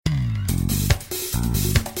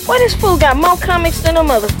Why this fool got more comics than a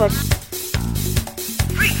motherfucker?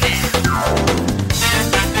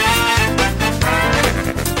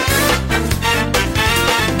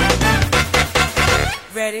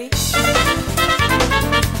 Ready?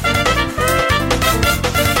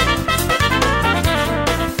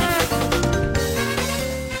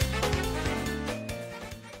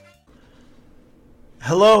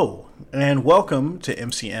 Hello, and welcome to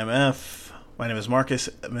MCMF. My name is Marcus,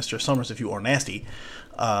 Mr. Summers, if you are nasty.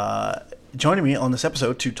 Joining me on this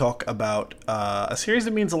episode to talk about a series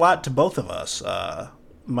that means a lot to both of us.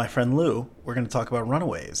 My friend Lou, we're going to talk about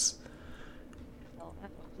Runaways.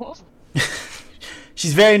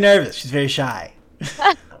 She's very nervous. She's very shy.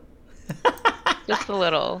 Just a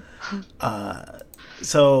little.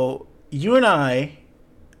 So, you and I,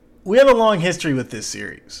 we have a long history with this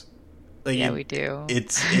series. Like, Yeah, we do.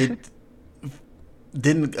 It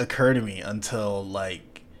didn't occur to me until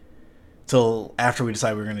after we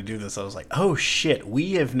decided we were going to do this. I was like, oh shit,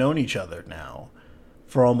 we have known each other now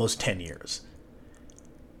for almost 10 years.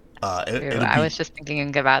 I was just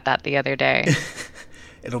thinking about that the other day.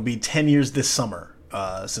 It'll be 10 years this summer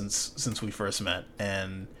since we first met.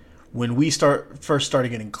 And when we first started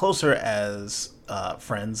getting closer as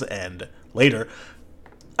friends, and later,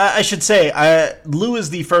 I should say, Lou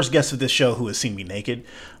is the first guest of this show who has seen me naked,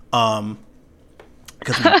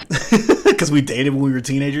 because we dated when we were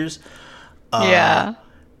teenagers. Yeah.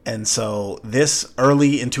 And so this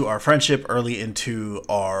early into our friendship, early into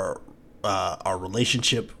our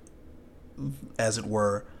relationship, as it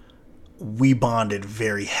were, we bonded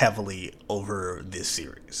very heavily over this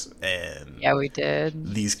series and Yeah, we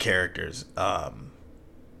did. these characters.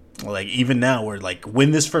 Like, even now, we're like,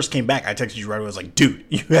 when this first came back, I texted you right away. I was like, dude,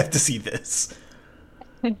 you have to see this.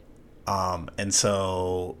 And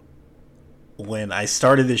so when I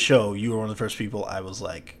started this show, you were one of the first people I was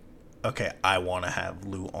like, okay, I want to have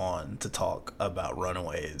Lou on to talk about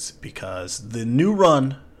Runaways, because the new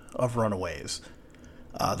run of Runaways,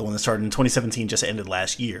 the one that started in 2017, just ended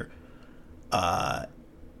last year.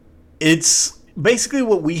 It's basically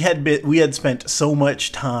what we had spent so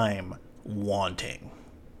much time wanting.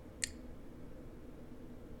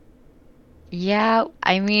 Yeah,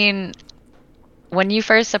 I mean, when you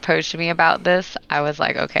first approached me about this, I was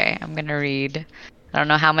like, okay, I'm going to read. I don't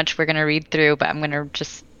know how much we're going to read through, but I'm going to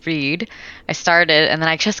just read. I started, and then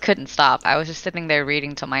I just couldn't stop. I was just sitting there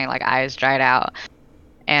reading till my eyes dried out.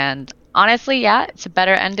 And honestly, yeah, it's a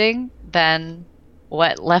better ending than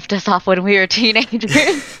what left us off when we were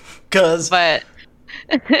teenagers. But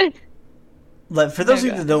But for those of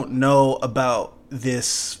you that don't know about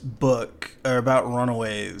this book, or about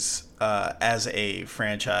Runaways as a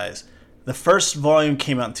franchise, the first volume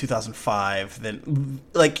came out in 2005. Then,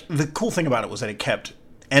 the cool thing about it was that it kept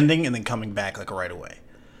ending and then coming back right away.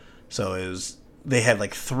 So they had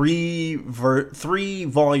three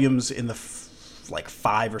volumes in the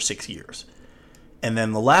 5 or 6 years. And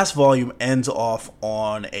then the last volume ends off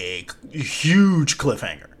on a huge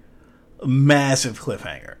cliffhanger. A massive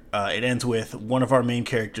cliffhanger. It ends with one of our main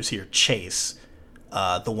characters here, Chase,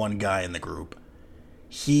 the one guy in the group.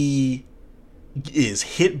 He is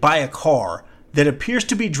hit by a car that appears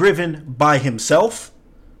to be driven by himself,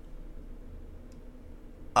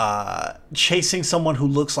 chasing someone who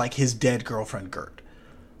looks like his dead girlfriend, Gert.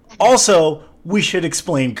 Also, we should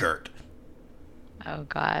explain Gert. oh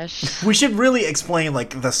gosh. We should really explain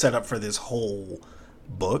the setup for this whole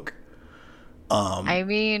book. I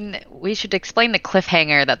mean, we should explain the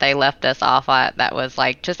cliffhanger that they left us off at that was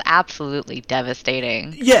just absolutely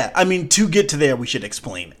devastating. Yeah, I mean, to get to there, we should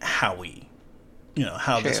explain how this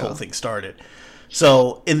True. whole thing started.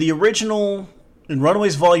 So, in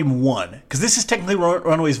Runaways Volume 1, because this is technically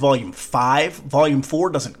Runaways Volume 5. Volume 4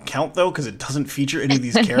 doesn't count, though, because it doesn't feature any of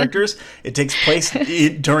these characters. It takes place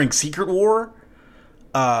during Secret War,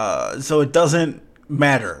 so it doesn't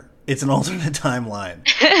matter. It's an alternate timeline.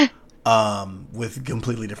 With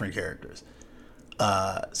completely different characters.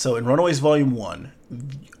 So in Runaways Volume 1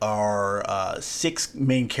 are 6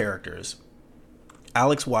 main characters: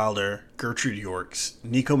 Alex Wilder, Gertrude Yorks,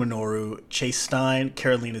 Nico Minoru, Chase Stein,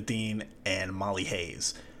 Carolina Dean, and Molly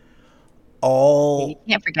Hayes. You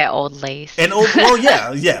can't forget Old Lace. And Old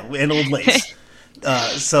Lace.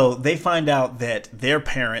 So they find out that their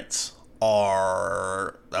parents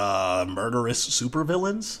are murderous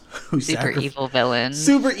supervillains Evil villains.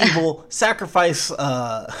 Super evil. Sacrifice.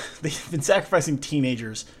 They've been sacrificing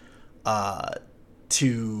teenagers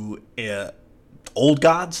to old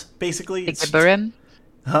gods, basically. The Gibborim?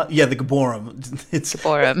 Yeah, the Gibborim.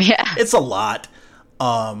 Gibborim, yeah. It's a lot.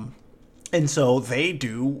 And so they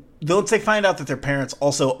do. Once they find out that their parents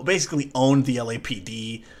also basically owned the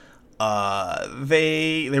LAPD,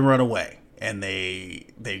 they run away, and they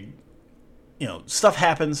stuff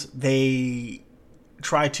happens. They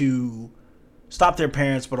try to stop their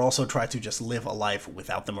parents, but also try to just live a life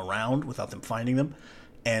without them around, without them finding them.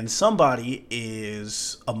 And somebody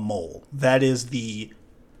is a mole. That is the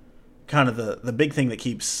kind of the big thing that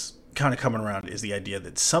keeps kind of coming around, is the idea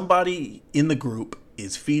that somebody in the group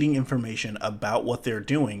is feeding information about what they're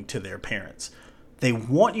doing to their parents. They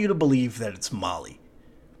want you to believe that it's Molly.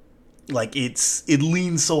 Like, it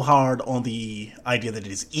leans so hard on the idea that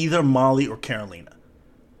it is either Molly or Carolina.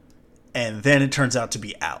 And then it turns out to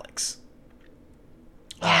be Alex.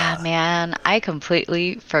 Yeah, man, I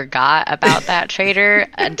completely forgot about that traitor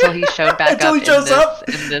until he showed back Until up he shows up?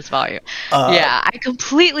 in this volume. Yeah, I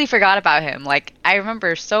completely forgot about him. Like, I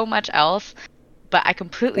remember so much else, but I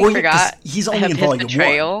completely forgot he's only in his volume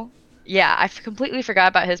betrayal. 1. Yeah, I completely forgot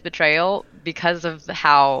about his betrayal because of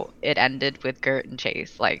how it ended with Gert and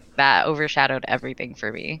Chase. Like, that overshadowed everything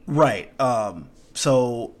for me. Right.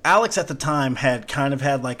 So Alex at the time had kind of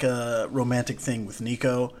had like a romantic thing with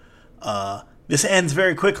Nico. This ends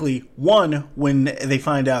very quickly. 1, when they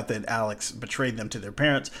find out that Alex betrayed them to their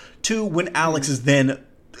parents. 2, when Alex is then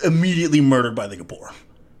immediately murdered by the Gabor.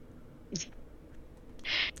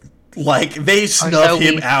 Like, they snuff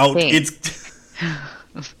him out.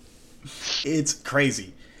 It's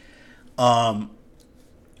crazy. Then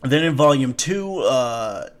in volume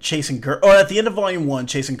 2, Chase and Gert, or at the end of volume 1,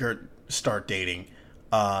 Chase and Gert start dating.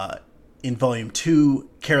 In volume 2,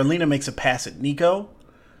 Carolina makes a pass at Nico.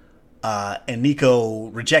 And Nico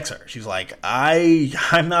rejects her. She's like,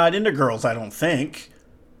 I'm not into girls, I don't think.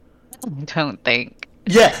 Don't think.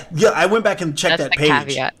 Yeah, I went back and checked That's that the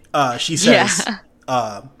page. caveat. She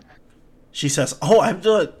says, oh, I'm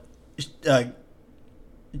the...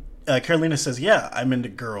 Carolina says, yeah, I'm into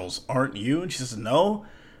girls, aren't you? And she says, no.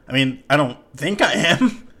 I mean, I don't think I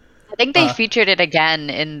am. I think they featured it again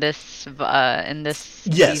in these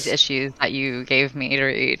issues that you gave me to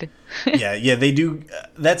read. yeah, they do.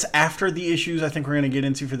 That's after the issues I think we're going to get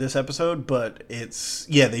into for this episode, but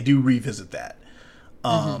they do revisit that.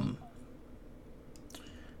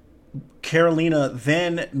 Carolina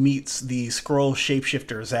then meets the Skrull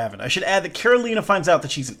shapeshifter Zavin. I should add that Carolina finds out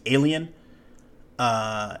that she's an alien,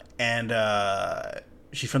 and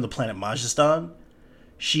she's from the planet Majistan.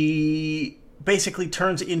 She basically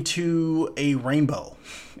turns into a rainbow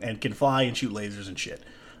and can fly and shoot lasers and shit.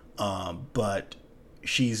 But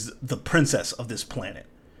she's the princess of this planet.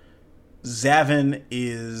 Zavin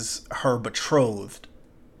is her betrothed.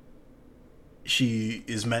 She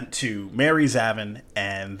is meant to marry Zavin,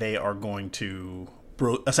 and they are going to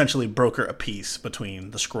essentially broker a peace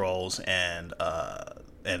between the Skrulls and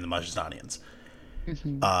the Majestanians.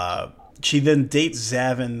 She then dates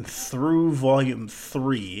Zavin through volume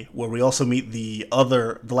 3, where we also meet the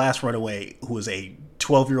last runaway, who is a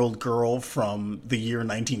 12-year-old girl from the year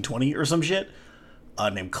 1920 or some shit,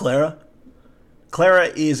 named Clara. Clara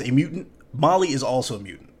is a mutant. Molly is also a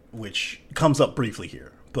mutant, which comes up briefly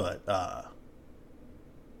here, but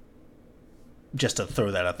just to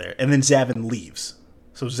throw that out there. And then Zavin leaves.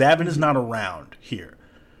 So Zavin is not around here.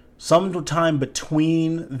 Sometime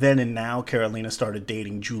between then and now, Carolina started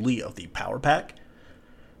dating Julie of the Power Pack.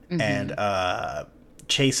 And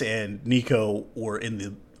Chase and Nico were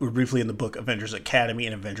briefly in the book Avengers Academy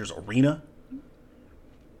and Avengers Arena.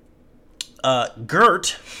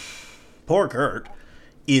 Gert, poor Gert,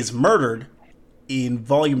 is murdered in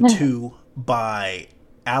volume 2 by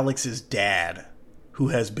Alex's dad, who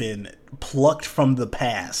has been plucked from the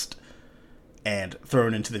past and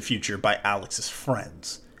thrown into the future by Alex's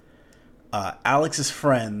friends. Alex's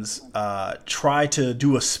friends try to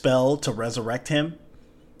do a spell to resurrect him,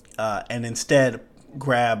 and instead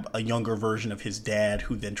grab a younger version of his dad,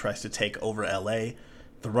 who then tries to take over LA.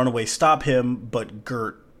 The runaways stop him, but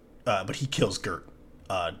he kills Gert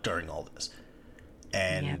during all this.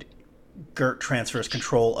 And Gert transfers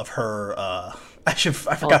control of her. I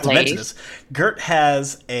forgot to mention this. Gert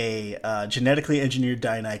has a genetically engineered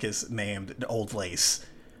Dionychus named Old Lace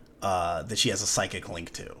that she has a psychic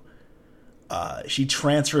link to. She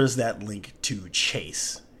transfers that link to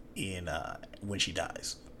Chase when she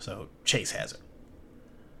dies. So Chase has it.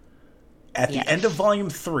 At the end of volume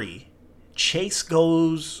 3, Chase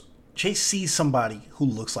sees somebody who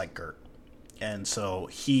looks like Gert. And so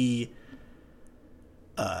he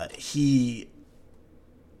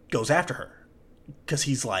goes after her. Because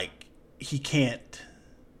he's like, he can't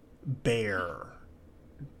bear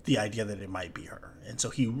the idea that it might be her. And so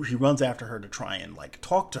he runs after her to try and like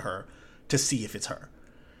talk to her to see if it's her.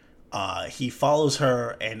 He follows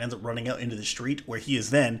her and ends up running out into the street, where he is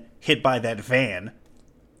then hit by that van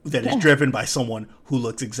that is driven by someone who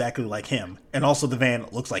looks exactly like him, and also the van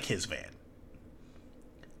looks like his van.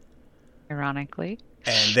 Ironically.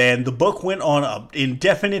 And then the book went on an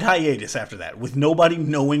indefinite hiatus after that, with nobody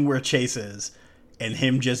knowing where Chase is, and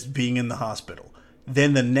him just being in the hospital.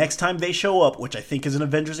 Then the next time they show up, which I think is in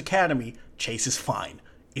Avengers Academy, Chase is fine.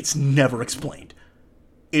 It's never explained.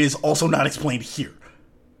 It is also not explained here.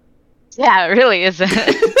 Yeah, it really isn't.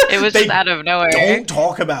 It was just out of nowhere. Don't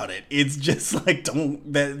talk about it. It's just like,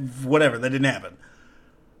 whatever, that didn't happen.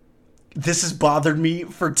 This has bothered me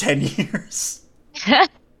for 10 years.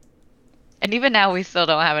 And even now, we still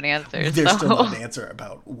don't have an answer. There's still not an answer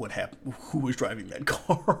about what happened, who was driving that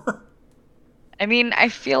car. I mean, I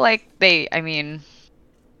feel like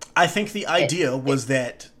I think the idea was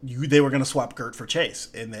that they were going to swap Gert for Chase,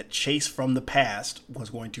 and that Chase from the past was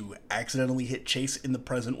going to accidentally hit Chase in the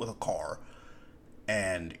present with a car,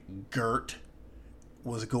 and Gert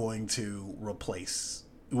was going to replace...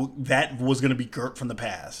 That was going to be Gert from the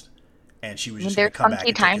past, and she was just going to come back and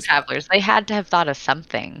they're funky time travelers. They had to have thought of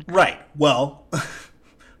something. Right. Well,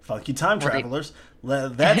 funky time travelers.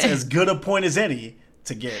 That's as good a point as any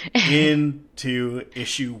to get into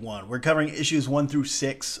issue 1. We're covering issues 1 through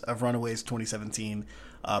 6 of Runaways 2017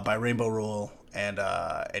 by Rainbow Rule and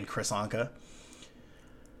Chris Anka.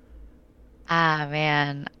 Ah,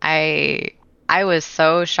 man. I was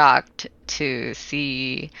so shocked to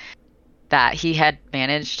see that he had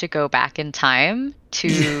managed to go back in time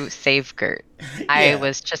to save Gert. I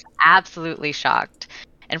was just absolutely shocked.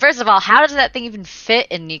 And first of all, how does that thing even fit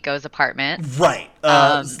in Nico's apartment? Right.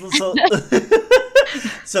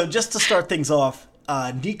 So just to start things off,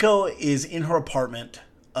 Nico is in her apartment,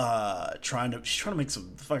 trying to make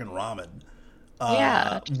some fucking ramen.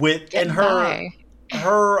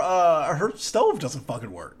 Her stove doesn't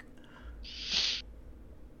fucking work.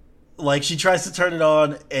 Like, she tries to turn it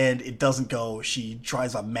on and it doesn't go. She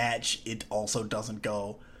tries a match, it also doesn't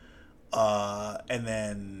go. And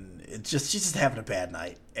then she's just having a bad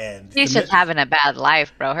night. And she's just having a bad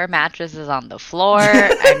life, bro. Her mattress is on the floor.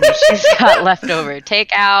 I mean, she's got leftover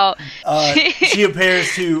takeout. She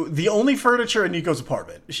appears to the only furniture in Nico's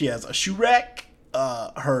apartment. She has a shoe rack,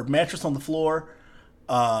 her mattress on the floor,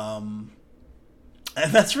 and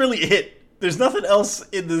that's really it. There's nothing else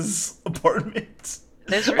in this apartment.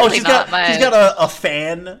 There's really not much. She's got a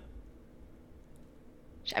fan.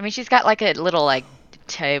 I mean, she's got like a little like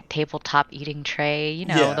tabletop eating tray,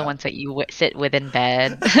 the ones that you sit with in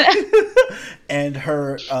bed. And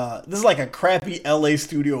her, this is like a crappy LA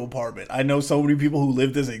studio apartment. I know so many people who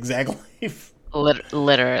live this exact life.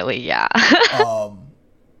 Literally, yeah.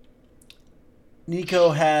 Nico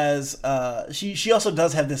has, she also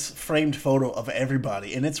does have this framed photo of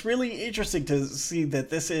everybody, and it's really interesting to see that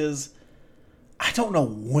this is, I don't know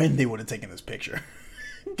when they would have taken this picture.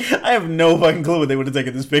 I have no fucking clue when they would have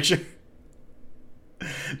taken this picture.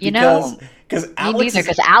 Because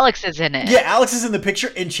Alex is in it. Yeah, Alex is in the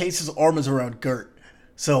picture, and Chase's arm is around Gert.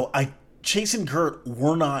 So Chase and Gert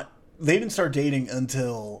they didn't start dating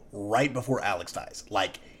until right before Alex dies.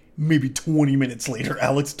 Like, maybe 20 minutes later,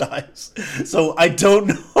 Alex dies. So I don't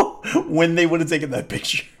know when they would have taken that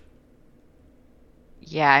picture.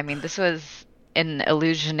 Yeah, I mean, this was an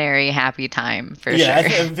illusionary happy time for sure. Yeah,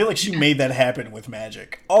 I feel like she made that happen with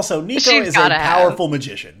magic. Also, Nico is a powerful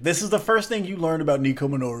magician. This is the first thing you learn about Nico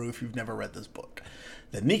Minoru if you've never read this book.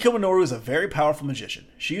 That Nico Minoru is a very powerful magician.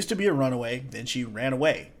 She used to be a runaway, then she ran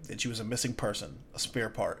away, then she was a missing person, a spare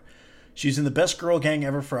part. She's in the best girl gang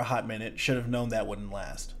ever for a hot minute, should have known that wouldn't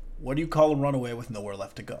last. What do you call a runaway with nowhere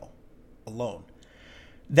left to go? Alone.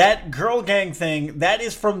 That girl gang thing, that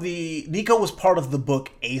is from Nico was part of the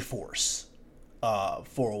book A-Force.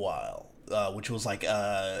 For a while, which was like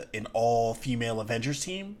an all-female Avengers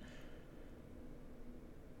team.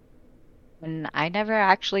 And I never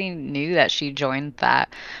actually knew that she joined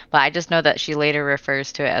that, but I just know that she later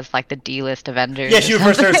refers to it as like the D-list Avengers. Yeah, she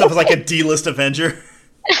refers to herself as like a D-list Avenger.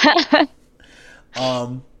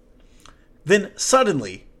 Then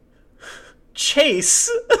suddenly, Chase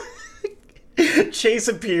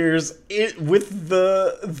appears with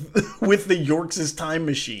the Yorks' time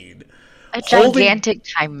machine. A gigantic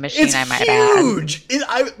time machine, I might add. It's huge!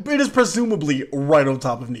 It is presumably right on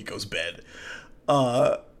top of Nico's bed.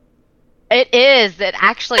 It is. It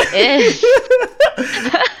actually is.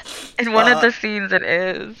 In one of the scenes, it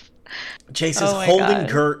is. Chase is holding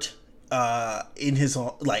Gert in his...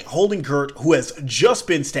 Like, holding Gert, who has just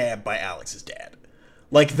been stabbed by Alex's dad.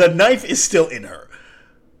 Like, the knife is still in her.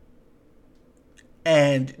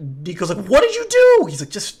 And Nico's like, what did you do? He's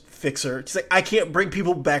like, just... fix her. She's like, I can't bring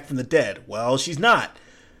people back from the dead. Well, she's not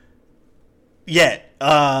yet.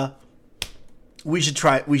 We should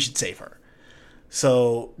save her.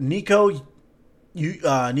 So Nico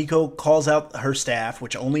calls out her staff,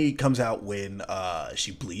 which only comes out when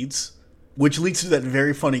she bleeds, which leads to that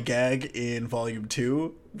very funny gag in Volume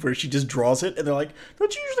 2 where she just draws it, and they're like,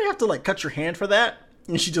 "Don't you usually have to like cut your hand for that?"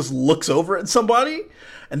 And she just looks over at somebody,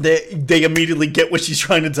 and they immediately get what she's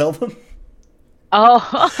trying to tell them.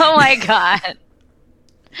 Oh, oh my god.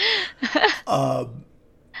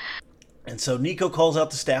 And so Nico calls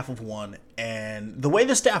out the staff of one, and the way it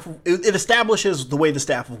establishes the way the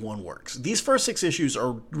staff of one works. These first 6 issues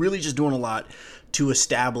are really just doing a lot to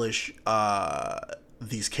establish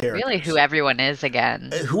these characters. Really, who everyone is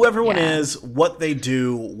again. Who everyone is, what they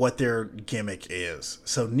do, what their gimmick is.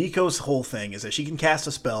 So Nico's whole thing is that she can cast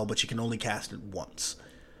a spell, but she can only cast it once.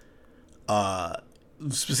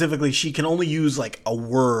 Specifically, she can only use like a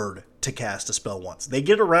word to cast a spell once. They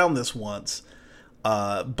get around this once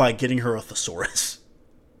by getting her a thesaurus.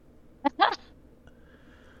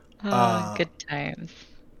 Good times.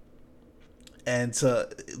 And so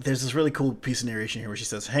there's this really cool piece of narration here where she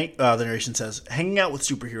says, the narration says, "Hanging out with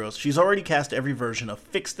superheroes, she's already cast every version of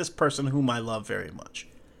Fix This Person Whom I Love Very Much.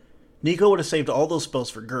 Nico would have saved all those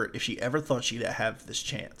spells for Gert if she ever thought she'd have this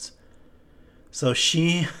chance." So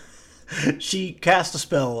she cast a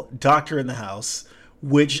spell, Doctor in the House,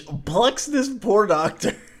 which plucks this poor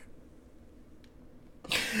doctor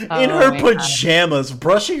in her pajamas,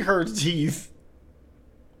 brushing her teeth.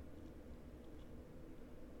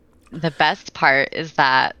 The best part is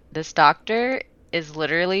that this doctor is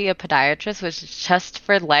literally a podiatrist, which is just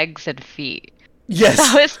for legs and feet. Yes.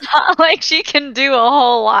 So it's not like she can do a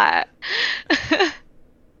whole lot.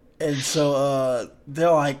 And so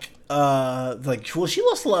they're like, well, she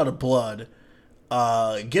lost a lot of blood.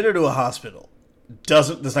 Get her to a hospital. That's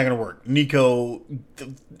not gonna work. Nico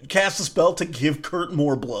casts a spell to give Kurt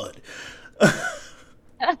more blood.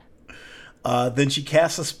 Then she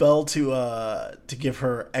casts a spell to give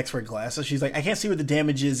her X-ray glasses. She's like, "I can't see where the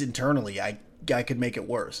damage is internally. I could make it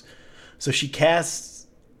worse." So she casts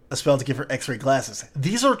a spell to give her X-ray glasses.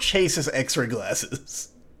 These are Chase's X-ray glasses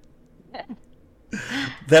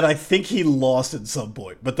that I think he lost at some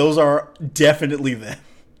point, but those are definitely them.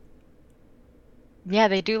 Yeah,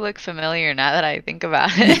 they do look familiar now that I think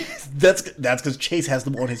about it. That's because Chase has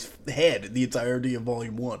them on his head the entirety of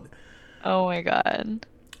Volume 1. Oh my god.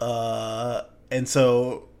 And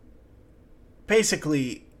so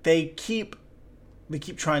basically they keep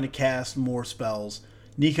trying to cast more spells.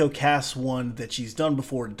 Nico casts one that she's done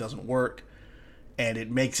before, it doesn't work, and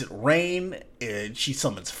it makes it rain, and she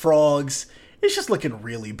summons frogs. It's just looking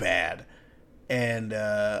really bad. And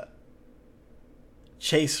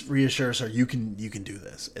Chase reassures her, you can do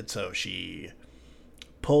this. And so she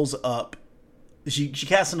pulls up, she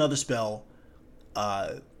casts another spell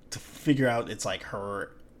to figure out it's like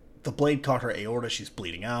the blade caught her aorta, she's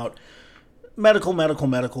bleeding out. Medical.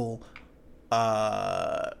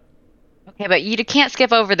 Okay, but you can't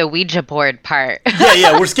skip over the Ouija board part.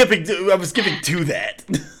 Yeah, I'm skipping to that.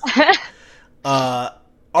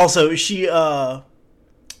 Also,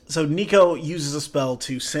 so Nico uses a spell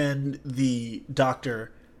to send the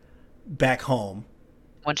doctor back home.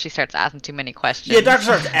 Once she starts asking too many questions. Yeah, doctor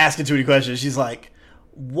starts asking too many questions. She's like,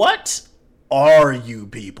 "What are you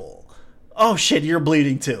people? Oh shit, you're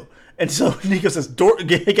bleeding too." And so Nico says,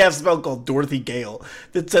 he casts a spell called Dorothy Gale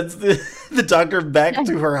that sends the doctor back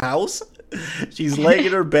to her house. She's laying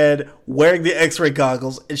in her bed, wearing the X-ray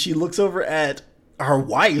goggles, and she looks over at her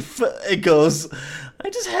wife and goes, "I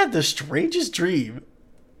just had the strangest dream."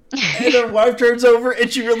 And her wife turns over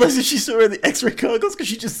and she realizes she's still wearing the X-ray goggles because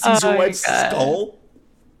she just sees her wife's skull.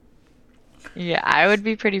 Yeah, I would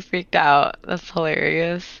be pretty freaked out. That's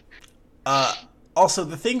hilarious. Also,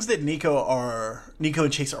 the things that Nico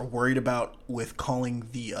and Chase are worried about with calling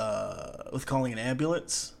an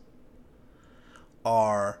ambulance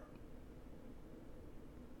are.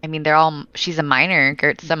 I mean, she's a minor.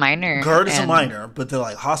 Gert's a minor. Gert is a minor, but they're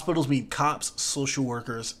like, hospitals mean cops, social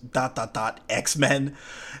workers, ... X-Men.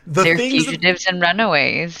 They're fugitives and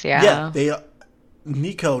runaways, yeah. Yeah,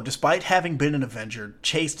 Nico, despite having been an Avenger,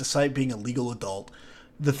 Chase, despite being a legal adult,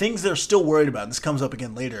 the things they're still worried about, and this comes up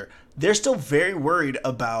again later, they're still very worried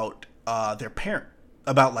about their parent,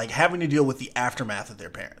 about like having to deal with the aftermath of their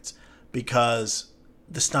parents, because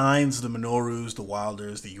the Steins, the Minorus, the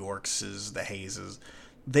Wilders, the Yorkses, the Hayeses,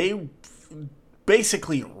 they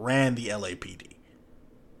basically ran the LAPD.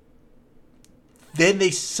 Then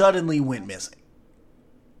they suddenly went missing.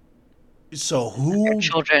 So their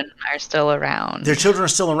children are still around. Their children are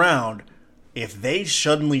still around. If they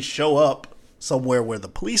suddenly show up somewhere where the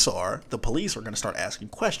police are going to start asking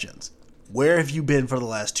questions. Where have you been for the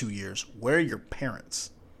last 2 years? Where are your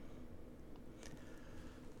parents?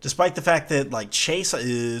 Despite the fact that, like,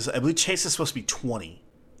 I believe Chase is supposed to be 20,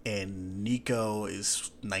 and Nico is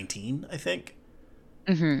 19, I think.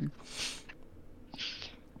 Mm-hmm.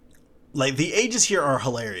 Like, the ages here are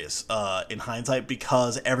hilarious in hindsight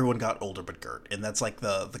because everyone got older but Gert. And that's, like,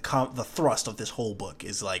 the thrust of this whole book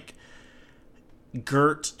is, like,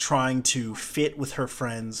 Gert trying to fit with her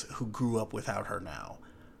friends who grew up without her now.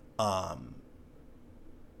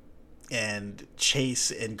 And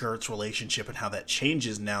Chase and Gert's relationship and how that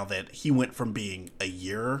changes now that he went from being a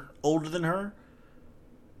year older than her,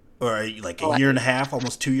 or like a year and a half,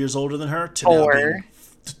 almost 2 years older than her, to now being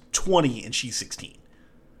 20 and she's 16.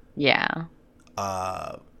 Yeah.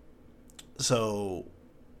 So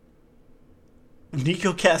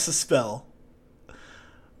Nico casts a spell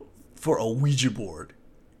for a Ouija board,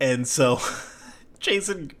 and so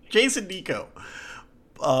Jason Nico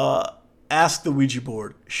ask the Ouija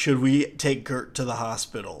board, should we take Gert to the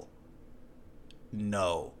hospital?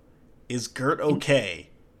 No. Is Gert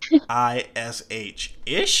okay?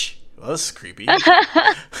 ISH-ish? Well, this is creepy.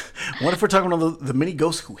 What if we're talking about the mini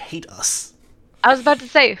ghosts who hate us? I was about to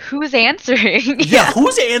say, who's answering? Yeah,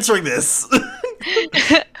 who's answering this?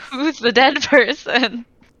 Who's the dead person?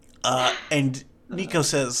 And Nico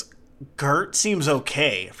says, Gert seems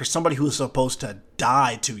okay for somebody who was supposed to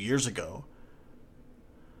die 2 years ago.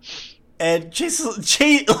 And Chase,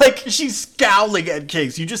 like, she's scowling at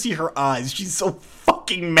Chase. You just see her eyes. She's so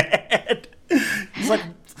fucking mad. He's like,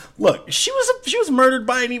 look, she was murdered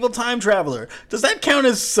by an evil time traveler. Does that count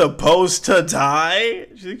as supposed to die?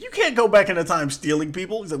 She's like, you can't go back in time stealing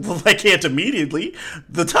people. He's like, well, I can't immediately.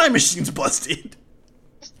 The time machine's busted.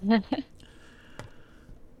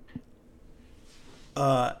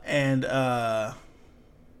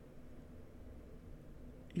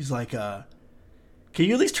 He's like, can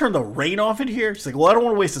you at least turn the rain off in here? She's like, well, I don't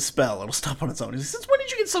want to waste a spell. It'll stop on its own. He says, since when did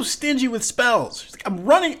you get so stingy with spells? She's like, I'm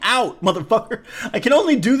running out, motherfucker. I can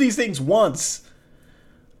only do these things once.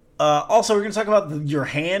 Also, we're going to talk about your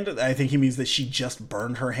hand. I think he means that she just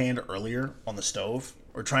burned her hand earlier on the stove.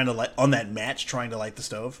 Or trying to light, on that match, trying to light the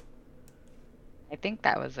stove. I think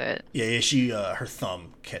that was it. Yeah, she, her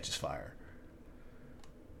thumb catches fire.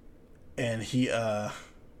 And he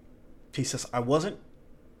says, I wasn't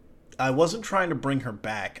trying to bring her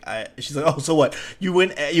back. She's like, oh, so what? You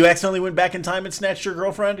accidentally went back in time and snatched your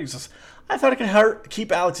girlfriend? He says, I thought I could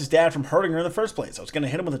keep Alex's dad from hurting her in the first place. I was going to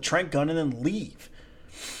hit him with a tranq gun and then leave.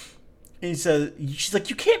 And he says, she's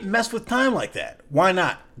like, you can't mess with time like that. Why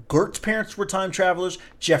not? Gert's parents were time travelers.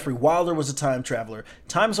 Jeffrey Wilder was a time traveler.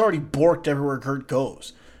 Time's already borked everywhere Gert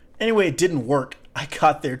goes. Anyway, it didn't work. I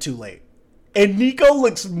got there too late. And Nico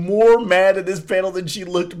looks more mad at this panel than she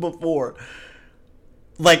looked before.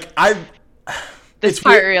 Like, this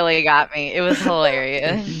part really got me. It was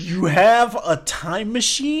hilarious. You have a time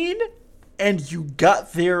machine and you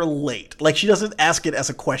got there late. Like, she doesn't ask it as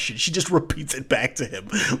a question. She just repeats it back to him.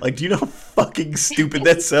 Like, do you know how fucking stupid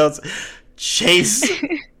that sounds? Chase.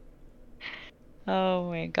 Oh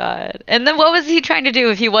my god. And then what was he trying to do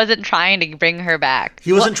if he wasn't trying to bring her back?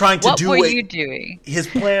 He wasn't trying to do what were you doing? His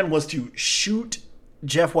plan was to shoot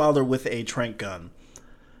Jeff Wilder with a tranq gun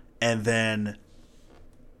and then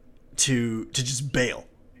to just bail,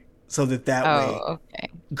 so that way okay.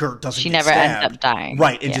 Gert doesn't. She get never stabbed. ends up dying,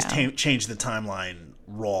 right? And just change the timeline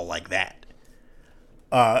raw like that.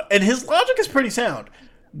 And his logic is pretty sound.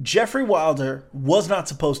 Jeffrey Wilder was not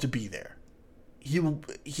supposed to be there.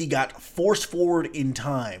 He got forced forward in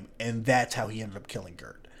time, and that's how he ended up killing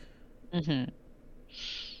Gert. Mm-hmm.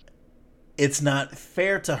 It's not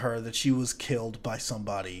fair to her that she was killed by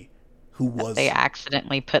somebody who was... They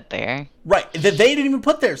accidentally put there. Right. That they didn't even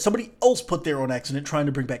put there. Somebody else put there on accident trying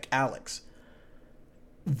to bring back Alex.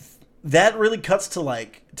 That really cuts to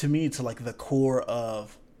me, the core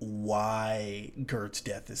of why Gert's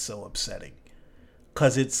death is so upsetting.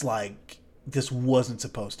 Because it's like, this wasn't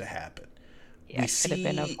supposed to happen. Yeah, it could have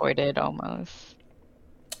been avoided almost.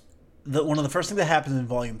 One of the first things that happens in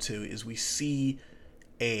Volume 2 is we see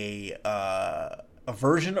a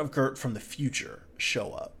version of Gert from the future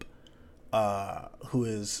show up. Who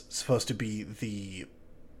is supposed to be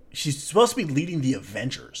she's supposed to be leading the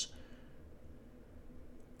Avengers.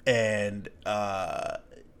 And that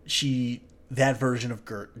version of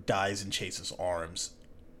Gert dies in Chase's arms,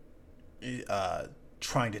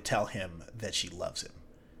 trying to tell him that she loves him.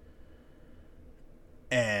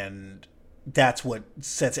 And that's what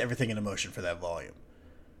sets everything into motion for that volume.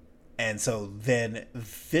 And so then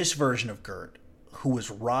this version of Gert, who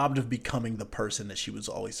was robbed of becoming the person that she was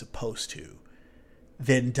always supposed to,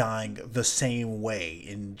 then dying the same way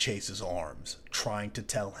in Chase's arms, trying to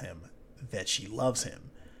tell him that she loves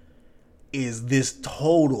him, is this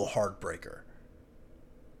total heartbreaker.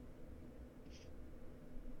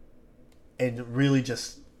 and really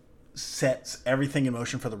just sets everything in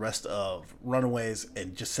motion for the rest of Runaways,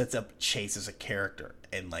 and just sets up Chase as a character,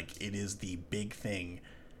 and like it is the big thing.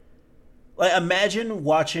 Like, imagine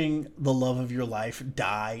watching the love of your life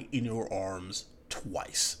die in your arms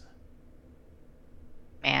twice.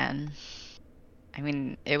 Man. I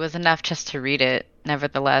mean, it was enough just to read it.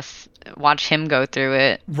 Nevertheless, watch him go through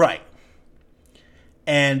it. Right.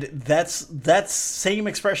 And that's same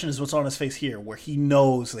expression as what's on his face here, where he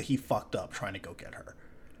knows that he fucked up trying to go get her.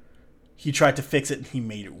 He tried to fix it, and he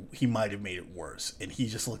might have made it worse, and he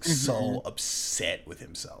just looks so upset with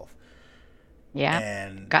himself. Yeah.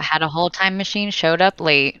 And Had a whole time machine, showed up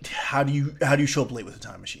late. how do you show up late with a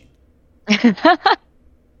time machine?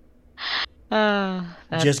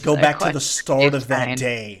 Just go back to the start of that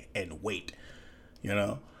day and wait. You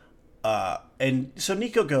know? And so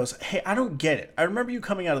Nico goes, hey, I don't get it. I remember you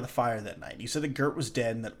coming out of the fire that night. You said that Gert was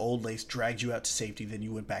dead and that Old Lace dragged you out to safety, then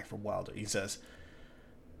you went back for Wilder. He says,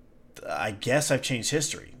 I guess I've changed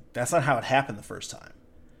history. That's not how it happened the first time.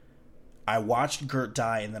 I watched Gert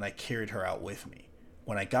die, and then I carried her out with me.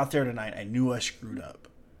 When I got there tonight, I knew I screwed up.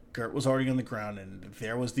 Gert was already on the ground, and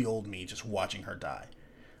there was the old me just watching her die.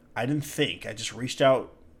 I didn't think. I just reached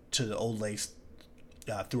out to the Old Lace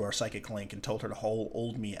through our psychic link and told her to hold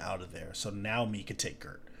old me out of there, so now me could take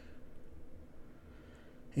Gert.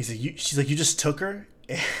 She's like, you just took her?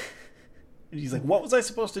 And he's like, what was I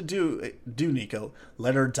supposed to do, Nico?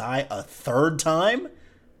 Let her die a third time?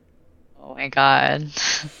 Oh my god.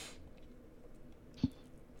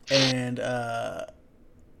 And at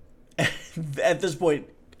this point,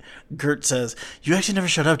 Gert says, you actually never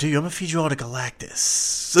shut up, do you? I'm going to feed you all to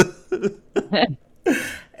Galactus.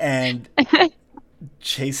 And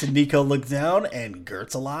Chase and Nico look down, and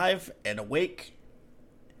Gert's alive and awake.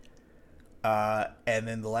 And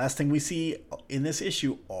then the last thing we see in this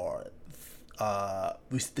issue are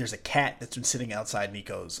there's a cat that's been sitting outside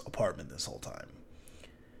Nico's apartment this whole time.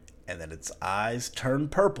 And then its eyes turn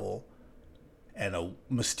purple, and a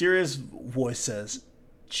mysterious voice says,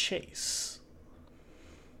 Chase.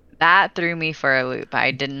 That threw me for a loop.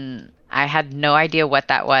 I had no idea what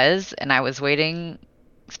that was, and I was waiting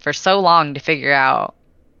for so long to figure out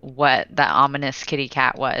what that ominous kitty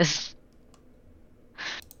cat was.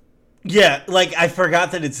 Yeah, like, I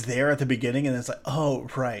forgot that it's there at the beginning, and it's like, oh,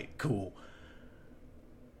 right, cool.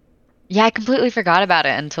 Yeah, I completely forgot about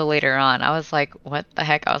it until later on. I was like, what the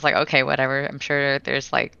heck? I was like, okay, whatever. I'm sure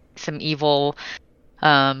there's like some evil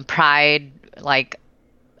pride, like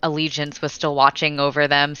allegiance was still watching over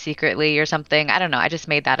them secretly or something. I don't know. I just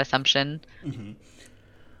made that assumption.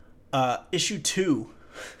 Issue 2.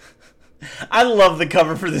 I love the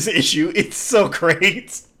cover for this issue. It's so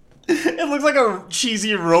great. It looks like a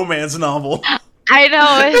cheesy romance novel. I know.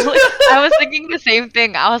 I was thinking the same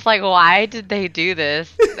thing. I was like, why did they do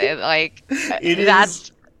this?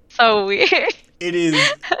 That's so weird. It is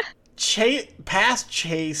past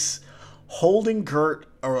Chase holding Gert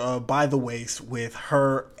by the waist with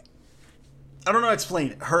her. I don't know how to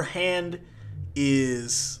explain it. Her hand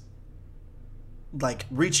is like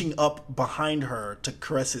reaching up behind her to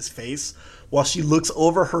caress his face while she looks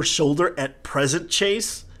over her shoulder at present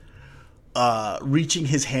Chase, reaching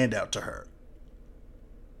his hand out to her.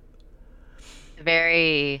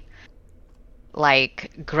 Very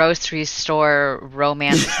like grocery store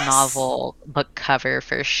romance novel book cover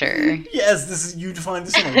for sure. Yes, you'd find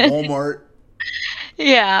this in a Walmart.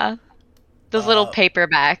 Yeah. Those little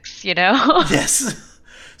paperbacks, you know? Yes.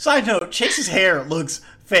 Side note, Chase's hair looks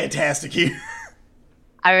fantastic here.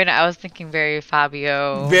 I mean, I was thinking very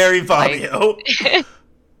Fabio. Very Fabio.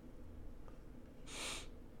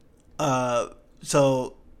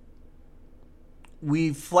 So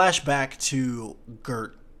we flash back to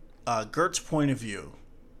Gert. Gert's point of view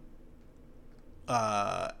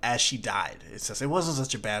as she died. It says, it wasn't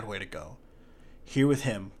such a bad way to go. Here with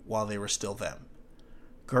him while they were still them.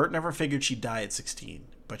 Gert never figured she'd die at 16,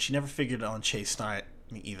 but she never figured on Chase Stein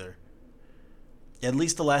either. At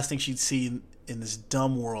least the last thing she'd see in this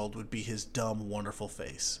dumb world would be his dumb, wonderful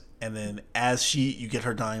face. And then as you get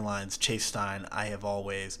her dying lines, Chase Stein, I have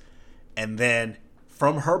always. And then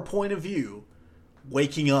from her point of view,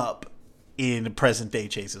 waking up in present day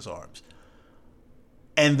Chase's arms.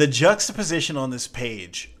 And the juxtaposition on this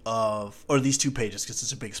page or these two pages, because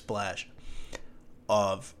it's a big splash,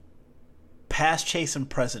 of past Chase and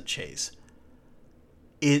present Chase.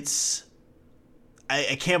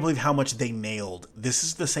 I can't believe how much they nailed. This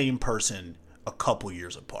is the same person a couple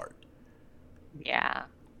years apart. Yeah,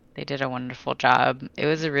 they did a wonderful job. It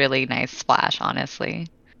was a really nice splash, honestly.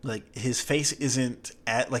 Like his face isn't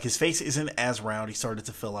as round. He started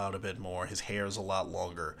to fill out a bit more. His hair is a lot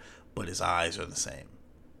longer, but his eyes are the same.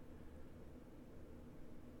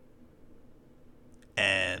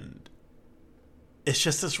 And it's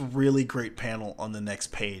just this really great panel on the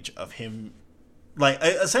next page of him, like,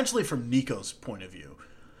 essentially from Nico's point of view.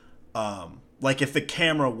 Like, if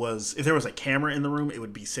there was a camera in the room, it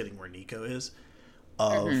would be sitting where Nico is.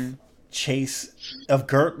 Of Chase, of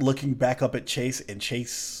Gert looking back up at Chase, and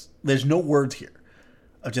Chase, there's no words here,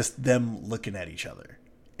 of just them looking at each other.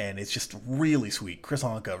 And it's just really sweet. Chris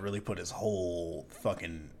Anka really put his whole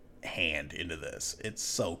fucking hand into this. It's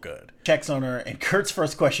so good. Checks on her, and Kurt's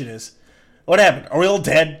first question is, "What happened? Are we all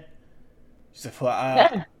dead?" She's like,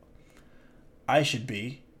 "Well, I should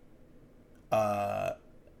be.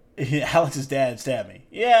 Alex's dad stabbed me.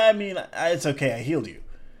 Yeah, I mean, it's okay. I healed you."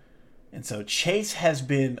 And so Chase has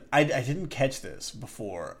been... I didn't catch this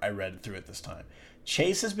before I read through it this time.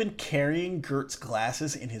 Chase has been carrying Gert's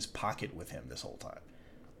glasses in his pocket with him this whole time.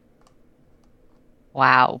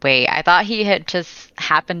 Wow, wait, I thought he had just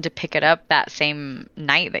happened to pick it up that same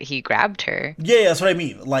night that he grabbed her. Yeah, that's what I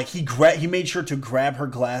mean. Like, he made sure to grab her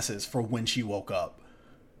glasses for when she woke up.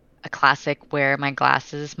 A classic wear my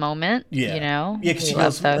glasses moment, Yeah. you know? Yeah, because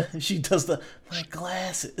she does the, my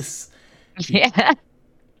glasses. Yeah.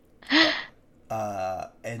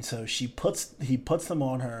 And so he puts them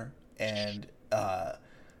on her, and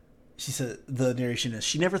she said, the narration is,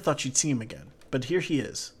 she never thought she'd see him again, but here he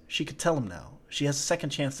is. She could tell him now. She has a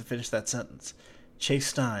second chance to finish that sentence. Chase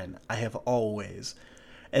Stein, I have always...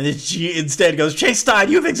 And then she instead goes, Chase Stein,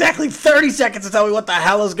 you have exactly 30 seconds to tell me what the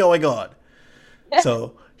hell is going on.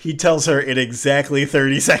 So he tells her in exactly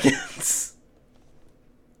 30 seconds.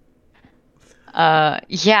 Yeah,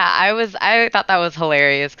 I thought that was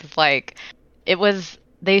hilarious because, like,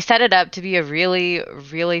 they set it up to be a really,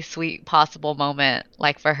 really sweet possible moment,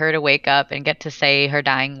 like, for her to wake up and get to say her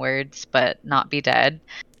dying words but not be dead.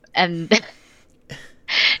 And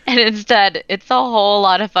and instead, it's a whole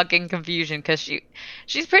lot of fucking confusion because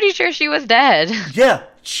she's pretty sure she was dead. Yeah,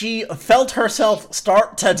 she felt herself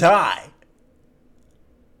start to die.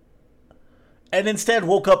 And instead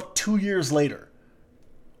woke up 2 years later.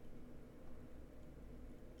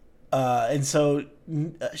 And so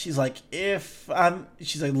she's like,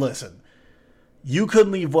 listen, you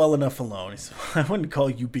couldn't leave well enough alone. He said, I wouldn't call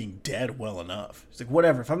you being dead well enough. He's like,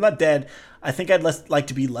 whatever. If I'm not dead, I think I'd like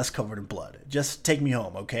to be less covered in blood. Just take me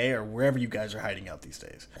home, okay? Or wherever you guys are hiding out these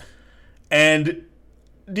days. And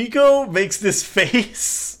Nico makes this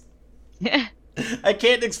face. I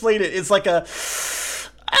can't explain it. It's like a,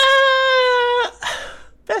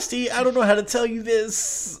 bestie, I don't know how to tell you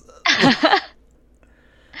this.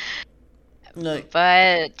 Like,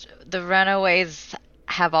 but the runaways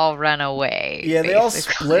have all run away. Yeah, they all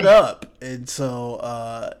split up, and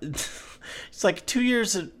so it's like 2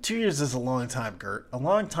 years. 2 years is a long time, Gert. A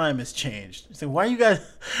long time has changed. It's like, why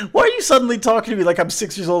are you suddenly talking to me like I'm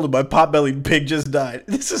 6 years old and my pot-bellied pig just died?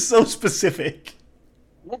 This is so specific.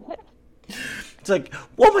 It's like,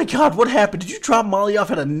 oh my god, what happened? Did you drop Molly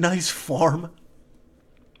off at a nice farm?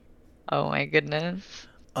 Oh my goodness.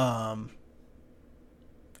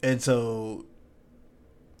 And so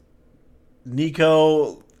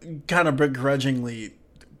Nico kind of begrudgingly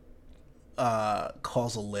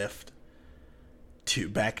calls a lift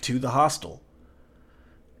back to the hostel.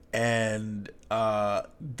 And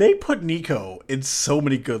they put Nico in so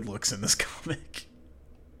many good looks in this comic.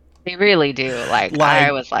 They really do. Like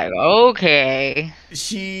I was like, okay.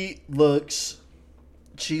 She looks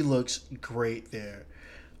great there.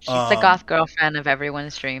 She's the goth girlfriend of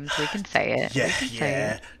everyone's dreams. We can say it.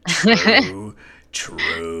 Yeah.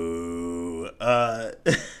 True. Yeah,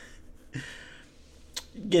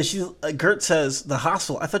 Gert says, the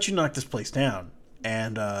hostel, I thought you knocked this place down.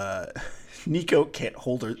 And Nico can't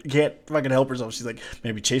fucking help herself. She's like,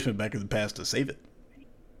 maybe Chase went back in the past to save it.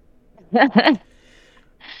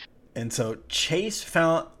 And so Chase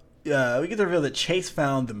found, we get the reveal that Chase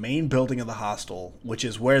found the main building of the hostel, which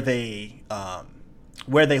is where they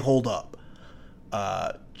hold up.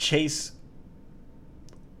 Chase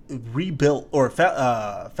rebuilt or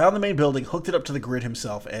found the main building, hooked it up to the grid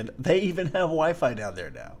himself, and they even have Wi-Fi down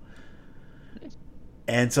there now.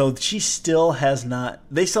 And so they still have not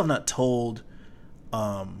told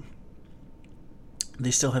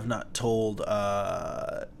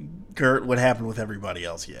Gert what happened with everybody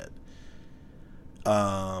else yet.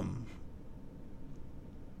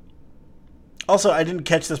 Also, I didn't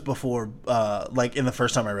catch this before, like in the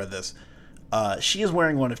first time I read this. She is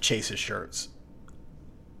wearing one of Chase's shirts.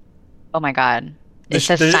 Oh my god. It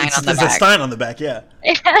says Stein on the back. There's a Stein on the back, yeah.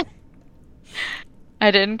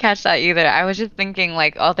 I didn't catch that either. I was just thinking,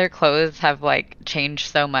 like, all their clothes have, like,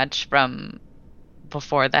 changed so much from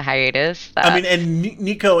before the hiatus. I mean, and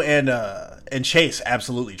Nico and Chase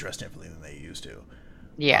absolutely dress differently than they used to.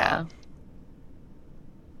 Yeah.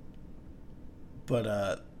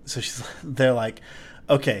 But so they're like,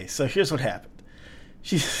 okay, so here's what happened.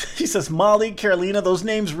 She says, Molly, Carolina, those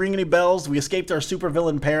names ring any bells? We escaped our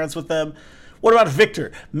supervillain parents with them. What about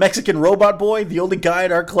Victor, Mexican robot boy, the only guy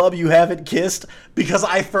at our club you haven't kissed? Because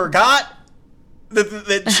I forgot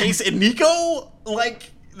that Chase and Nico,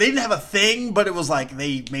 like, they didn't have a thing, but it was like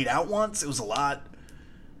they made out once. It was a lot.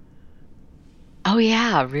 Oh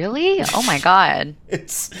yeah, really? Oh my god.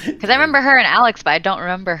 It's Because I remember her and Alex, but I don't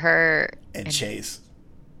remember her and Chase.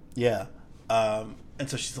 Yeah. And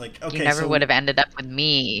so she's like, okay, You never so would have ended up with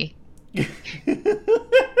me.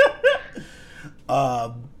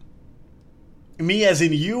 Me as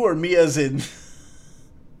in you or me as in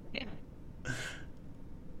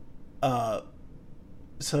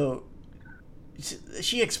so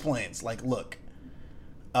she explains, like, look,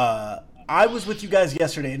 I was with you guys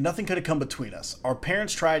yesterday and nothing could have come between us. Our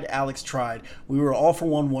parents tried, Alex tried. We were all for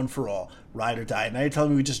one for all. Ride or die. Now you're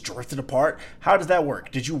telling me we just drifted apart? How does that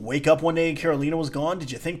work? Did you wake up one day and Carolina was gone? Did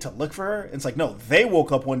you think to look for her? And it's like, no, they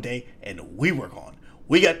woke up one day and we were gone.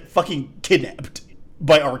 We got fucking kidnapped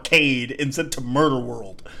by Arcade and sent to Murder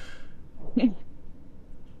World.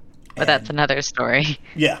 But that's another story.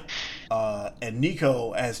 Yeah. And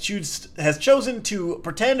Nico has chosen to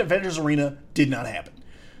pretend Avengers Arena did not happen.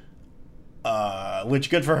 Which,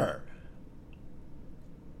 good for her.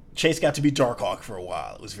 Chase got to be Darkhawk for a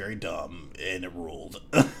while. It was very dumb, and it ruled.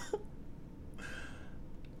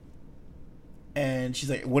 And she's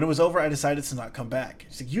like, when it was over, I decided to not come back.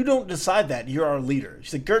 She's like, you don't decide that. You're our leader.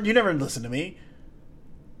 She's like, Gert, you never listen to me.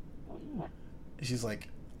 She's like,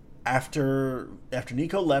 after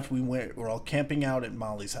Nico left, we're all camping out at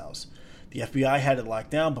Molly's house. The FBI had it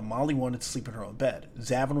locked down, but Molly wanted to sleep in her own bed.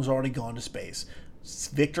 Zavin was already gone to space.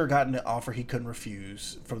 Victor got an offer he couldn't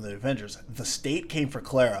refuse from the Avengers. The state came for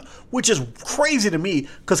Clara, which is crazy to me,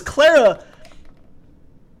 because Clara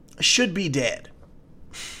should be dead.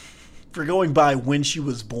 For going by when she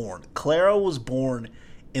was born. Clara was born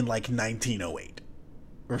in like 1908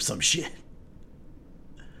 or some shit.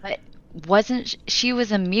 But she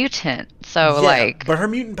was a mutant, so Yeah, like... but her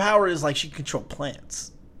mutant power is like she can control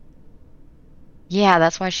plants. Yeah,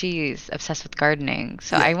 that's why she's obsessed with gardening.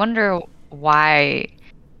 So Yeah. I wonder why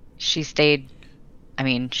she stayed... I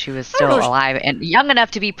mean, she was still know, alive and young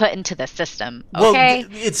enough to be put into the system, okay?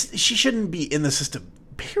 Well, she shouldn't be in the system,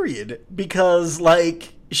 period, because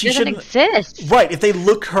like she doesn't shouldn't exist. Right, if they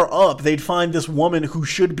looked her up, they'd find this woman who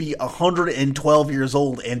should be 112 years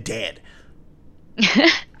old and dead.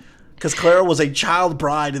 Because Clara was a child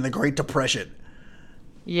bride in the Great Depression.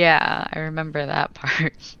 Yeah, I remember that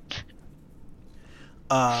part.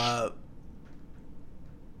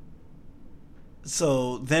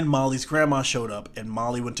 So then Molly's grandma showed up, and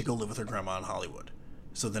Molly went to go live with her grandma in Hollywood.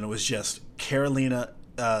 So then it was just Carolina.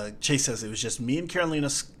 Chase says it was just me and Carolina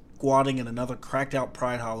squatting in another cracked out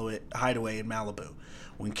Pride hideaway in Malibu.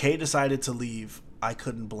 When Kay decided to leave, I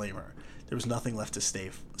couldn't blame her. There was nothing left to stay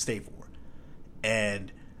for.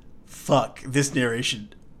 And fuck, this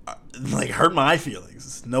narration like hurt my feelings.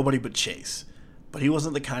 It's nobody but Chase. But he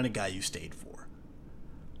wasn't the kind of guy you stayed for.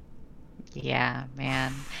 Yeah,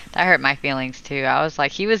 man. That hurt my feelings too. I was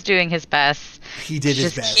like, he was doing his best. He did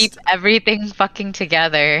his just best. Keep everything fucking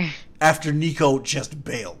together. After Nico just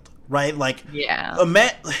bailed, right? Like, Yeah.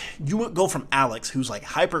 You would go from Alex, who's like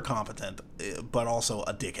hyper competent, but also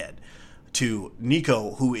a dickhead, to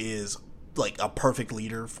Nico, who is like a perfect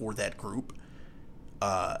leader for that group,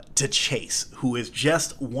 to Chase, who is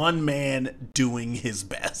just one man doing his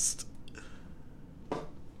best.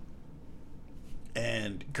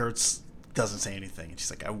 And Gertz doesn't say anything. She's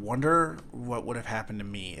like, I wonder what would have happened to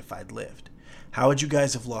me if I'd lived. How would you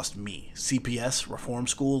guys have lost me? CPS, reform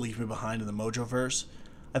school, leave me behind in the Mojoverse?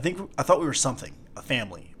 I thought we were something, a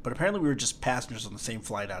family, but apparently we were just passengers on the same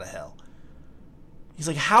flight out of hell. He's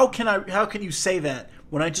like, how can you say that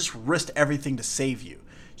when I just risked everything to save you?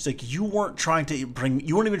 She's like, you weren't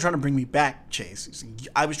even trying to bring me back, Chase. Like,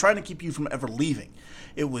 I was trying to keep you from ever leaving.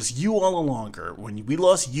 It was you all along. When we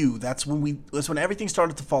lost you, that's when everything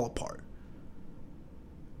started to fall apart.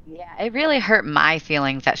 Yeah, it really hurt my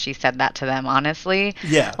feelings that she said that to them, honestly.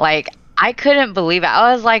 Yeah. Like, I couldn't believe it.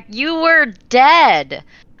 I was like, you were dead.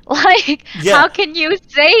 Like, Yeah. How can you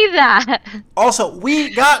say that? Also, we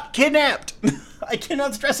got kidnapped. I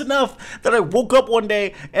cannot stress enough that I woke up one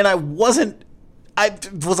day and I was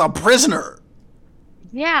a prisoner.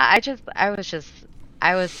 Yeah, I was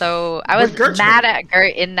mad at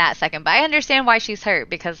Gert in that second, but I understand why she's hurt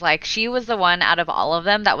because like she was the one out of all of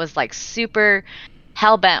them that was like super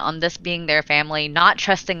hell-bent on this being their family, not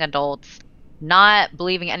trusting adults, not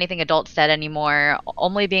believing anything adults said anymore,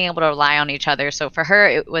 only being able to rely on each other. So for her,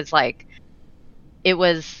 it was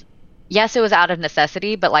yes, it was out of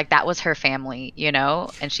necessity, but like that was her family, you know,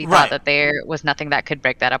 and she thought Right. that there was nothing that could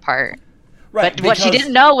break that apart. Right. But what she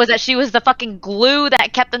didn't know was that she was the fucking glue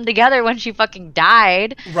that kept them together when she fucking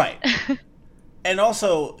died. Right. And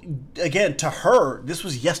also, again, to her, this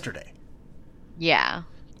was yesterday. Yeah.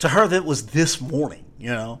 To her, that was this morning, you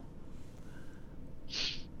know?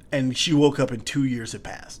 And she woke up and 2 years had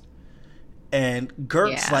passed. And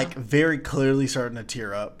Gert's, Yeah. like, very clearly starting to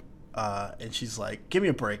tear up. And she's like, give me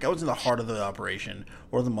a break. I was in the heart of the operation,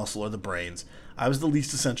 or the muscle, or the brains. I was the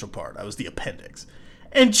least essential part. I was the appendix.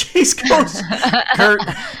 And Chase goes, Gert,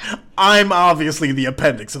 I'm obviously the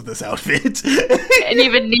appendix of this outfit. And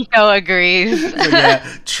even Nico agrees. So, yeah,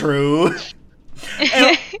 true.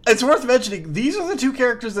 And it's worth mentioning, these are the two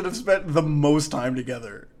characters that have spent the most time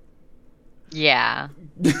together. Yeah.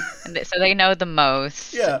 So they know the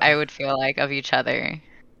most, Yeah. I would feel like, of each other.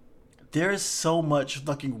 There is so much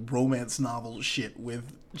fucking romance novel shit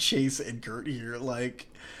with Chase and Gert here. Like,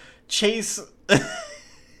 Chase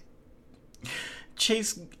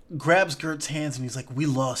grabs Gert's hands and he's like, we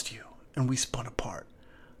lost you, and we spun apart.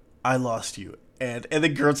 I lost you. And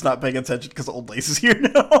then Gert's not paying attention because Old Lace is here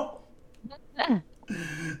now.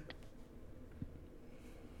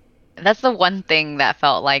 That's the one thing that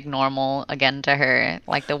felt like normal again to her.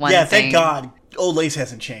 Like the one Yeah, thing. thank God. Old Lace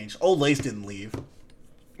hasn't changed. Old Lace didn't leave.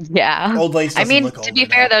 Yeah. Old Lace I doesn't mean, look to older be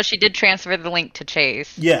fair now. though, she did transfer the link to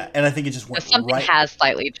Chase. Yeah, and I think it just So went something right. has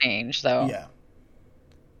slightly changed though. Yeah.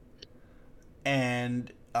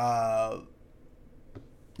 And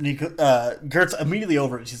Gert's immediately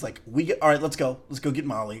over it. She's like, all right, let's go get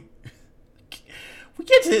Molly. We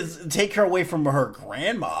get to take her away from her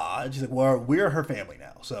grandma. And she's like, well, we're her family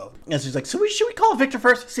now. So, and she's like, should we call Victor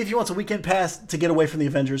first? See if he wants a weekend pass to get away from the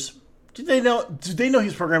Avengers. Do they know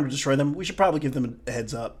he's programmed to destroy them? We should probably give them a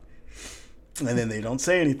heads up. And then they don't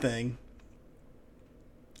say anything.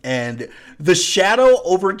 And the shadow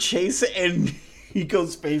over Chase and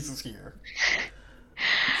Nico's face is here.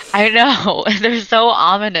 I know. They're so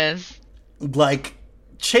ominous. Like,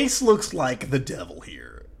 Chase looks like the devil here.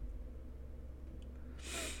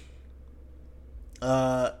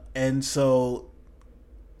 And so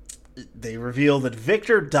they reveal that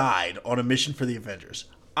Victor died on a mission for the Avengers.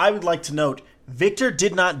 I would like to note, Victor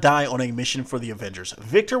did not die on a mission for the Avengers.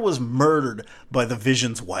 Victor was murdered by the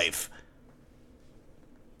Vision's wife.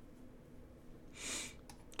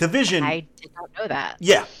 The Vision... I did not know that.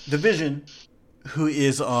 Yeah, the Vision, who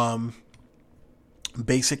is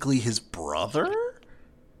basically his brother?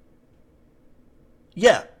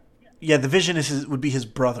 Yeah. Yeah, the Vision would be his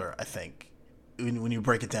brother, I think, when you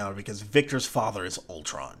break it down, because Victor's father is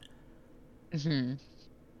Ultron. Mm-hmm.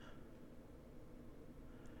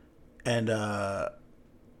 And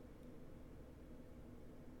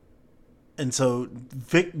so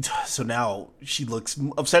now she looks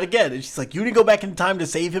upset again, and she's like, you didn't go back in time to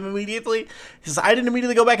save him immediately? She says, I didn't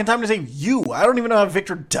immediately go back in time to save you. I don't even know how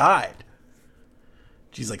Victor died.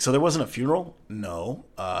 She's like, so there wasn't a funeral? No.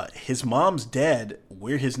 His mom's dead.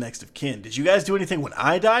 We're his next of kin. Did you guys do anything when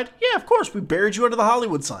I died? Yeah, of course. We buried you under the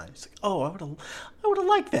Hollywood sign. She's like, oh, I would have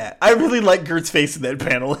liked that. I really like Gert's face in that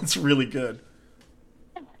panel. It's really good.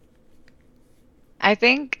 I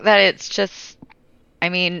think that it's just, I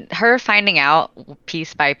mean, her finding out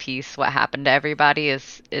piece by piece what happened to everybody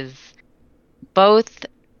is both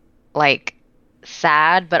like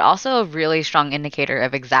sad, but also a really strong indicator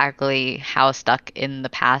of exactly how stuck in the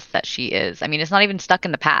past that she is. I mean, it's not even stuck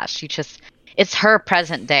in the past. It's her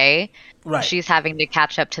present day. Right. She's having to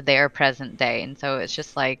catch up to their present day. And so it's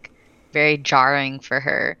just like very jarring for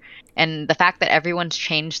her. And the fact that everyone's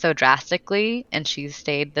changed so drastically and she's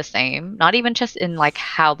stayed the same, not even just in like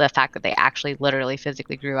how the fact that they actually literally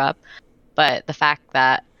physically grew up, but the fact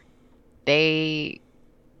that they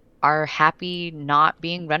are happy not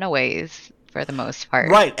being runaways for the most part.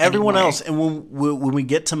 Right. Everyone anymore. else, and when we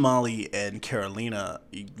get to Molly and Carolina,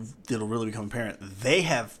 it'll really become apparent, they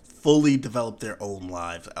have fully developed their own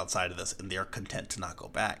lives outside of this, and they're content to not go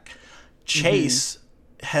back. Chase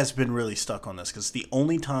has been really stuck on this because it's the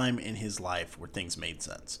only time in his life where things made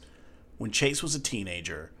sense. When Chase was a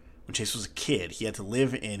teenager, when Chase was a kid, he had to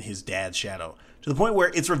live in his dad's shadow, to the point where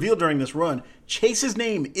it's revealed during this run, Chase's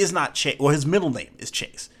name is not Chase, or his middle name is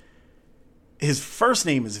Chase. His first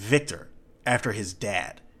name is Victor, after his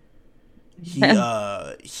dad. He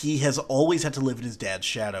has always had to live in his dad's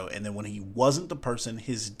shadow, and then when he wasn't the person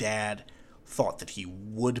his dad thought that he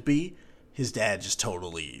would be, his dad just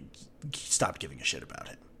totally stopped giving a shit about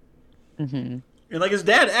him. Mm-hmm. And like his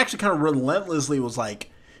dad actually kind of relentlessly was like,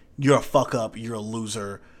 you're a fuck up, you're a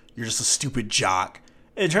loser, you're just a stupid jock.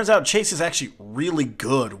 And it turns out Chase is actually really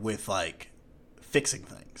good with like fixing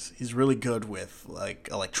things. He's really good with like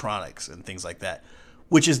electronics and things like that,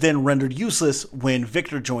 which is then rendered useless when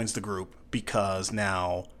Victor joins the group because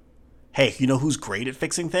now, hey, you know who's great at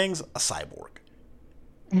fixing things? A cyborg.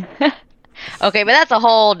 Okay, but that's a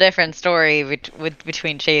whole different story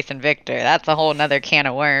between Chase and Victor. That's a whole nother can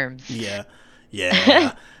of worms. Yeah.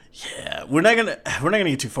 Yeah. Yeah. We're not gonna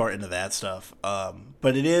get too far into that stuff.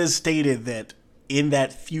 But it is stated that in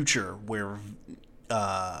that future where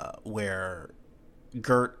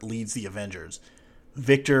Gert leads the Avengers,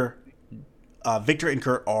 Victor and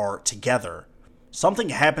Gert are together. Something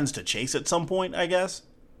happens to Chase at some point, I guess.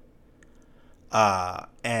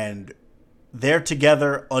 And they're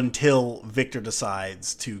together until Victor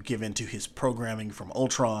decides to give into his programming from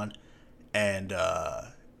Ultron and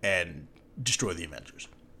destroy the Avengers.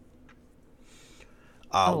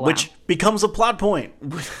 Wow. Which becomes a plot point.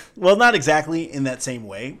 Well, not exactly in that same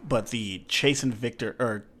way, but the Chase and Victor,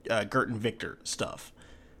 or Gert and Victor stuff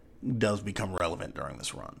does become relevant during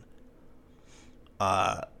this run.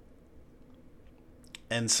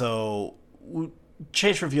 And so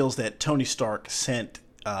Chase reveals that Tony Stark sent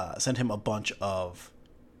him a bunch of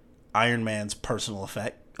Iron Man's personal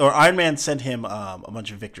effect, or Iron Man sent him a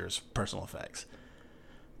bunch of Victor's personal effects.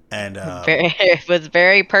 And It was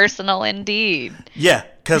very personal indeed. yeah,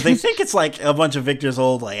 because they think it's like a bunch of Victor's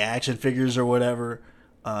old like action figures or whatever.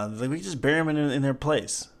 Like we just bury them in their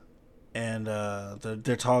place, and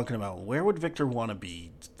they're talking about where would Victor want to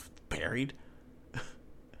be buried.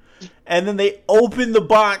 And then they open the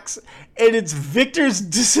box, and it's Victor's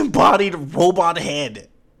disembodied robot head.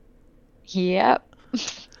 Yep.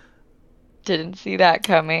 Didn't see that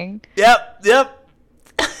coming. Yep.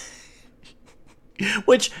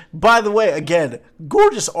 Which, by the way, again,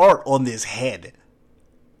 gorgeous art on this head.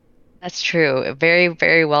 That's true. Very,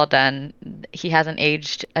 very well done. He hasn't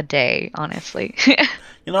aged a day, honestly.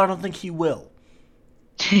 You know, I don't think he will.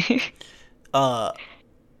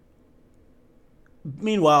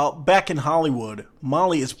 Meanwhile, back in Hollywood,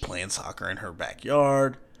 Molly is playing soccer in her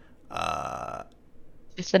backyard.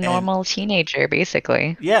 Just a normal teenager,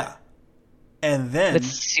 basically. Yeah. And then... With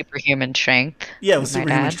superhuman strength. Yeah, with might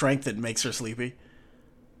superhuman add. strength that makes her sleepy.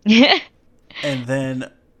 Yeah. And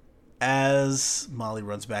then, as Molly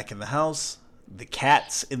runs back in the house, the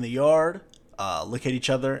cats in the yard look at each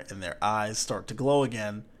other, and their eyes start to glow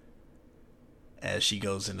again as she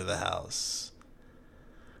goes into the house.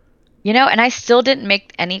 You know, and I still didn't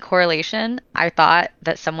make any correlation. I thought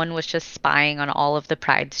that someone was just spying on all of the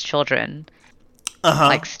Pride's children. Uh-huh.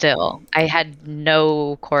 Like, still. I had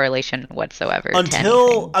no correlation whatsoever to Until,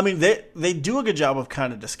 anything. I mean, they do a good job of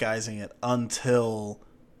kind of disguising it until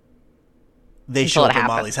they show Until it up at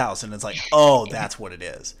happens. Molly's house, and it's like, oh, that's what it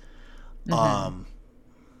is. Mm-hmm.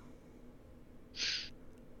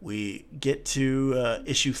 We get to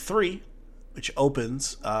issue 3, which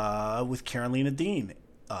opens with Carolina Dean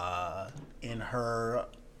in her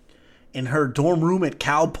dorm room at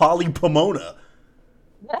Cal Poly Pomona.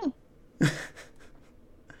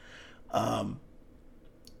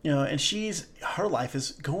 You know, and her life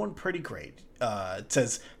is going pretty great. It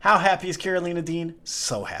says, how happy is Carolina Dean?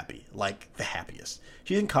 So happy. Like, the happiest.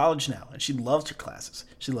 She's in college now, and she loves her classes.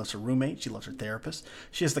 She loves her roommate. She loves her therapist.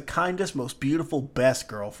 She has the kindest, most beautiful, best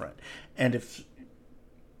girlfriend. And if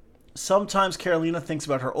sometimes Carolina thinks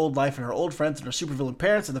about her old life and her old friends and her supervillain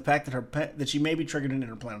parents and the fact that she may be triggered in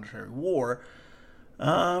interplanetary war,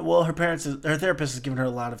 well, her therapist has given her a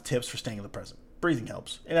lot of tips for staying in the present. Breathing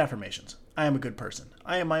helps, and affirmations. I am a good person.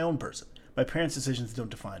 I am my own person. My parents' decisions don't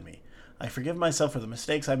define me. I forgive myself for the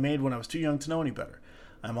mistakes I made when I was too young to know any better.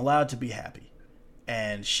 I'm allowed to be happy.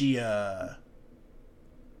 And she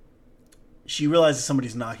realizes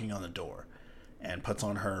somebody's knocking on the door and puts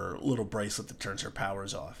on her little bracelet that turns her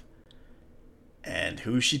powers off. And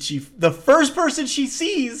who should she... The first person she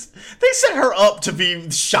sees, they set her up to be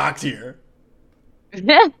shocked here.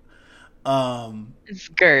 It's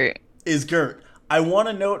Gert. Is Gert. I want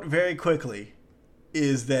to note very quickly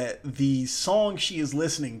is that the song she is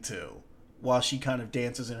listening to while she kind of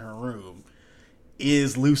dances in her room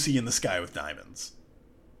is Lucy in the Sky with Diamonds.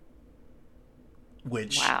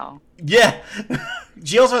 Which... Wow. Yeah.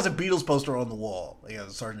 She also has a Beatles poster on the wall. Like a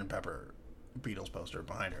Sgt. Pepper Beatles poster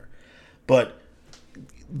behind her. But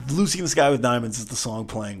Lucy in the Sky with Diamonds is the song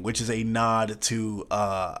playing, which is a nod to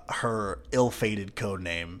her ill-fated code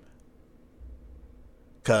name.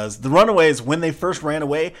 Because the Runaways, when they first ran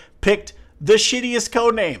away, picked the shittiest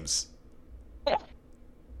code names.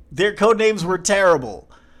 Their code names were terrible.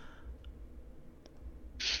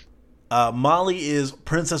 Molly is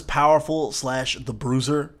Princess Powerful / the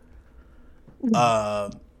Bruiser.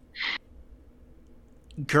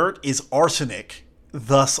 Gert is Arsenic.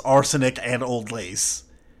 thus arsenic and Old Lace.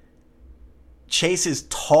 Chase is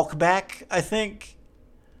Talkback, I think.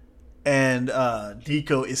 And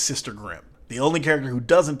Nico is Sister Grimm. The only character who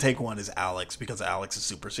doesn't take one is Alex, because Alex is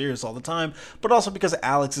super serious all the time, but also because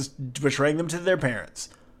Alex is betraying them to their parents.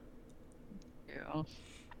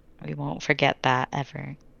 We won't forget that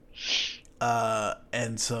ever.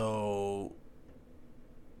 And so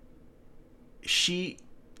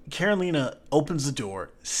Carolina opens the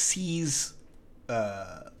door, sees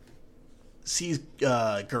Gert,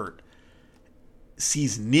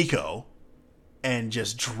 sees Nico, and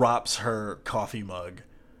just drops her coffee mug.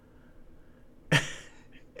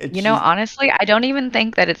 Honestly, I don't even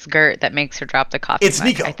think that it's Gert that makes her drop the coffee It's mug.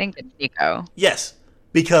 Nico. I think it's Nico. Yes,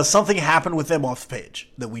 because something happened with them off the page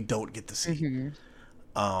that we don't get to see.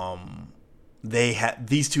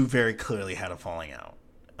 These two very clearly had a falling out.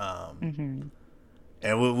 And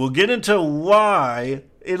we'll get into why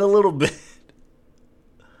in a little bit.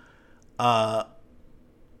 And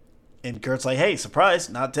Gert's like, hey, surprise,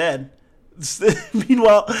 not dead.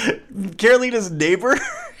 Meanwhile, Carolina's neighbor...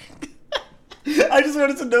 I just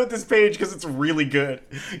wanted to note this page because it's really good.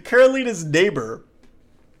 Carolina's neighbor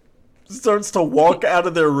starts to walk out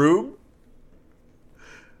of their room,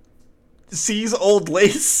 sees Old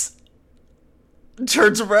Lace,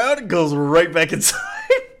 turns around, and goes right back inside.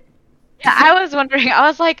 Yeah, I was wondering. I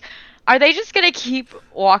was like, are they just going to keep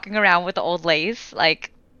walking around with the Old Lace?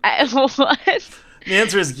 Like, what? The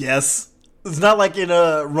answer is yes. It's not like in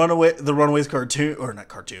the Runaways cartoon, or not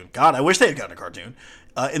cartoon. God, I wish they had gotten a cartoon.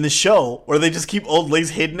 In the show, where they just keep Old Lace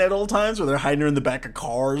hidden at all times, where they're hiding her in the back of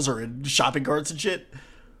cars or in shopping carts and shit.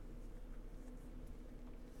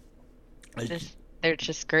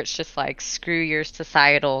 Gert's just like, screw your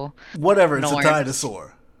societal whatever, norms. It's a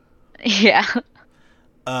dinosaur. Yeah.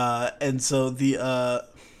 And so the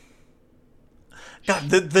God,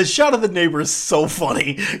 the shot of the neighbor is so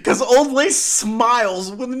funny, because Old Lace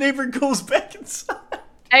smiles when the neighbor goes back inside.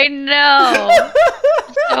 I know.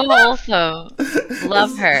 So wholesome.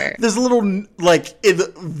 Love her. There's a little, like, in the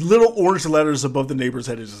little orange letters above the neighbor's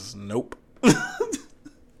head, is just, nope.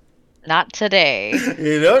 Not today.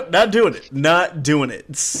 Not doing it. Not doing it.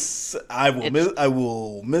 I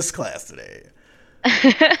will miss class today.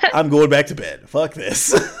 I'm going back to bed. Fuck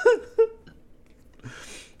this.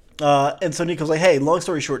 And so Nico's like, hey, long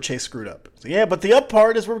story short, Chase screwed up. So, yeah, but the up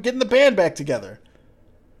part is we're getting the band back together.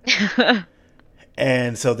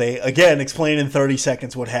 And so they, again, explain in 30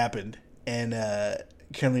 seconds what happened. And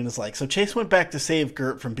Carolina's like, so Chase went back to save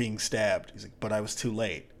Gert from being stabbed. He's like, but I was too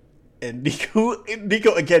late. And Nico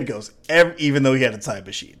again goes, even though he had a time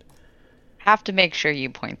machine. Have to make sure you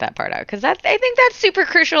point that part out, because I think that's super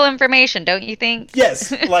crucial information, don't you think?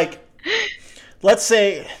 Yes, like, let's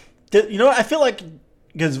say, I feel like,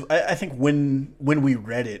 because I think when we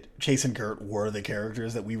read it, Chase and Gert were the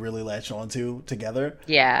characters that we really latched onto together.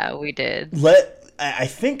 Yeah, we did. I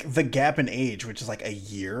think the gap in age, which is like a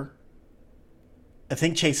year, I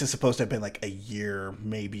think Chase is supposed to have been like a year,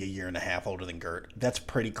 maybe a year and a half older than Gert. That's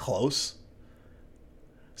pretty close.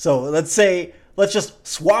 So let's just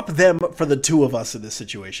swap them for the two of us in this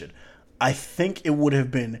situation. I think it would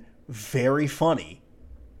have been very funny.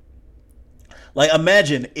 Like,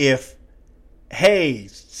 imagine if, hey,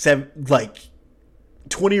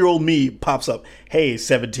 20-year-old me pops up, hey,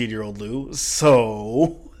 17-year-old Lou,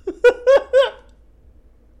 so...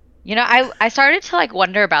 I started to, like,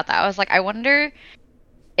 wonder about that. I was like, I wonder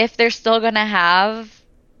if they're still going to have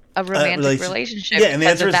a romantic relationship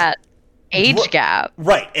because of that age gap.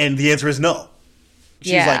 Right, and the answer is no.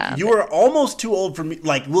 She's like, you were almost too old for me.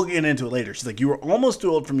 Like, we'll get into it later. She's like, you were almost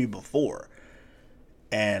too old for me before.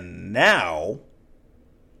 And now...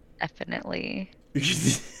 Definitely.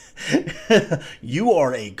 You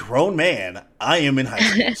are a grown man. I am in high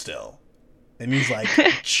school still. And he's like,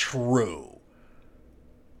 true.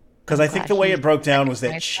 Because I think the way it broke down was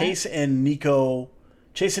that Chase and Nico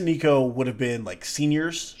would have been like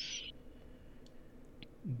seniors.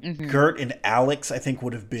 Mm-hmm. Gert and Alex, I think,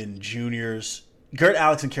 would have been juniors. Gert,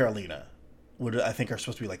 Alex, and Carolina I think are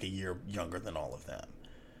supposed to be like a year younger than all of them.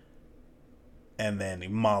 And then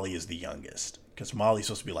Molly is the youngest, because Molly's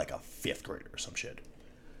supposed to be like a 5th grader or some shit.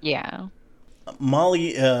 Yeah.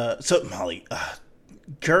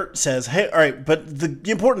 Gert says, hey, all right, but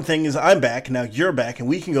the important thing is I'm back, now you're back, and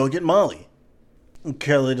we can go get Molly. And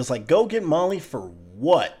Carolina's like, go get Molly for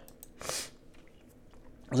what?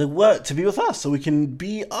 I was like, what? To be with us, so we can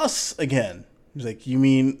be us again. He's like, you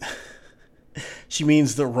mean... She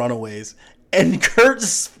means the Runaways. And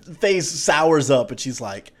Gert's face sours up, and she's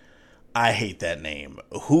like, I hate that name.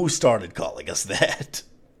 Who started calling us that?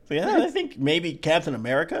 So, yeah, I think maybe Captain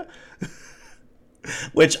America.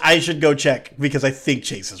 Which I should go check because I think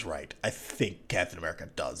Chase is right. I think Captain America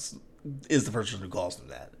is the person who calls them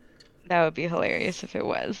that. That would be hilarious if it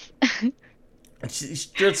was. And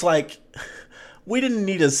it's like, we didn't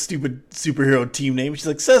need a stupid superhero team name. She's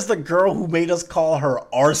like, says the girl who made us call her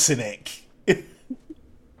Arsenic. And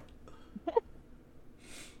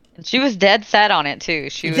she was dead set on it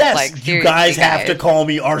too. She was Yes, like, you guys have to call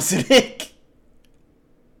me Arsenic.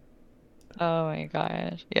 Oh my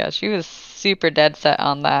gosh. Yeah, she was super dead set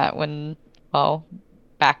on that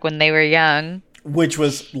back when they were young. Which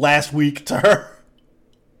was last week to her.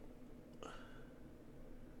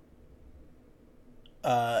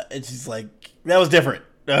 And she's like, that was different.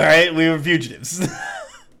 All right, we were fugitives.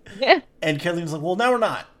 Yeah. And Carolina's like, well, now we're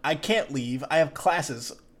not. I can't leave. I have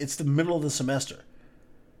classes. It's the middle of the semester.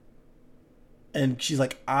 And she's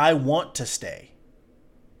like, I want to stay.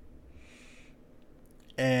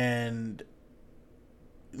 And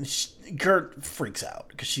Gert freaks out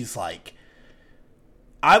because she's like,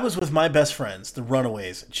 I was with my best friends, the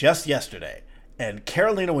Runaways, just yesterday, and my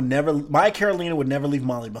Carolina would never leave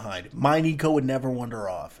Molly behind. My Nico would never wander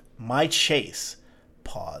off. My Chase,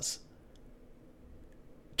 pause,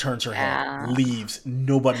 turns her head, leaves,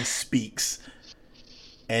 nobody speaks.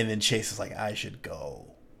 And then Chase is like, I should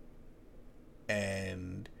go.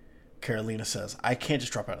 And Carolina says, I can't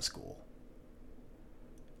just drop out of school.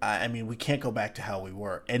 I mean, we can't go back to how we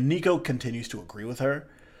were. And Nico continues to agree with her,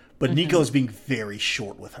 but Nico is being very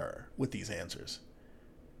short with her with these answers.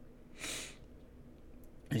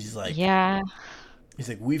 And she's like, yeah. He's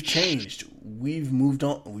like, we've changed. We've moved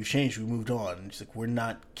on. We've changed. We moved on. And she's like, we're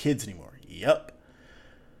not kids anymore. Yep.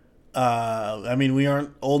 I mean, we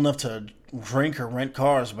aren't old enough to drink or rent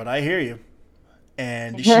cars, but I hear you.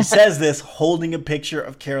 And she says this holding a picture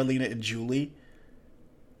of Carolina and Julie.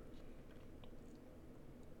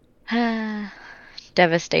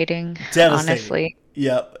 Devastating, honestly.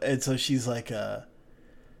 Yep. And so she's like,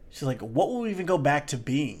 what will we even go back to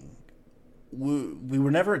being? We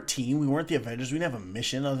were never a team. We weren't the Avengers. We didn't have a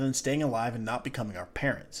mission other than staying alive and not becoming our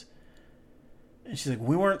parents. And she's like,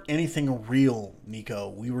 we weren't anything real, Nico.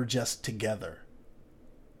 We were just together.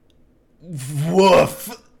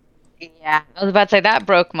 Woof. Yeah, I was about to say that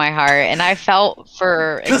broke my heart, and I felt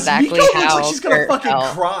for exactly Nico how looks like she's gonna fucking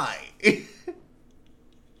felt. cry.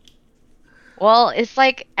 Well, it's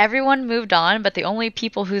like everyone moved on, but the only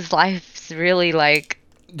people whose lives really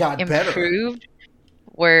got improved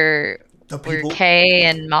were better. Kay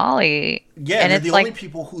and Molly. Yeah, and they're it's the like, only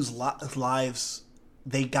people whose lives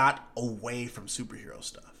they got away from superhero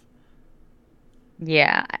stuff.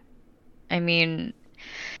 Yeah, I mean,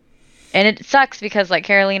 and it sucks because like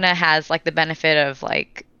Carolina has like the benefit of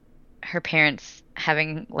like her parents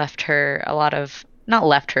having left her a lot of, not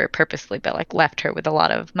left her purposely, but like left her with a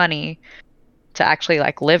lot of money to actually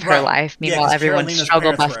like live her life. Meanwhile, everyone's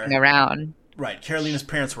struggle busting around. Right, Carolina's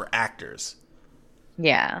parents were actors.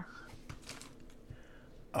 Yeah.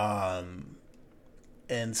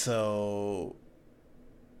 And so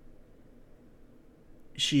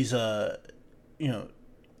she's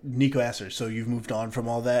Nico asks her, so you've moved on from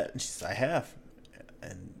all that? And she says, I have.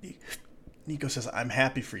 And Nico says, I'm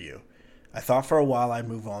happy for you. I thought for a while I'd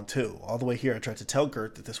move on too. All the way here I tried to tell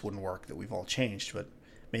Gert that this wouldn't work, that we've all changed, but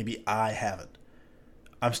maybe I haven't.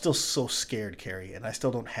 I'm still so scared, Carrie, and I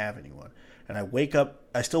still don't have anyone. And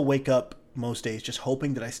I still wake up most days just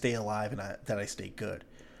hoping that I stay alive and that I stay good.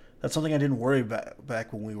 That's something I didn't worry about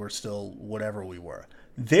back when we were still whatever we were.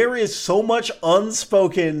 There is so much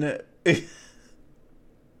unspoken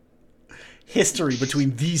history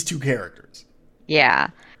between these two characters. Yeah.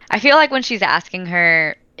 I feel like when she's asking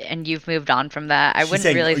her, and you've moved on from that, I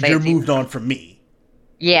wouldn't really say you're moved on from me.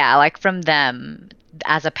 Yeah, like from them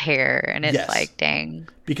as a pair, and it's like, dang.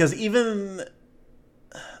 Because even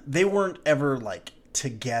they weren't ever like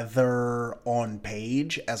together on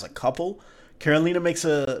page as a couple. Carolina makes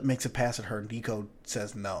a pass at her. Nico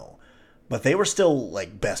says no, but they were still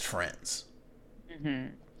like best friends. Mm-hmm.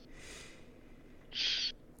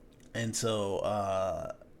 And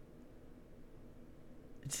so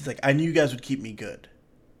she's like, I knew you guys would keep me good.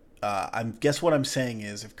 I guess what I'm saying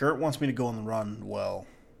is, if Gert wants me to go on the run, well,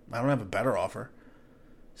 I don't have a better offer.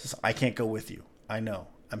 She says, I can't go with you. I know.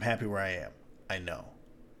 I'm happy where I am. I know.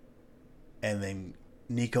 And then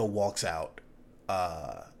Nico walks out,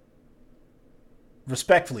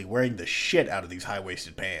 respectfully wearing the shit out of these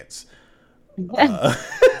high-waisted pants.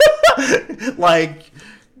 Like,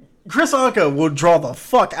 Chris Anka would draw the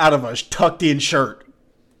fuck out of a tucked-in shirt.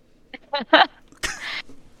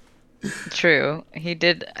 True. He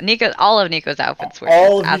did. All of Nico's outfits were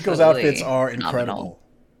all of Nico's outfits are incredible.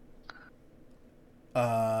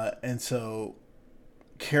 Phenomenal. And so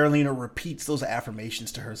Carolina repeats those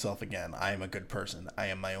affirmations to herself again. I am a good person. I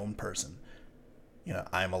am my own person.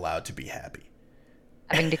 I am allowed to be happy.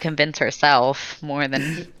 Having to convince herself more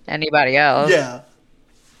than anybody else. Yeah.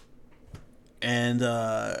 And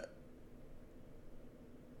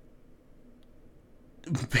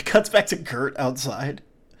it cuts back to Gert outside,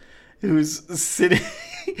 who's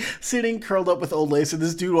sitting curled up with Old Lace, and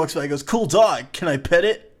this dude walks by and goes, "Cool dog, can I pet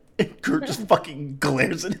it?" And Gert just fucking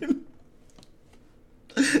glares at him.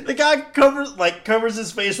 The guy covers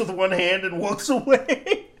his face with one hand and walks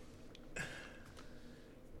away.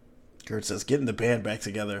 Gert says, "Getting the band back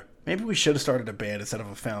together. Maybe we should have started a band instead of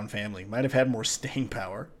a found family. Might have had more staying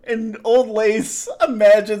power." And Old Lace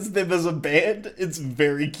imagines them as a band. It's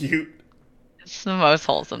very cute. It's the most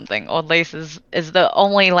wholesome thing. Old Lace is the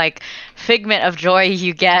only figment of joy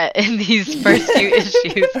you get in these first few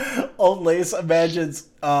issues. Old Lace imagines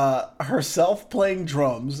herself playing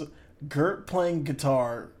drums, Gert playing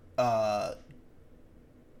guitar,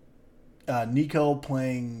 Nico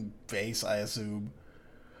playing bass, I assume,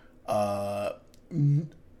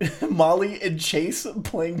 Molly and Chase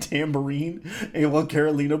playing tambourine, and while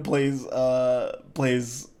Carolina plays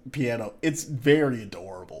piano. It's very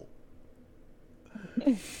adorable.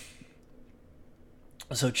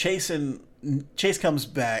 So Chase comes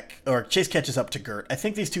back, or Chase catches up to Gert. I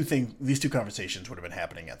think these two conversations would have been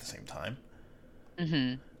happening at the same time.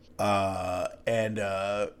 Mm-hmm.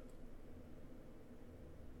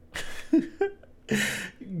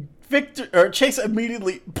 Chase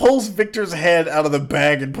immediately pulls Victor's head out of the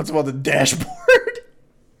bag and puts him on the dashboard.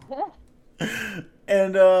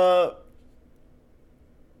 And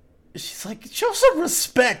she's like, "Show some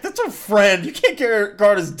respect. That's a friend. You can't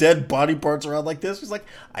guard his dead body parts around like this." She's like,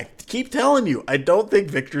 "I keep telling you, I don't think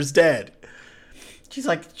Victor's dead." She's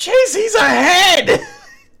like, "Chase, he's ahead."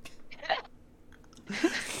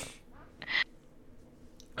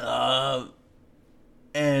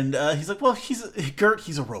 And he's like, "Well, Gert,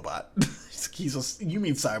 he's a robot." You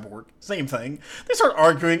mean cyborg? Same thing. They start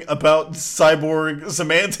arguing about cyborg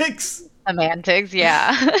semantics. Semantics,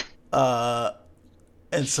 yeah.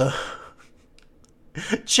 And so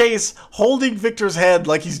Chase holding Victor's head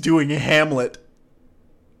like he's doing Hamlet.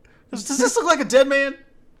 Does this look like a dead man?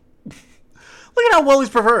 Look at how well he's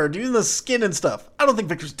prepared, even the skin and stuff. I don't think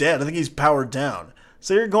Victor's dead. I think he's powered down.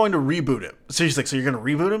 So you're going to reboot him. So she's like, "So you're going to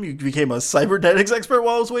reboot him? You became a cybernetics expert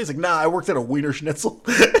while I was away?" He's like, "Nah, I worked at a Wiener Schnitzel."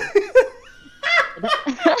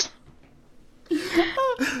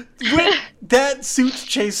 That suits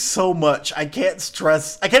Chase so much. I can't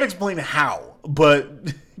explain how,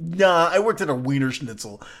 but nah, I worked at a Wiener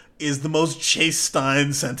Schnitzel is the most Chase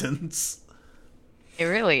Stein sentence. It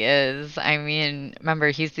really is. I mean, remember,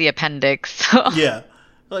 he's the appendix. So. Yeah.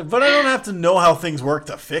 But I don't have to know how things work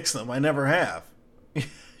to fix them. I never have.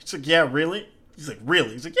 He's like, "Yeah, really?" He's like,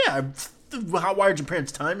 "Really?" He's like, "Yeah, I wired your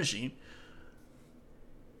parents' time machine."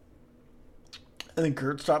 And then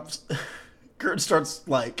Gert starts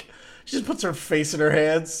she just puts her face in her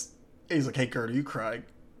hands. And he's like, "Hey, Gert, are you crying?"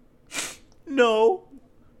 "No."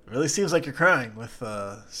 "It really seems like you're crying with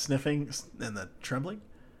sniffing and the trembling."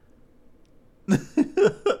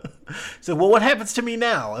 So, "Well, what happens to me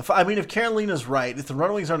now? If Carolina's right, if the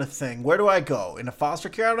Runaways aren't a thing, where do I go? Into foster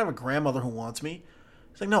care? I don't have a grandmother who wants me."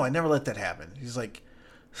 He's like, "No, I never let that happen." He's like,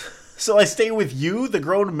 "So I stay with you, the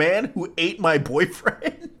grown man who ate my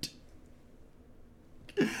boyfriend?"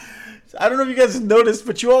 I don't know if you guys noticed,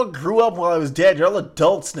 but you all grew up while I was dead. You're all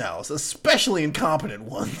adults now, especially incompetent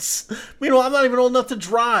ones. Meanwhile, I'm not even old enough to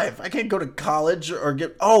drive. I can't go to college or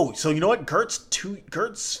get... Oh, so you know what? Gert's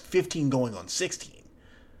 15 going on 16.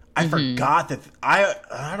 I forgot that...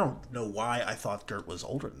 I don't know why I thought Gert was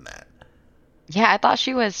older than that. Yeah, I thought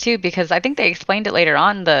she was too, because I think they explained it later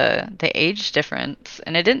on, the age difference,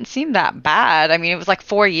 and it didn't seem that bad. I mean, it was like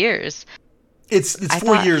 4 years. It's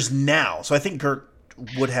 4 years now, so I think Gert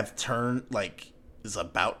would have turned, is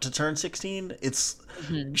about to turn 16.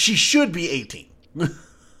 She should be 18.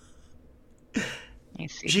 I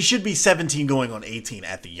see. She should be 17 going on 18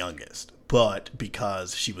 at the youngest, but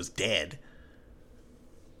because she was dead,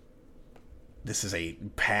 this is a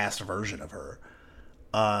past version of her.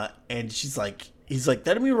 And he's like, "That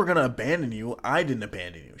didn't mean we're going to abandon you. I didn't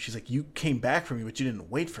abandon you." She's like, "You came back for me, but you didn't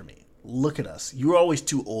wait for me. Look at us. You were always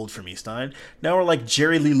too old for me, Stein. Now we're like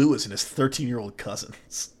Jerry Lee Lewis and his 13-year-old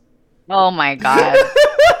cousins." Oh my god.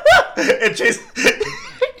 And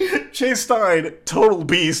Chase Stein, total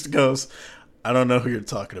beast, goes, "I don't know who you're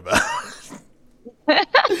talking about."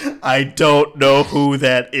 "I don't know who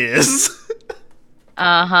that is."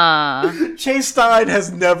 Uh-huh. Chase Stein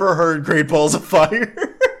has never heard Great Balls of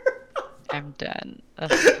Fire. I'm done.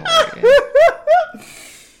 That's hilarious.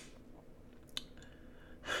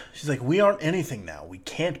 She's like, we aren't anything now. We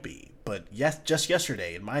can't be. But yes, just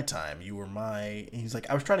yesterday in my time, you were my. And he's like,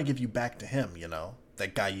 I was trying to give you back to him.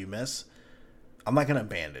 That guy you miss. I'm not gonna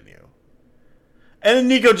abandon you. And then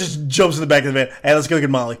Nico just jumps in the back of the van. Hey, let's go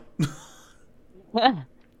get Molly.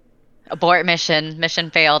 Abort mission.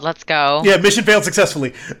 Mission failed. Let's go. Yeah, mission failed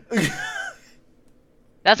successfully.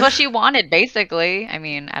 That's what she wanted, basically. I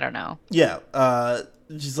mean, I don't know. Yeah.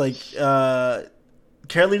 She's like,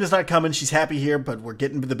 Carolina's not coming. She's happy here, but we're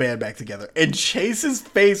getting the band back together. And Chase's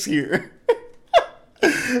face here.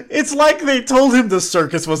 It's like they told him the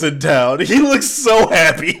circus was in town. He looks so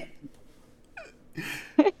happy.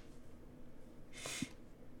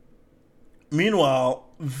 Meanwhile,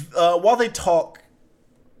 while they talk,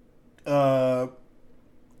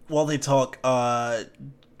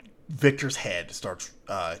 Victor's head starts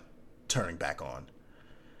turning back on.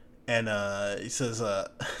 And he says, I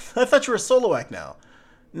thought you were a solo act now.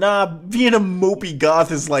 Nah, being a mopey goth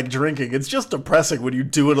is like drinking. It's just depressing when you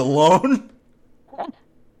do it alone.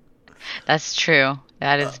 That's true.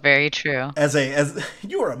 That is very true. As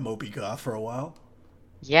you were a mopey goth for a while.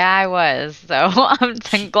 Yeah, I was. So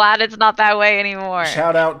I'm glad it's not that way anymore.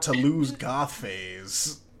 Shout out to Lou's goth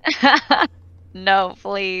phase. No,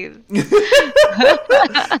 please.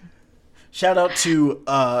 Shout out to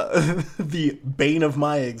the bane of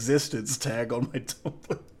my existence tag on my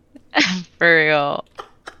Tumblr. For real.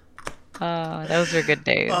 Oh, those were good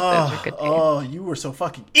days. Those were good days. Oh, you were so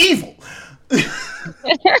fucking evil.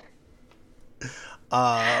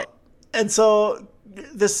 And so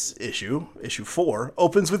this issue 4,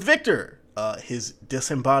 opens with Victor, his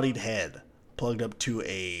disembodied head plugged up to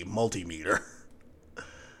a multimeter.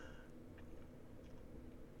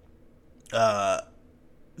 It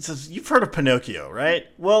says, you've heard of Pinocchio, right?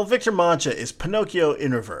 Well, Victor Mancha is Pinocchio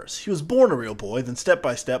in reverse. He was born a real boy, then step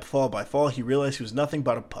by step, fall by fall, he realized he was nothing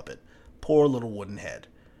but a puppet. Poor little wooden head.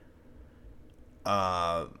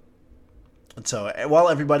 And so, while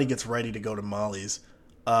everybody gets ready to go to Molly's,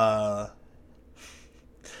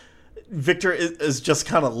 Victor is just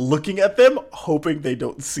kind of looking at them, hoping they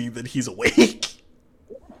don't see that he's awake.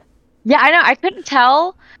 Yeah, I know. I couldn't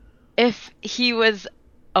tell if he was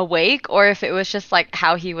awake or if it was just like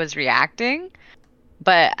how he was reacting,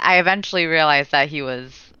 but I eventually realized that he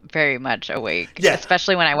was very much awake. Yeah.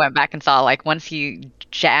 Especially when I went back and saw, like, once he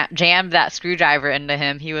jammed that screwdriver into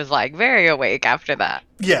him, he was like very awake after that.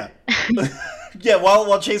 Yeah. Yeah,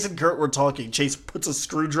 while Chase and Kurt were talking, Chase puts a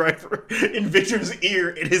screwdriver in Victor's ear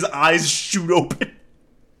and his eyes shoot open.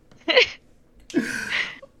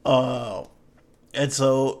 And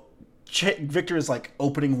so Victor is like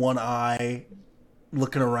opening one eye,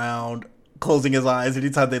 looking around, closing his eyes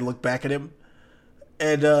anytime they look back at him.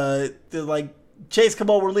 And they're like, Chase, come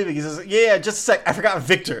on, we're leaving. He says, yeah, just a sec, I forgot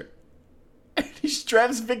Victor. And he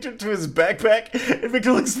straps Victor to his backpack, and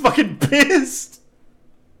Victor looks fucking pissed.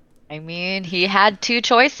 I mean, he had two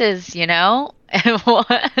choices, you know? And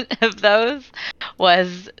one of those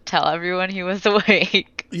was tell everyone he was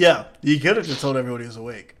awake. Yeah, he could have just told everyone he was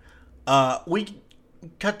awake. We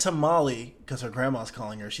cut to Molly, because her grandma's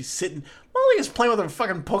calling her. She's sitting... Molly is playing with her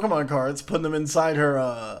fucking Pokemon cards, putting them inside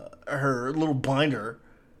her little binder.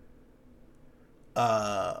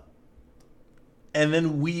 And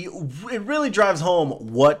then it really drives home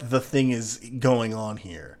what the thing is going on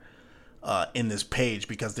here in this page,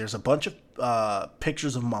 because there's a bunch of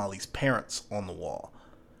pictures of Molly's parents on the wall.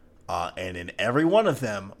 And in every one of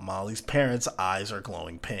them, Molly's parents' eyes are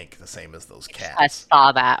glowing pink, the same as those cats. I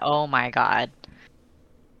saw that. Oh my god.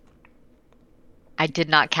 I did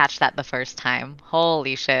not catch that the first time.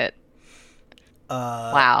 Holy shit.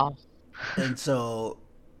 Wow. And so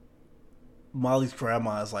Molly's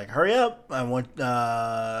grandma is like, hurry up. I want,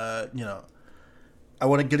 I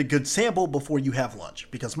want to get a good sample before you have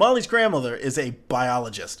lunch. Because Molly's grandmother is a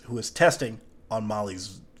biologist who is testing on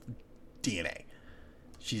Molly's DNA.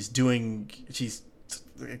 She's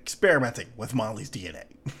experimenting with Molly's DNA.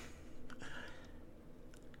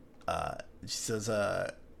 She says,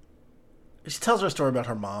 she tells her a story about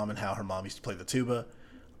her mom and how her mom used to play the tuba.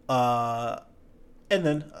 And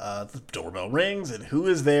then the doorbell rings, and who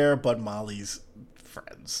is there but Molly's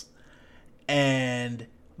friends? And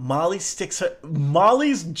Molly's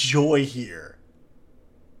joy here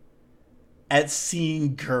at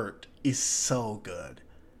seeing Gert is so good.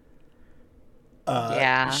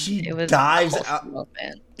 Yeah, she it was dives a out.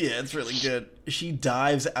 moment. Yeah, it's really good. She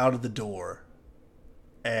dives out of the door,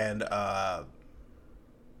 and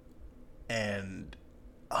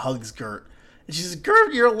hugs Gert. And she says,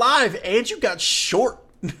 Gert, you're alive, and you got short.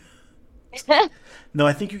 No,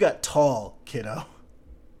 I think you got tall, kiddo.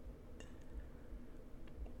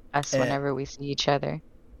 Us whenever we see each other.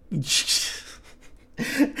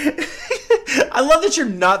 I love that you're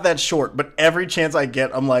not that short, but every chance I get,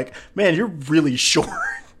 I'm like, man, you're really short.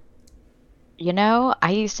 You know,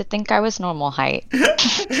 I used to think I was normal height.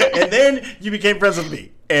 And then you became friends with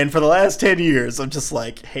me. And for the last 10 years, I'm just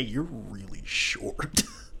like, hey, you're really short.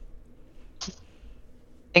 I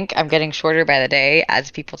think I'm getting shorter by the day as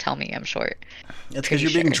people tell me I'm short. That's because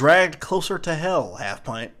you're being dragged closer to hell, Half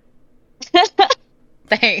Pint.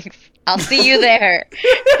 Thanks. I'll see you there.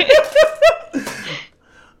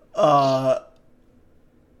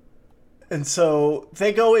 And so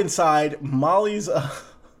they go inside. Molly's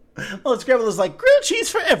grandmother's like, grilled cheese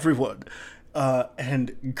for everyone.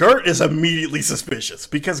 And Gert is immediately suspicious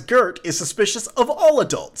because Gert is suspicious of all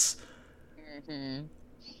adults. Mm-hmm.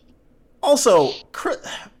 Also,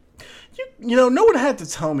 no one had to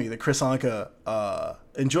tell me that Chris Anka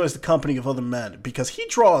enjoys the company of other men because he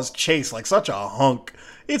draws Chase like such a hunk.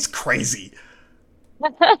 It's crazy.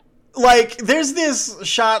 Like, there's this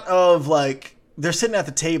shot of, like, they're sitting at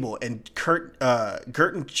the table and Gert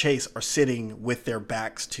and Chase are sitting with their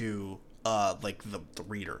backs to, like, the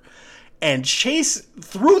reader. And Chase,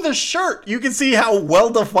 through the shirt, you can see how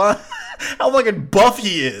well-defined, how fucking buff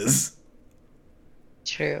he is.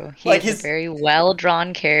 True. He's a very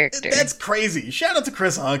well-drawn character. That's crazy. Shout out to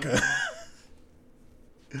Chris Anka.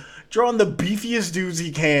 Drawing the beefiest dudes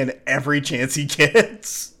he can every chance he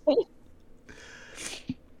gets.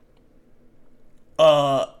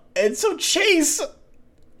 And so Chase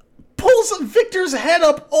pulls Victor's head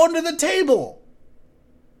up onto the table.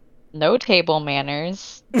 No table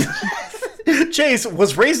manners. Chase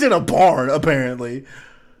was raised in a barn, apparently.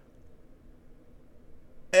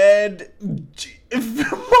 And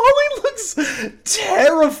Molly looks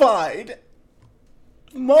terrified.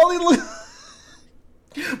 Molly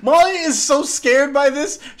is so scared by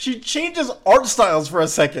this, she changes art styles for a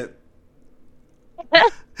second.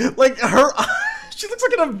 Like, she looks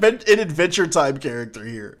like an Adventure Time character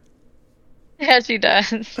here. Yeah, she does.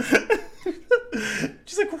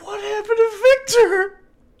 She's like, what happened to Victor?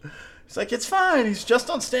 She's like, it's fine. He's just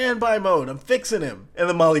on standby mode. I'm fixing him. And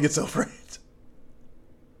then Molly gets over it.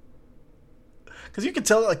 Because you could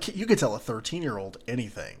tell a 13-year-old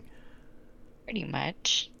anything. Pretty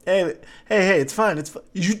much. Hey, it's fine. It's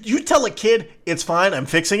you tell a kid it's fine. I'm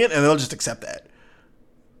fixing it, and they'll just accept that.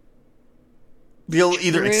 They'll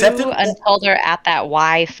either accept it until they're at that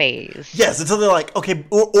why phase. Yes, until they're like, okay,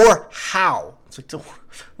 or how. It's like, don't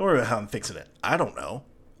worry about how I'm fixing it. I don't know.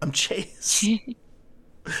 I'm Chase.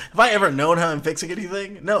 Have I ever known how I'm fixing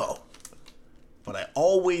anything? No. But I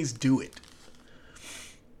always do it.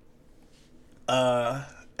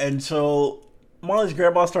 And so Molly's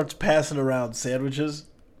grandma starts passing around sandwiches,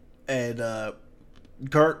 and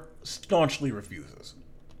Gert staunchly refuses.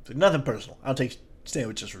 So nothing personal. I'll take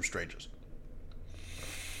sandwiches from strangers.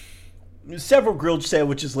 Several grilled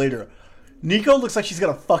sandwiches later, Nico looks like she's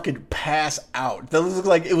gonna fucking pass out. That looks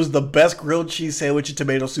like it was the best grilled cheese sandwich and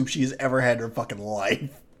tomato soup she's ever had in her fucking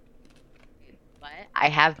life. But I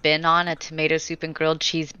have been on a tomato soup and grilled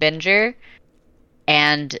cheese binger,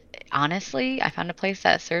 and honestly, I found a place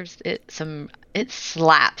that serves it it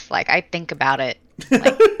slaps. Like, I think about it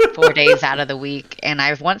like 4 days out of the week, and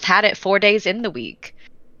I've once had it 4 days in the week.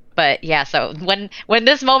 But yeah, so when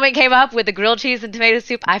this moment came up with the grilled cheese and tomato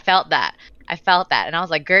soup, I felt that. And I was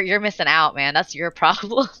like, Gert, you're missing out, man. That's your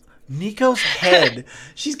problem. Nico's head,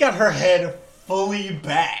 she's got her head fully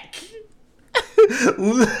back.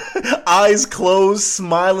 Eyes closed,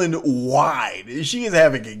 smiling wide. She is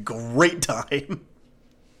having a great time.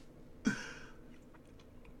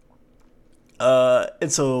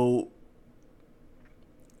 And so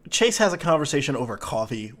Chase has a conversation over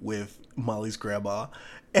coffee with Molly's grandma,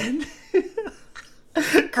 and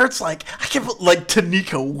Gert's like, to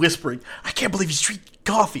Nico, whispering, I can't believe you drink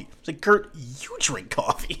coffee. It's like, Gert, you drink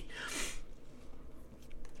coffee.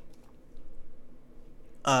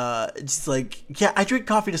 It's like, yeah, I drink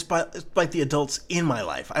coffee despite the adults in my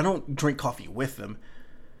life. I don't drink coffee with them.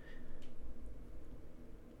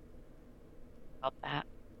 About that.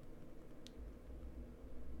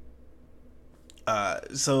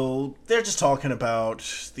 So they're just talking about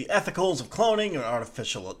the ethicals of cloning and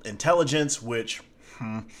artificial intelligence, which,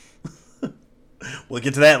 we'll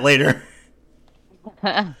get to that later.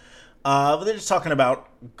 But they're just talking about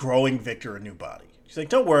growing Victor a new body. She's like,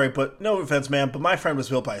 don't worry, but no offense, man, but my friend was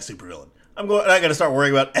built by a supervillain. I gotta start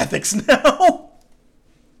worrying about ethics now.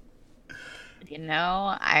 You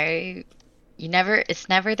know, it's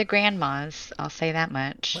never the grandmas. I'll say that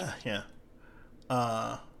much. Yeah.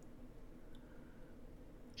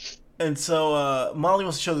 And so Molly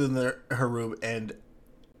wants to show them her room, and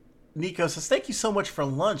Nico says, thank you so much for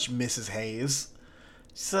lunch, Mrs. Hayes.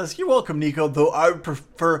 She says, "You're welcome, Nico, though I would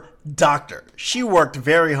prefer Doctor. She worked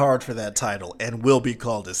very hard for that title and will be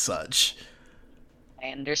called as such." I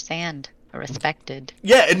understand. Respected.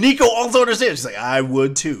 Yeah, and Nico also understands. She's like, "I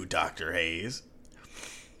would too, Dr. Hayes."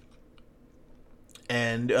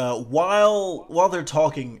 And while they're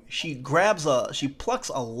talking, she plucks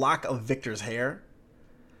a lock of Victor's hair.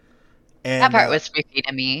 And, That part was freaky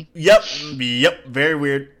to me. Yep, very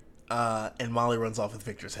weird. And Molly runs off with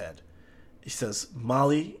Victor's head. He says,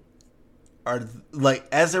 "Molly,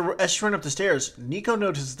 as she's running up the stairs, Nico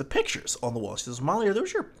notices the pictures on the wall. She says, Molly, are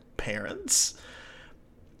those your parents?"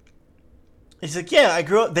 He's like, "Yeah,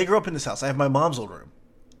 they grew up in this house. I have my mom's old room."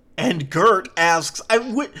 And Gert asks,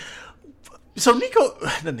 Molly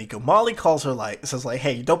calls her says,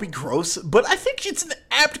 "Hey, don't be gross." But I think it's an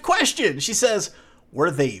apt question. She says,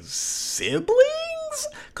 "Were they siblings?"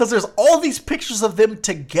 Because there's all these pictures of them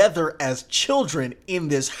together as children in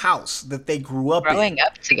this house that they grew up Growing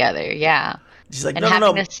up together, yeah. She's like, and no,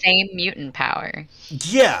 having no. the same mutant power.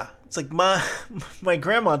 Yeah. It's like my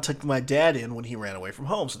grandma took my dad in when he ran away from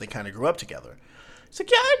home, so they kind of grew up together. It's like,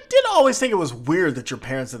 yeah, I did always think it was weird that your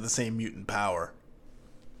parents had the same mutant power.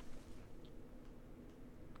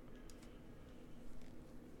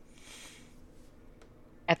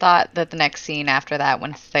 I thought that the next scene after that,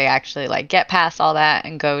 once they actually get past all that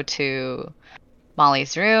and go to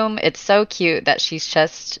Molly's room, it's so cute that she's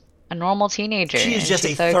just a normal teenager. She's just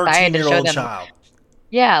a so excited to show 13-year-old them. child.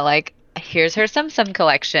 Yeah, here's her Tsum Tsum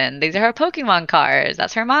collection. These are her Pokemon cards.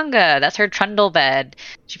 That's her manga. That's her trundle bed.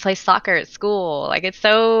 She plays soccer at school. It's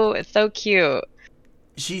so cute.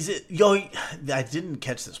 I didn't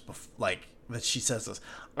catch this before, that she says this.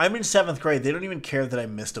 I'm in 7th grade. They don't even care that I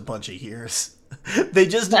missed a bunch of years. They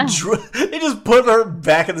just put her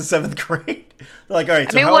back in the 7th grade. They're like, all right.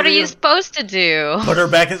 So what are you supposed to do? Put her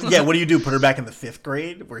back. What do you do? Put her back in the 5th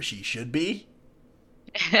grade where she should be.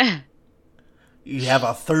 You have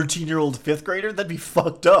a 13-year-old 5th grader? That'd be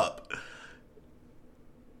fucked up.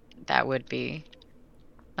 That would be.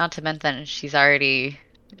 Not to mention she's already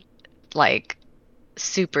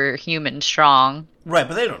superhuman strong. Right,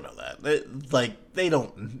 but they don't know that.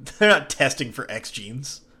 They're not testing for X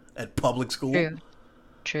genes at public school.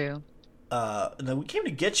 True. Now we came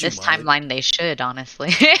to get you, This Molly. timeline they should, honestly.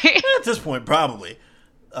 At this point, probably.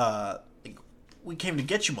 We came to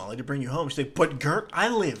get you, Molly, to bring you home. She's like, "But Gert, I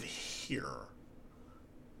live here."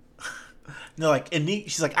 No,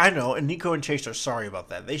 she's like, "I know," and Nico and Chase are sorry about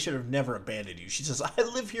that. They should have never abandoned you. She says, "I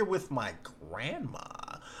live here with my grandma."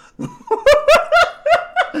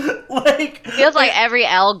 Feels like every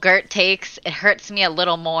L Gert takes, it hurts me a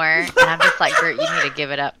little more. And I'm just like, Gert, you need to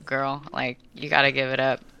give it up, girl. You gotta give it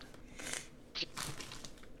up.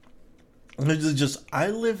 It's just, "I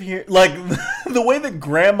live here." The way that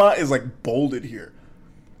grandma is bolded here.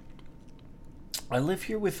 "I live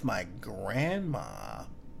here with my grandma."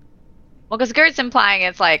 Well, because Gert's implying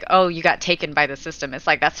it's oh, you got taken by the system. It's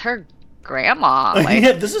that's her grandma.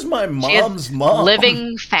 Yeah, this is my mom's mom.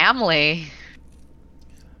 Living family.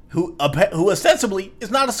 Who ostensibly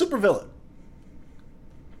is not a supervillain.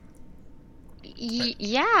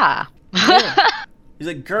 Yeah. He's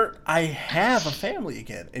like, "Gert, I have a family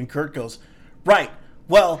again." And Gert goes, "Right,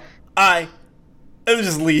 well, and it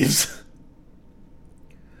just leaves.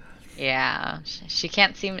 Yeah. She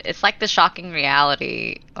can't seem... It's the shocking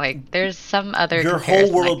reality. There's some other Your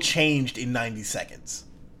comparison whole world changed in 90 seconds.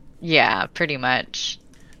 Yeah, pretty much.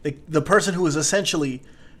 The person who is essentially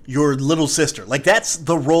your little sister. That's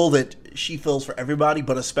the role that she fills for everybody,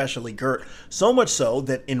 but especially Gert. So much so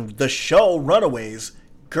that in the show Runaways,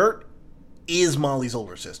 Gert is Molly's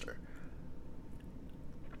older sister.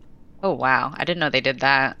 Oh, wow. I didn't know they did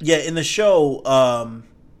that. Yeah, in the show,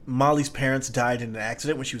 Molly's parents died in an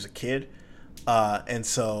accident when she was a kid. And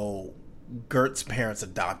so Gert's parents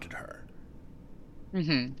adopted her.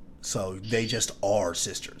 Mm-hmm. So they just are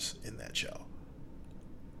sisters in that show.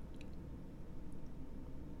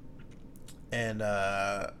 And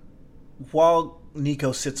while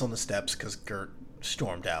Nico sits on the steps because Gert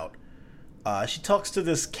stormed out, she talks to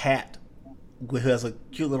this cat who has a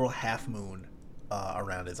cute little half moon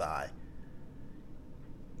around his eye.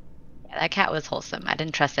 Yeah, that cat was wholesome. I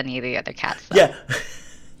didn't trust any of the other cats, though. Yeah.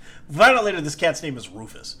 Find out later this cat's name is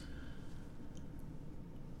Rufus.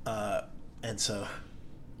 And so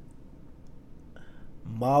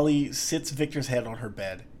Molly sits Victor's head on her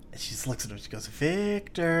bed and she just looks at him. She goes,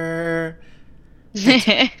 Victor,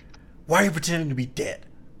 why are you pretending to be dead?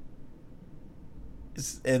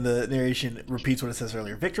 And the narration repeats what it says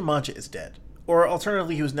earlier. Victor Mancha is dead. Or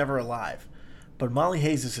alternatively, he was never alive. But Molly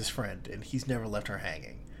Hayes is his friend, and he's never left her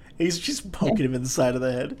hanging. He's just poking him in the side of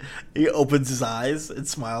the head. He opens his eyes and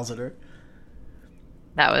smiles at her.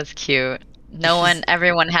 That was cute.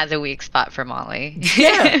 Everyone has a weak spot for Molly.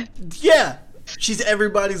 Yeah, yeah. She's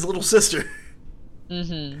everybody's little sister.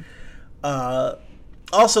 Mm-hmm.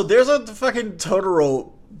 Also, there's a fucking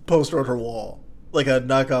Totoro poster on her wall. Like a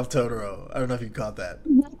knockoff Totoro. I don't know if you caught that.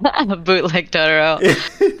 Bootleg Totoro.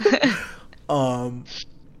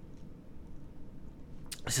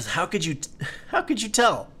 It says, how could you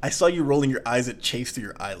tell? I saw you rolling your eyes at Chase through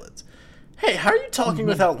your eyelids. Hey, how are you talking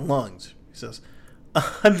without lungs? He says,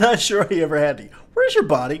 I'm not sure he ever had any. Where's your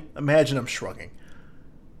body? Imagine I'm shrugging.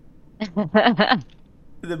 And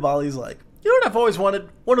then Molly's like, you know what I've always wanted?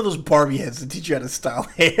 One of those Barbie heads to teach you how to style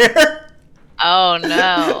hair. Oh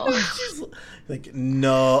no. She's like,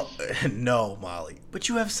 no, Molly. But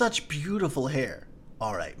you have such beautiful hair.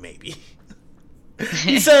 All right, maybe.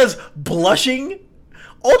 He says, blushing?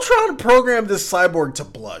 Ultron programmed this cyborg to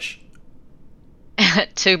blush.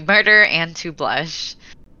 To murder and to blush.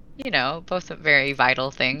 You know, both very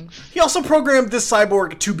vital things. He also programmed this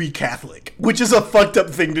cyborg to be Catholic, which is a fucked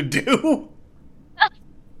up thing to do.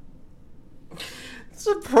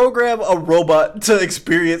 To program a robot to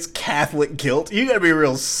experience Catholic guilt. You gotta be a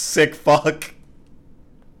real sick fuck.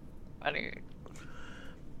 Funny.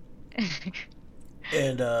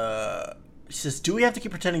 And she says, do we have to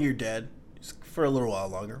keep pretending you're dead? For a little while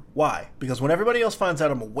longer. Why? Because when everybody else finds out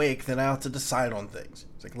I'm awake, then I have to decide on things.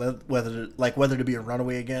 It's like whether to be a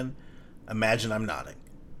runaway again. Imagine I'm nodding.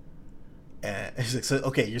 And he's like, so,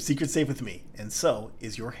 okay, your secret's safe with me, and so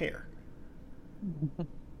is your hair.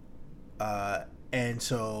 And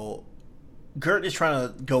so Gert is trying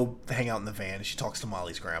to go hang out in the van, and she talks to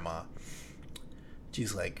Molly's grandma.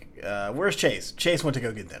 She's like, where's Chase? Chase went to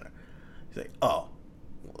go get dinner. He's like, oh.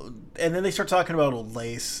 And then they start talking about Old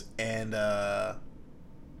Lace, and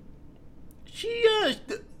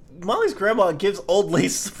Molly's grandma gives Old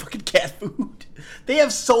Lace fucking cat food. They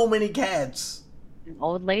have so many cats.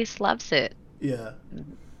 Old Lace loves it. Yeah.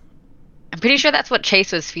 I'm pretty sure that's what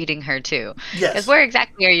Chase was feeding her too. Yes. Because where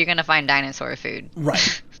exactly are you going to find dinosaur food?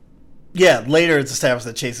 Right. Yeah, later it's established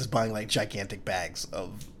that Chase is buying like gigantic bags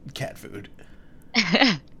of cat food.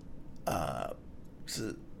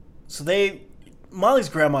 Molly's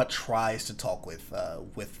grandma tries to talk with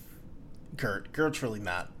Gert. Gert's really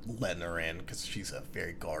not letting her in because she's a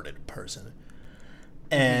very guarded person.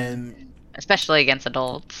 And especially against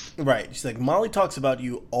adults. Right. She's like, Molly talks about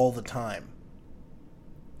you all the time.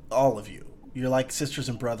 All of you. You're like sisters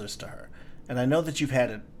and brothers to her. And I know that you've had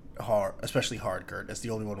it hard, especially hard, Gert, as the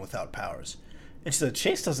only one without powers. And she said,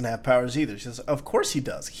 Chase doesn't have powers either. She says, of course he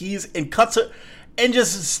does. And cuts it and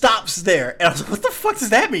just stops there. And I was like, what the fuck does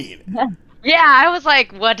that mean? Yeah, I was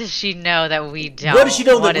like, what does she know that we don't? What does she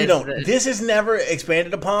know that we don't? This is never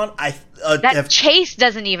expanded upon. Chase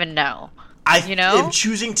doesn't even know. I am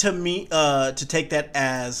choosing to take that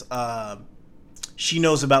as she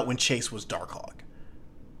knows about when Chase was Darkhawk.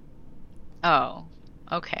 Oh,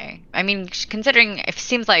 okay. I mean, considering it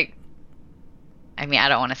seems like, I mean, I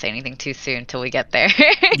don't want to say anything too soon until we get there.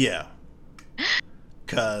 Yeah,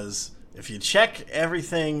 because if you check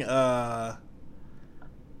everything, out,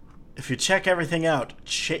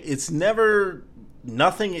 it's never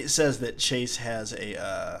nothing. It says that Chase has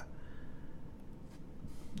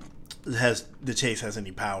Chase has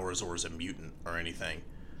any powers or is a mutant or anything.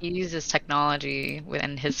 He uses technology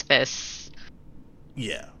within his fists.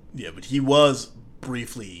 Yeah, but he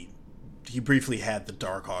briefly had the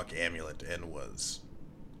Darkhawk amulet and was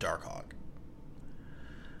Darkhawk.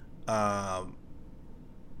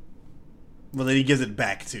 Well, then he gives it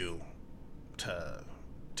back to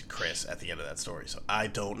Chris at the end of that story. So I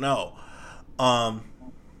don't know. I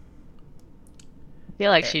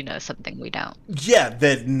feel like she knows something we don't. Yeah,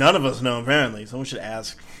 that none of us know apparently. Someone should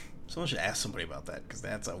ask somebody about that because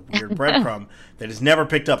that's a weird breadcrumb that is never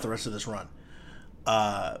picked up the rest of this run.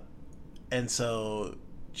 And so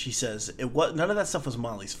she says none of that stuff was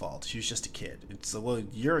Molly's fault. She was just a kid. It's well,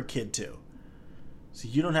 you're a kid too, so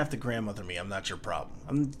you don't have to grandmother me. I'm not your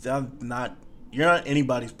problem. I'm not. You're not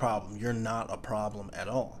anybody's problem. You're not a problem at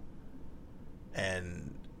all.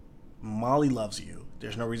 And Molly loves you.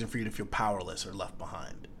 There's no reason for you to feel powerless or left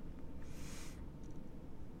behind.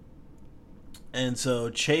 And so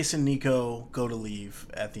Chase and Nico go to leave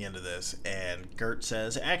at the end of this, and Gert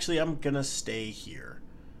says, actually, I'm going to stay here.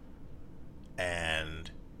 And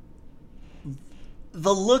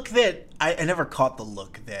the look that... I never caught the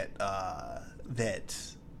look that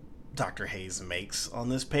Dr. Hayes makes on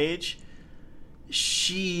this page.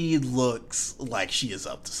 She looks like she is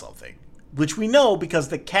up to something. Which we know because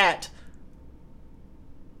the cat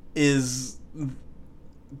is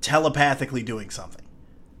telepathically doing something.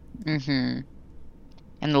 Mm-hmm.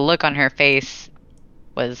 And the look on her face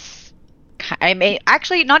was I may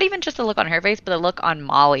actually not even just the look on her face, but the look on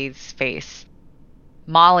Molly's face.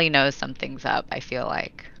 Molly knows something's up, I feel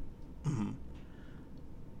like.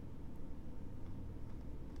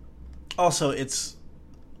 Also, it's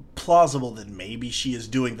plausible that maybe she is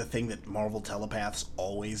doing the thing that Marvel telepaths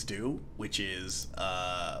always do, which is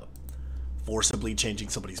forcibly changing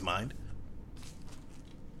somebody's mind.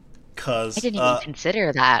 I didn't even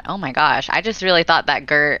consider that. Oh my gosh. I just really thought that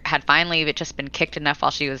Gert had finally just been kicked enough while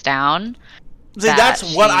she was down. See,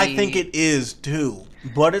 that's what I think it is, too.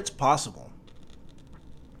 But it's possible.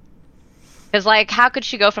 Because, like, how could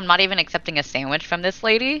she go from not even accepting a sandwich from this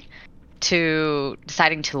lady to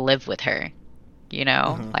deciding to live with her? You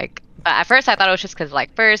know? Like, but at first I thought it was just because,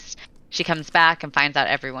 like, first she comes back and finds out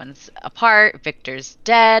everyone's apart. Victor's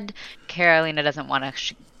dead. Carolina doesn't want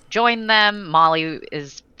to join them. Molly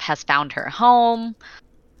has found her home.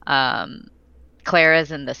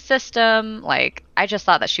 Clara's in the system. Like, I just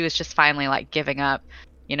thought that she was just finally, like, giving up,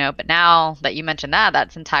 you know? But now that you mentioned that,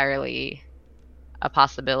 that's entirely a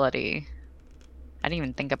possibility. I didn't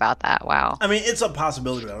even think about that. Wow. I mean, it's a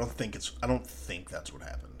possibility, but I don't think that's what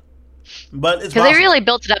happened. But it's because they really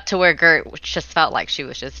built it up to where Gert just felt like she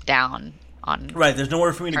was just down on. Right. There's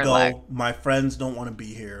nowhere for me to go. Leg. My friends don't want to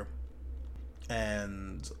be here,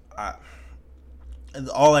 and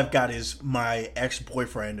all I've got is my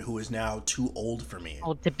ex-boyfriend, who is now too old for me.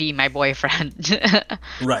 Old to be my boyfriend.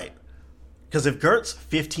 Right. Because if Gert's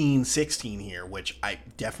 15, 16 here, which I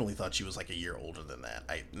definitely thought she was like a year older than that,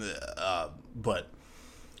 but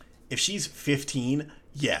if she's 15,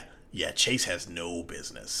 yeah, Chase has no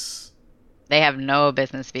business. They have no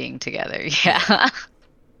business being together, yeah.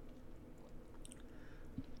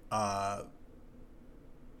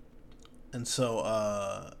 And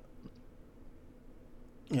so,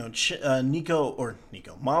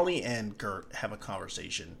 Molly and Gert have a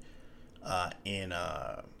conversation laying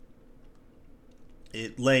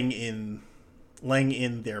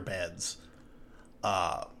in their beds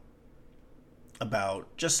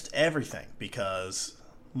about just everything, because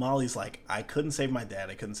Molly's like, I couldn't save my dad,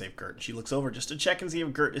 I couldn't save Gert. And she looks over just to check and see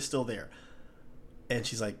if Gert is still there. And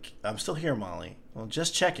she's like, I'm still here, Molly. Well,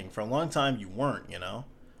 just checking. For a long time, you weren't, you know?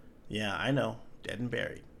 Yeah, I know. Dead and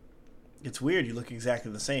buried. It's weird, you look exactly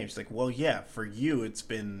the same. She's like, well, yeah, for you, it's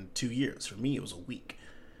been 2 years. For me, it was a week.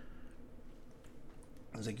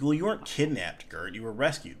 I was like, well, you weren't kidnapped, Gert. You were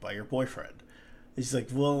rescued by your boyfriend. And she's like,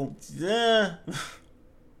 well, yeah.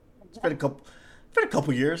 It's been a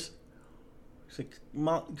couple years. She's like,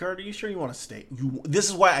 Gert, are you sure you want to stay? This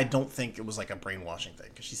is why I don't think it was like a brainwashing thing.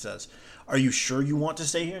 Because she says, are you sure you want to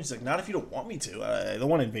stay here? And she's like, not if you don't want me to. I don't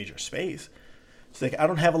want to invade your space. She's like, I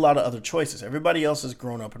don't have a lot of other choices. Everybody else has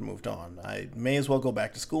grown up and moved on. I may as well go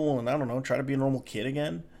back to school and, I don't know, try to be a normal kid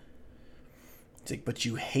again. It's like, but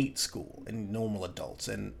you hate school and normal adults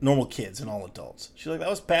and normal kids and all adults. She's like, that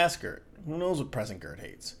was past Gert. Who knows what present Gert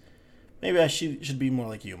hates? Maybe I should be more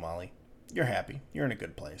like you, Molly. You're happy. You're in a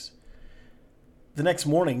good place. The next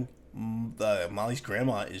morning, Molly's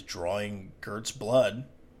grandma is drawing Gert's blood.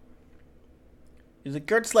 She's like,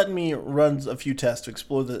 Gert's letting me run a few tests to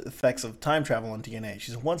explore the effects of time travel on DNA.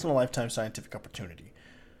 She's a once-in-a-lifetime scientific opportunity.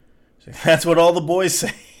 She's like, that's what all the boys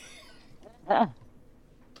say.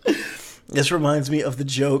 This reminds me of the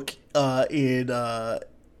joke in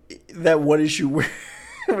that one issue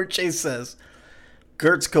where Chase says,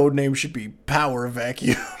 Gert's code name should be Power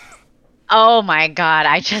Vacuum. Oh my god,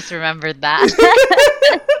 I just remembered that.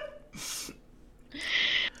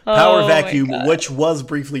 Power Vacuum, which was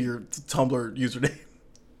briefly your Tumblr username.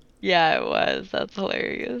 Yeah, it was. That's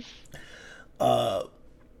hilarious. And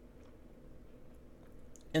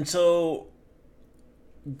so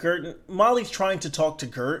Molly's trying to talk to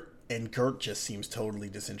Gert, and Gert just seems totally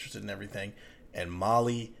disinterested in everything. And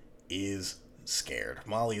Molly is scared.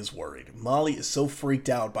 Molly is worried. Molly is so freaked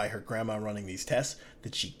out by her grandma running these tests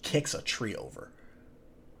that she kicks a tree over.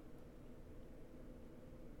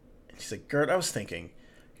 And she's like, Gert, I was thinking,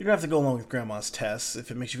 you don't have to go along with Grandma's tests if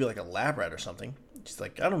it makes you feel like a lab rat or something. She's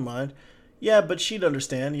like, I don't mind. Yeah, but she'd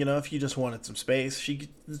understand, you know, if you just wanted some space. She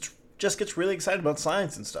just gets really excited about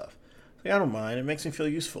science and stuff. Like, I don't mind. It makes me feel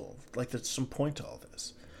useful. Like there's some point to all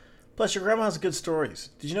this. Plus, your grandma has good stories.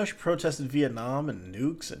 Did you know she protested Vietnam and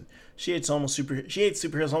nukes, and she hates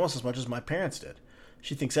superheroes almost as much as my parents did.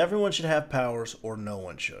 She thinks everyone should have powers or no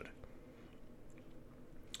one should.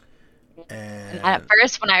 And at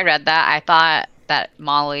first, when I read that, I thought that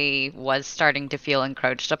Molly was starting to feel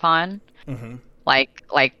encroached upon. Mm-hmm.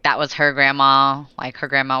 Like that was her grandma. Like her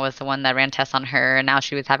grandma was the one that ran tests on her, and now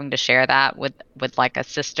she was having to share that with like a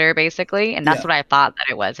sister, basically. And that's what I thought that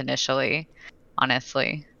it was initially,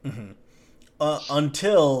 honestly. Mm-hmm.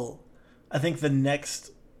 Until I think the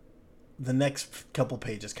next the next couple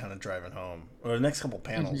pages kind of driving home, or the next couple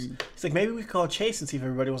panels. He's like, maybe we call Chase and see if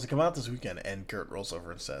everybody wants to come out this weekend. And Gert rolls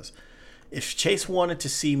over and says, if Chase wanted to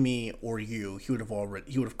see me or you, he would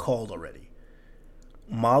have called already.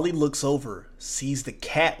 Molly looks over, sees the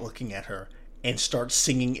cat looking at her, and starts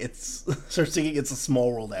singing It's a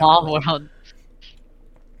Small World. Small World.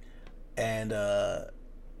 And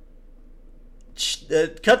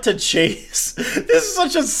cut to Chase. This is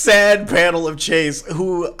such a sad panel of Chase,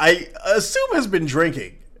 who I assume has been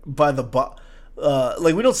drinking by the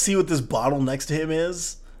like, we don't see what this bottle next to him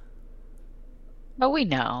is. But we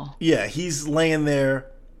know. Yeah, he's laying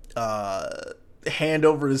there, hand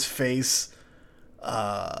over his face,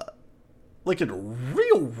 looking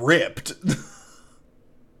real ripped.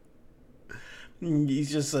 He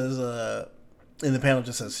just says, in the panel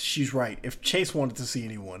just says, she's right. If Chase wanted to see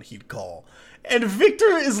anyone, he'd call. And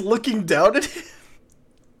Victor is looking down at him.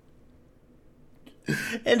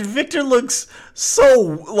 And Victor looks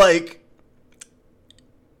so, like,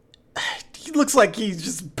 he looks like he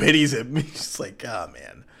just pities him. He's just like,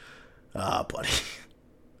 man. Buddy.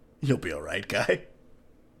 You'll be alright, guy.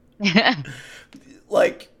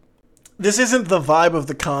 Like, this isn't the vibe of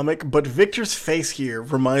the comic, but Victor's face here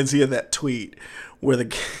reminds me of that tweet where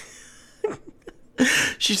the...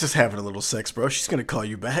 She's just having a little sex, bro. She's gonna call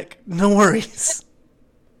you back. No worries.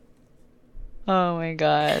 Oh my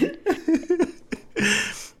god.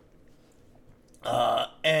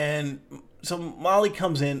 And so Molly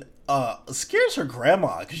comes in, scares her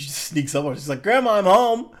grandma because she sneaks up on her. She's like, Grandma, I'm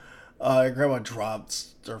home. Grandma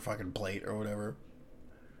drops her fucking plate or whatever.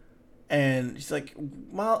 And she's like,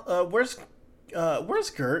 where's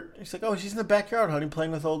Gert? She's like, oh, she's in the backyard, honey,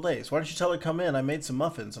 playing with old ladies. Why don't you tell her to come in? I made some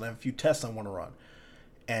muffins and I have a few tests I want to run.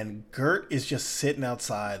 And Gert is just sitting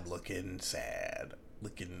outside looking sad,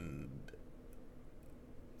 looking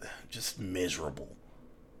just miserable.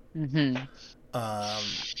 Mm-hmm.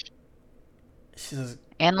 She says,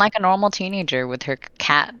 and like a normal teenager with her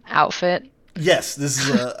cat outfit. Yes, this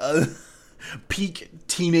is a peak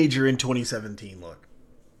teenager in 2017 look.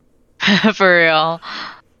 For real.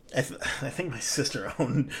 I think my sister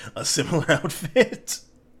owned a similar outfit.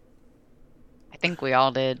 I think we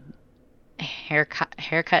all did.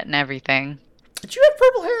 Haircut and everything. Did you have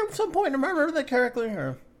purple hair at some point? Am I remember that correctly?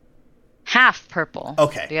 Or? Half purple.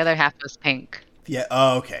 Okay. The other half was pink. Yeah.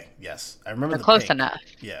 Oh, okay. Yes, I remember. The close pink. enough.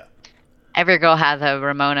 Yeah. Every girl has a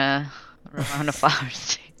Ramona flower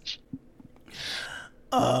stage.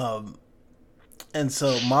 And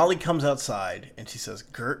so Molly comes outside and she says,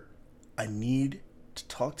 Gert, I need to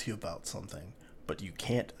talk to you about something, but you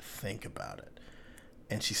can't think about it.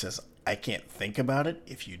 And she says, I can't think about it.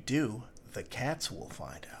 If you do, the cats will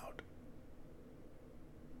find out.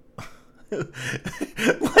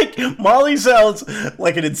 Like, Molly sounds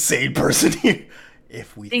like an insane person here.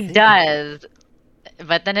 If we She does.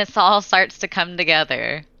 But then it all starts to come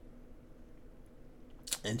together.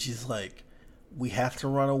 And she's like, we have to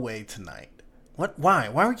run away tonight. What? Why?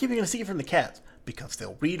 Why are we keeping it a secret from the cats? Because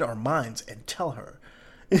they'll read our minds and tell her.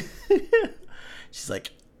 She's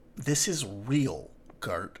like, this is real,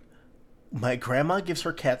 Gert. My grandma gives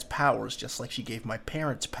her cats powers just like she gave my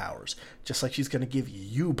parents powers. Just like she's going to give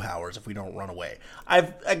you powers if we don't run away.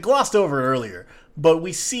 I glossed over it earlier, but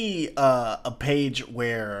we see a page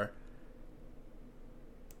where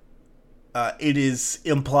it is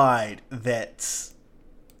implied that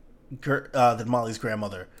that Molly's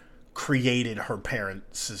grandmother created her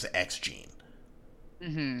parents' X gene.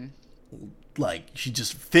 Mm-hmm. Like, she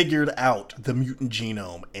just figured out the mutant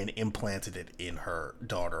genome and implanted it in her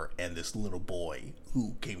daughter and this little boy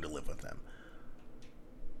who came to live with them.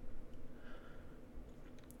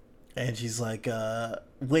 And she's like,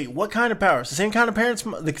 wait, what kind of powers? The same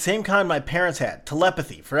kind my parents had.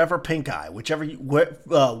 Telepathy, forever pink eye,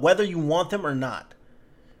 whether you want them or not.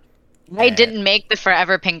 I didn't make the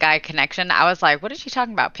forever pink eye connection. I was like, what is she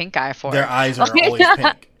talking about pink eye for? Their eyes are always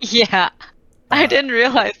pink. Yeah. I didn't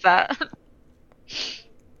realize that.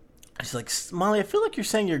 She's like, Molly, I feel like you're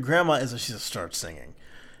saying your grandma is... She just starts singing.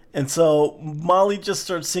 And so Molly just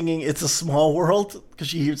starts singing It's a Small World because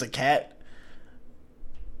she hears a cat.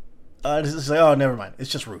 She's like, oh, never mind. It's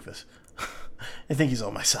just Rufus. I think he's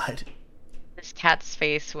on my side. This cat's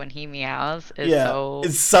face when he meows is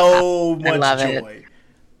it's so much joy.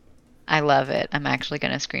 I love it. I'm actually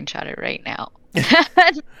going to screenshot it right now.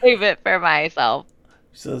 Save it for myself.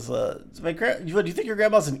 She says, what, do you think your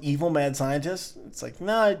grandma's an evil mad scientist? It's like,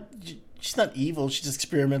 nah, she's not evil. She just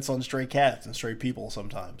experiments on stray cats and stray people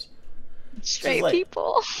sometimes. Stray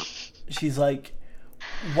people? She's like,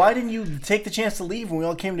 why didn't you take the chance to leave when we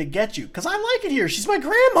all came to get you? Because I like it here. She's my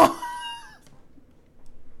grandma.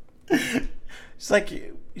 She's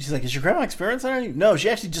like, She's like, is your grandma experiencing on you? No, she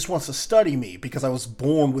actually just wants to study me because I was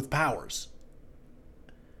born with powers.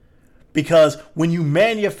 Because when you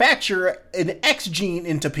manufacture an X gene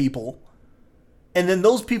into people, and then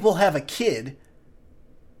those people have a kid,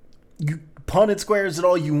 you Punnett squares it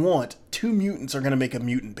all you want, 2 mutants are going to make a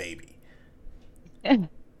mutant baby. But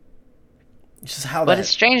it's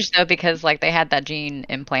strange, though, because, like, they had that gene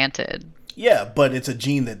implanted. Yeah, but it's a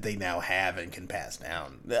gene that they now have and can pass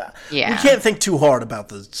down. Yeah. We can't think too hard about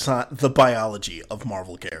the biology of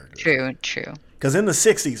Marvel characters. True. Because in the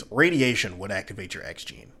 60s, radiation would activate your X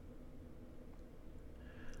gene.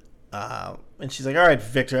 And she's like, all right,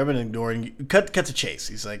 Victor, I've been ignoring you. Cut to Chase.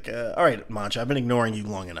 He's like, all right, Mancha, I've been ignoring you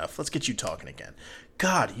long enough. Let's get you talking again.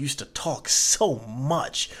 God, you used to talk so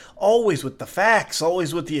much. Always with the facts,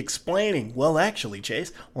 always with the explaining. Well, actually,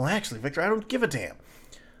 Chase. Well, actually, Victor, I don't give a damn.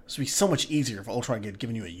 This would be so much easier if Ultron had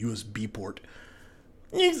given you a USB port.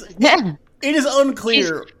 It is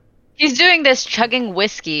unclear. He's doing this chugging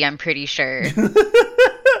whiskey, I'm pretty sure.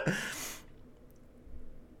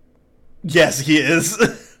 Yes, he is.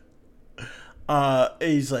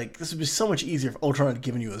 He's like, this would be so much easier if Ultron had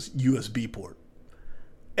given you a USB port.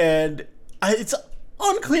 And it's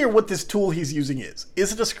unclear what this tool he's using is.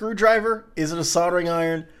 Is it a screwdriver? Is it a soldering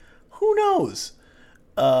iron? Who knows?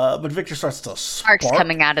 But Victor starts to spark. Sparks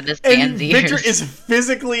coming out of this man's ears. Victor is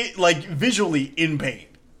physically, like, visually in pain.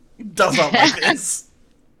 He does not like this.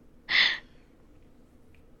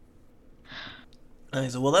 And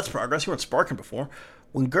he said, well, that's progress. You weren't sparking before.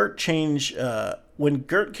 When Gert came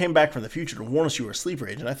back from the future to warn us you were a sleeper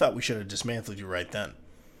agent, I thought we should have dismantled you right then.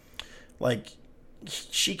 Like,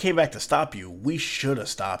 she came back to stop you. We should have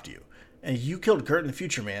stopped you. And you killed Gert in the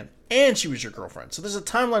future, man. And she was your girlfriend. So there's a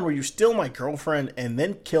timeline where you steal my girlfriend and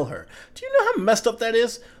then kill her. Do you know how messed up that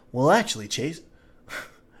is? Well, actually, Chase,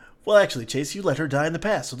 you let her die in the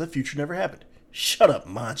past, so the future never happened. Shut up,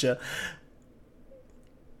 Mancha.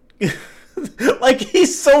 Like,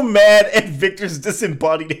 he's so mad at Victor's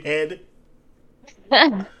disembodied head.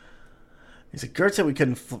 He said, Gert said we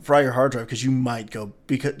couldn't fry your hard drive because you might go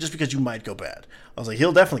bad. I was like,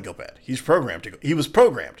 he'll definitely go bad. He was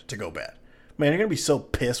programmed to go bad. Man, you're gonna be so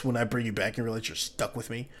pissed when I bring you back and realize you're stuck with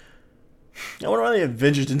me. I wonder why the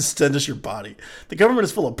Avengers didn't send us your body. The government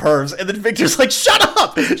is full of pervs, and then Victor's like, shut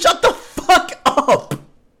up! Shut the fuck up!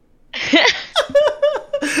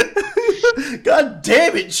 God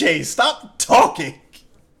damn it, Chase, stop talking!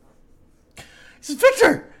 He says,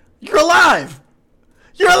 Victor, you're alive!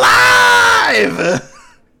 You're alive!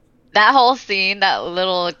 That whole scene, that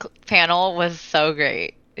little panel was so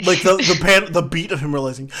great. Like the beat of him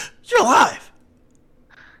realizing, you're alive!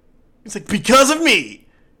 It's like, because of me!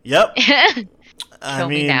 Yep. Kill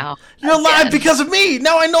me now. You're alive because of me!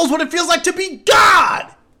 Now I knows what it feels like to be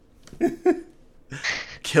God!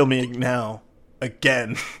 Kill me now.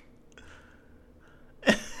 Again.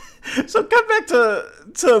 So cut back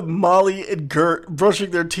to Molly and Gert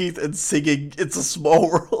brushing their teeth and singing It's a Small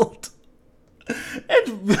World.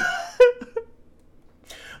 And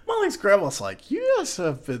Molly's grandma's like, you guys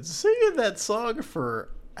have been singing that song for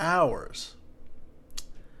hours.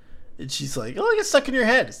 And she's like, oh, it gets stuck in your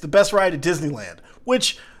head. It's the best ride at Disneyland.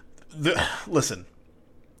 Which, listen,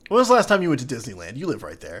 when was the last time you went to Disneyland? You live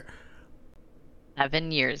right there.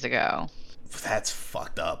 7 years ago. That's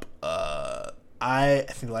fucked up. I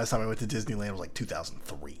think the last time I went to Disneyland was like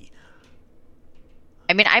 2003.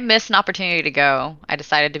 I mean, I missed an opportunity to go. I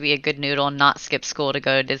decided to be a good noodle and not skip school to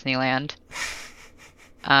go to Disneyland.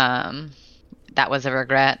 That was a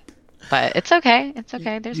regret, but it's okay. It's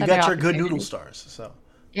okay. There's you got your good noodle stars, so.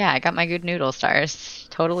 Yeah, I got my good noodle stars.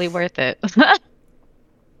 Totally worth it.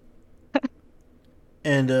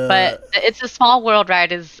 And but It's a Small World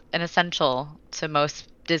ride is an essential to most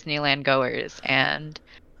Disneyland goers, and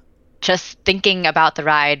just thinking about the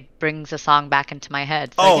ride brings a song back into my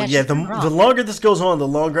head. So the longer this goes on, the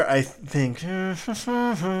longer I think. Yeah,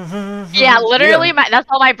 literally, yeah. That's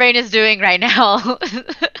all my brain is doing right now.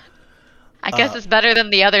 I guess it's better than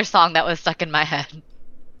the other song that was stuck in my head.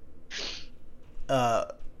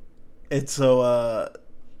 And so,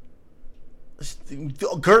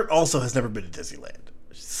 Gert also has never been to Disneyland.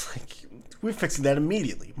 She's like, we're fixing that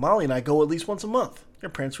immediately. Molly and I go at least once a month. Your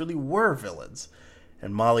parents really were villains.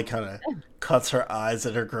 And Molly kind of cuts her eyes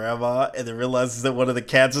at her grandma and then realizes that one of the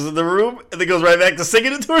cats is in the room and then goes right back to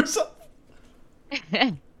singing it to herself.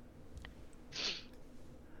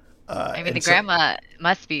 The grandma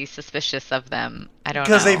must be suspicious of them. I don't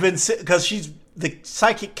know. Because the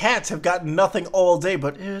psychic cats have gotten nothing all day,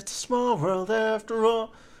 but it's a small world after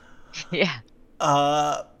all. Yeah.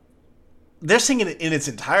 They're singing it in its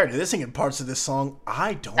entirety. They're singing parts of this song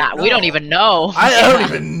I don't know. We don't even know. I don't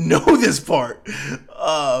even know this part.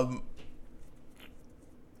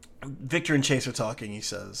 Victor and Chase are talking. He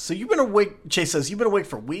says, "So you've been awake?" Chase says, "You've been awake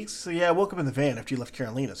for weeks." So yeah, I woke up in the van after you left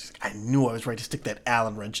Carolina's. He's like, "I knew I was right to stick that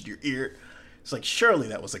Allen wrench in your ear." It's like, surely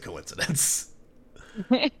that was a coincidence.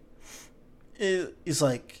 He's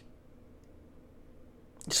like,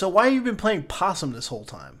 "So why have you been playing possum this whole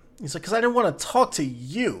time?" He's like, "Because I didn't want to talk to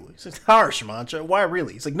you." He's like, "Harsh, Mancha. Why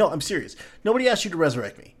really?" He's like, "No, I'm serious. Nobody asked you to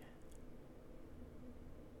resurrect me."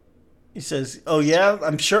 He says, "Oh yeah,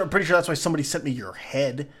 I'm pretty sure that's why somebody sent me your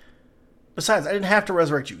head. Besides, I didn't have to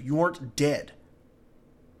resurrect you. You weren't dead.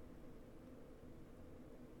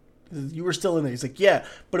 You were still in there." He's like, "Yeah,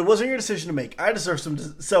 but it wasn't your decision to make. I deserve some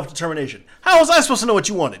self-determination. How was I supposed to know what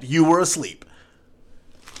you wanted? You were asleep.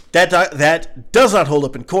 That does not hold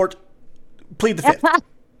up in court. Plead the fifth."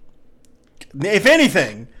 If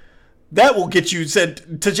anything, that will get you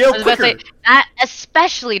sent to jail quicker. Say, that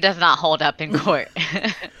especially does not hold up in court.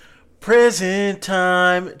 Prison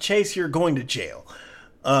time. Chase, you're going to jail.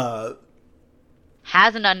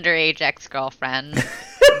 Has an underage ex-girlfriend.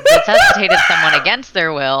 Resuscitated someone against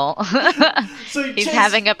their will. So He's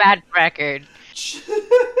having a bad record.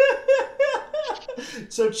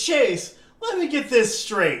 So Chase, let me get this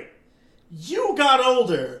straight. You got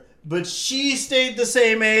older, but she stayed the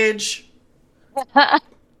same age?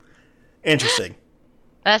 Interesting.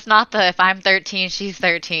 That's not the if I'm 13, she's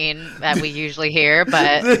 13 that we usually hear,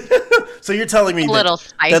 but So you're telling me a little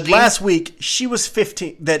spicy. that last week she was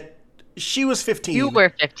 15, that she was 15. You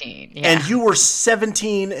were 15, yeah. And you were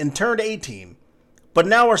 17 and turned 18, but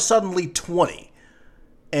now are suddenly 20,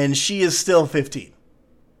 and she is still 15.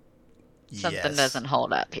 Something doesn't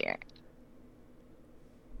hold up here.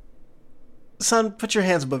 Son, put your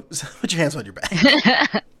hands on your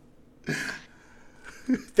back.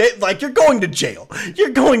 Like, you're going to jail. You're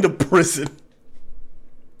going to prison.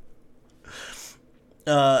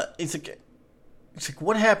 He's like,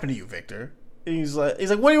 "What happened to you, Victor?" And he's like,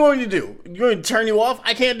 "What do you want me to do? You want me to turn you off?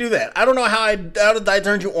 I can't do that. I don't know how I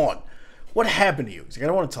turned you on. What happened to you?" He's like, "I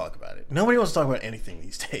don't want to talk about it." Nobody wants to talk about anything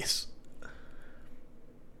these days.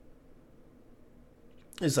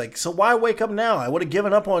 He's like, "So why wake up now? I would have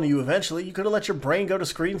given up on you eventually. You could have let your brain go to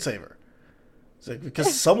screensaver." He's like,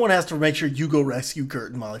 "Because someone has to make sure you go rescue Kurt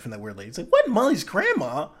and Molly from that weird lady." He's like, "What? Molly's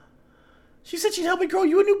grandma? She said she'd help me grow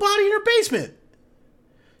you a new body in her basement."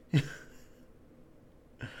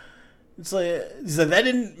 He's like, "That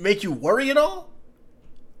didn't make you worry at all?"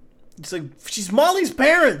 It's like, "She's Molly's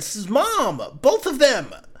parents, his mom, both of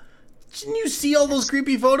them. Didn't you see all those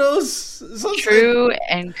creepy photos?" So True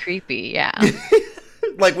and creepy, yeah.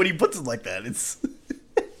 Like when he puts it like that, it's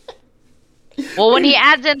Well, when he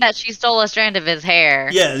adds in that she stole a strand of his hair.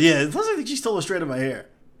 yeah. It doesn't think she stole a strand of my hair.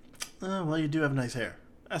 Oh, well, you do have nice hair.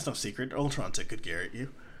 That's no secret. Ultron took good care of you.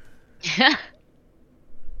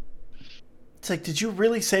 It's like, did you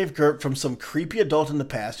really save Gert from some creepy adult in the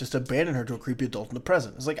past, just abandon her to a creepy adult in the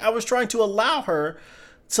present? It's like, I was trying to allow her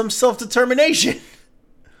some self-determination.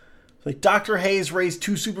 It's like, Dr. Hayes raised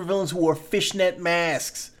 2 supervillains who wore fishnet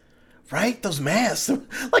masks. Right? Those masks.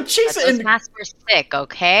 Like, Chase Those masks were sick,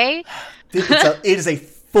 okay? It is a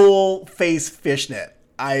full-face fishnet.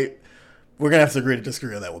 We're going to have to agree to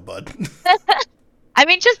disagree on that one, bud. I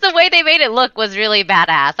mean, just the way they made it look was really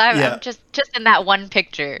badass. I'm just in that one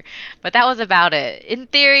picture. But that was about it. In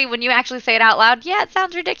theory, when you actually say it out loud, yeah, it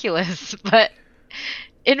sounds ridiculous. But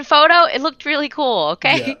in photo, it looked really cool,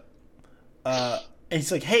 okay? Yeah. And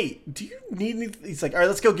he's like, "Hey, do you need anything?" He's like, "All right,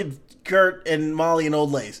 let's go get Gert and Molly and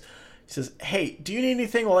Old Lace." He says, "Hey, do you need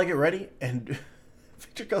anything while I get ready?" And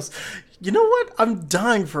Victor goes, "You know what? I'm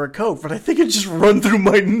dying for a coat, but I think it just run through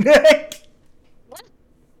my neck."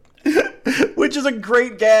 Which is a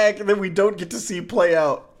great gag that we don't get to see play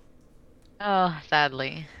out. Oh,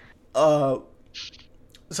 sadly. So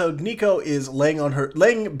Nico is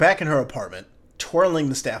laying back in her apartment, twirling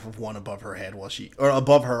the staff of one above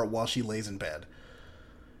her while she lays in bed.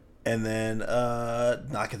 And then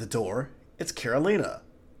knock at the door. It's Carolina.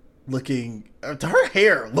 Her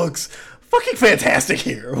hair looks fucking fantastic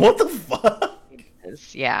here. What the fuck?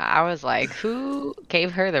 Yeah, I was like, who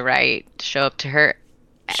gave her the right to show up to her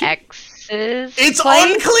ex's It's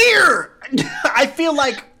place? unclear. I feel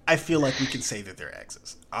like we can say that they're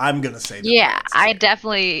exes. I'm gonna say that. Yeah, I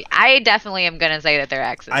definitely am gonna say that they're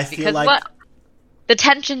exes. I feel because like the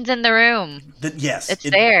tension's in the room. Yes, It's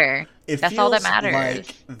there. That's all that matters.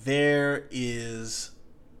 Like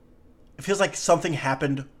it feels like something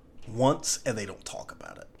happened once and they don't talk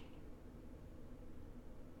about it.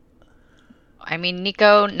 I mean,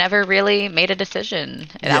 Nico never really made a decision.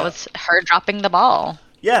 Yeah. That was her dropping the ball.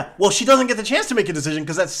 Yeah, well, she doesn't get the chance to make a decision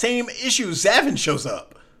because that same issue, Zavin shows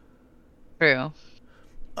up. True.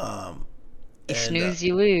 You snooze,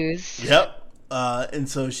 you lose. Yep. And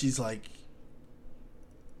so she's like,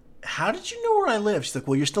 how did you know where I live? She's like,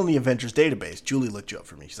 well, you're still in the Avengers database. Julie looked you up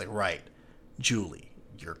for me. She's like, right. Julie,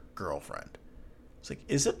 your girlfriend. It's like,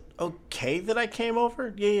 is it okay that I came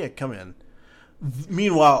over? Yeah, come in.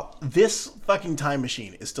 Meanwhile, this fucking time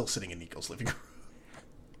machine is still sitting in Nico's living room.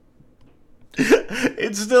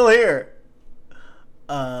 It's still here.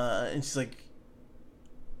 And she's like,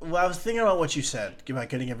 well, I was thinking about what you said about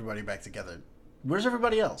getting everybody back together. Where's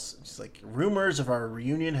everybody else? And she's like, rumors of our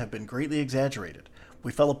reunion have been greatly exaggerated.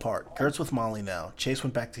 We fell apart. Gert's with Molly now. Chase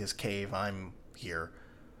went back to his cave. I'm here.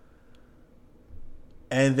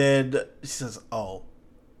 And then she says, oh,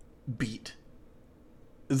 beat.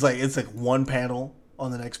 It's like one panel on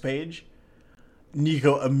the next page.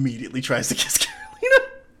 Nico immediately tries to kiss Carolina.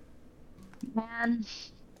 Man.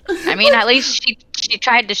 I mean, at least she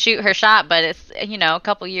tried to shoot her shot, but it's, a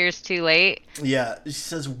couple years too late. Yeah, she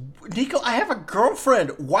says, Nico, I have a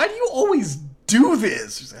girlfriend. Why do you always do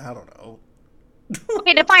this? She's like, I don't know.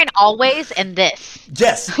 Okay, define always and this.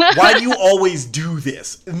 Yes, why do you always do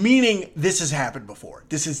this? Meaning, this has happened before.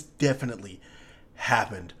 This has definitely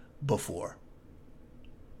happened before.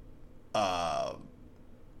 Because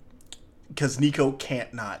Nico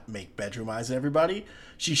can't not make bedroom eyes at everybody.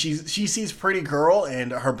 She sees pretty girl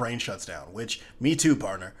and her brain shuts down, which, me too,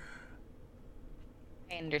 partner.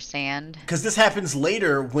 I understand. Because this happens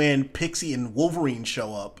later when Pixie and Wolverine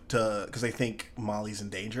show up because they think Molly's in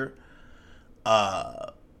danger.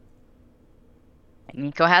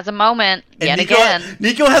 Nico has a moment again.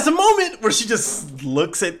 Nico has a moment where she just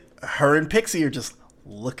looks at her and Pixie are just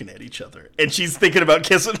looking at each other, and she's thinking about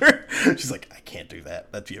kissing her. She's like, I can't do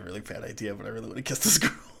that. That'd be a really bad idea, but I really want to kiss this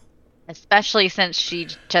girl. Especially since she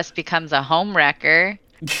just becomes a home wrecker.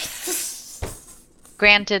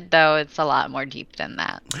 Granted, though, it's a lot more deep than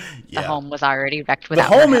that. Yeah. The home was already wrecked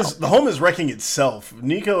without her help. The home is wrecking itself.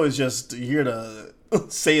 Nico is just here to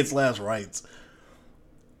say its last rites.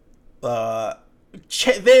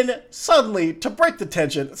 Then suddenly, to break the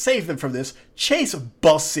tension, save them from this, Chase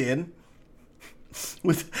busts in.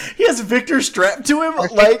 He has Victor strapped to him.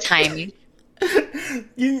 Perfect like timing.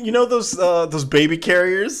 You know those baby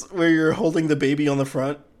carriers where you're holding the baby on the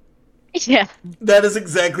front? Yeah. That is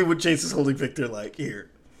exactly what Chase is holding Victor like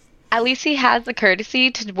here. At least he has the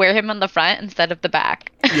courtesy to wear him on the front instead of the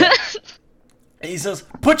back. Yeah. He says,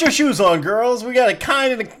 put your shoes on, girls. We got a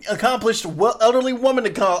kind and accomplished elderly woman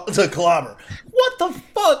to clobber. What the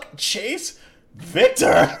fuck, Chase?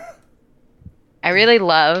 Victor! I really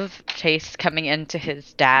love Chase coming into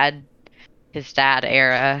his dad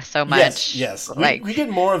era so much. Yes. We get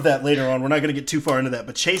more of that later on. We're not going to get too far into that,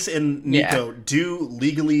 but Chase and Nico do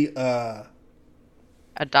legally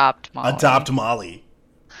adopt Molly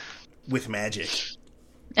with magic.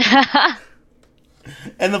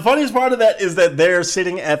 And the funniest part of that is that they're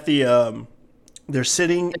sitting at the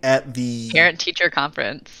parent-teacher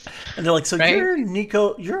conference. And they're like, so right?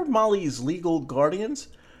 you're Molly's legal guardians?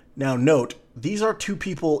 Now note, these are two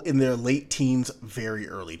people in their late teens, very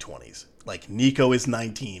early 20s. Like, Nico is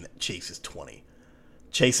 19, Chase is 20.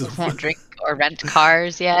 Chase is... Won't drink or rent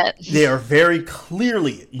cars yet. They are very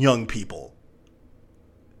clearly young people.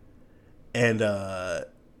 And,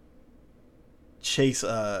 Chase,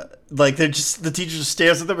 they're just... The teacher just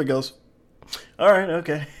stares at them and goes, all right,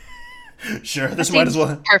 okay. Sure, this might as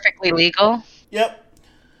well... Perfectly legal. Yep.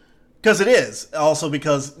 Because it is. Also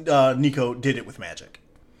because Nico did it with magic.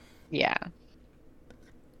 Yeah.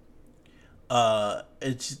 So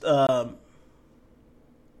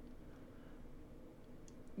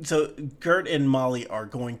Gert and Molly are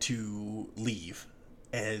going to leave,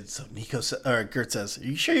 and so Gert says, "Are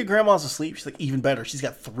you sure your grandma's asleep?" She's like, "Even better. She's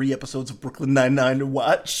got 3 episodes of Brooklyn Nine-Nine to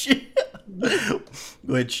watch."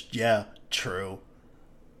 Which, yeah, true.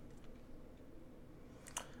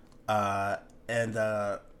 And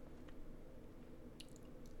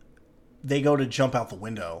they go to jump out the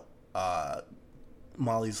window.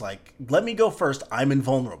 Molly's like, let me go first. I'm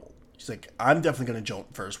invulnerable. She's like, I'm definitely going to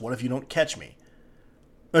jump first. What if you don't catch me?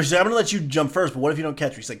 No, she's like, I'm going to let you jump first, but what if you don't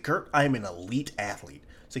catch me? She's like, Gert, I am an elite athlete.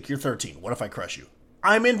 It's like, you're 13. What if I crush you?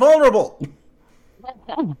 I'm invulnerable.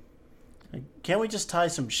 Can't we just tie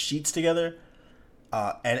some sheets together?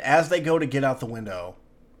 And as they go to get out the window,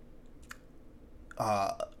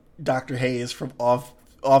 Dr. Hayes from off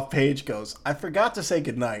page goes, I forgot to say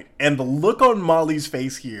goodnight. And the look on Molly's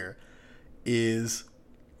face here is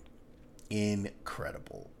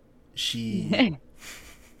incredible. She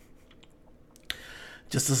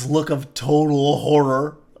just this look of total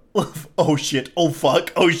horror. Oh shit, oh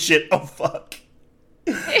fuck, oh shit, oh fuck.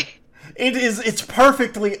 It's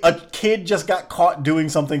perfectly a kid just got caught doing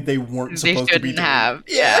something they weren't supposed to be doing.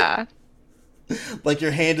 Yeah. Like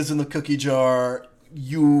your hand is in the cookie jar.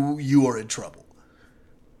 You are in trouble.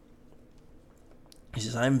 He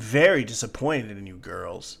says, I'm very disappointed in you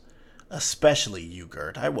girls. Especially you,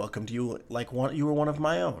 Gert. I welcomed you like you were one of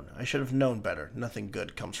my own. I should have known better. Nothing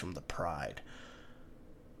good comes from the pride.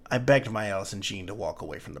 I begged my Alice and Jean to walk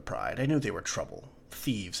away from the pride. I knew they were trouble.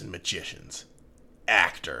 Thieves and magicians.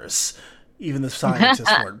 Actors. Even the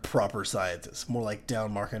scientists weren't proper scientists. More like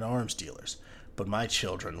down-market arms dealers. But my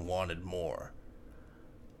children wanted more.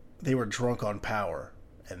 They were drunk on power.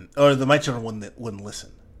 My children wouldn't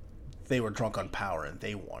listen. They were drunk on power and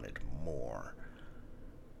they wanted more.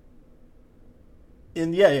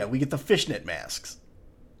 And yeah, we get the fishnet masks.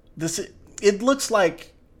 It looks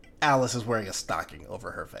like Alice is wearing a stocking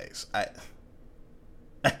over her face.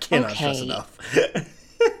 I cannot stress enough.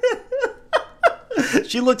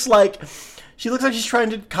 She looks like she's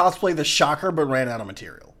trying to cosplay the Shocker, but ran out of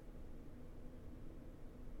material.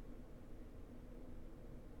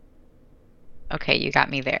 Okay, you got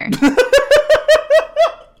me there.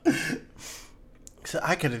 So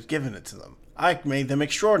I could have given it to them. I made them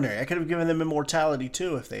extraordinary. I could have given them immortality,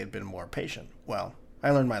 too, if they had been more patient. Well,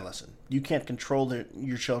 I learned my lesson. You can't control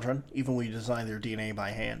your children, even when you design their DNA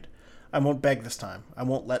by hand. I won't beg this time. I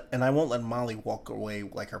won't let Molly walk away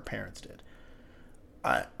like her parents did.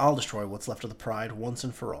 I'll destroy what's left of the pride once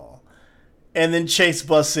and for all. And then Chase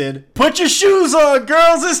busts in, put your shoes on,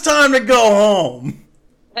 girls! It's time to go home!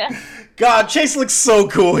 God, Chase looks so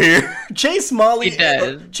cool here. Chase, Molly,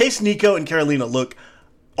 Chase, Nico, and Carolina look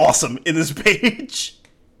awesome in this page.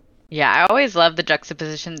 Yeah, I always love the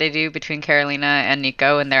juxtaposition they do between Carolina and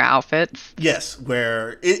Nico and their outfits. Yes,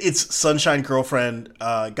 where it's sunshine girlfriend,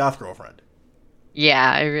 goth girlfriend.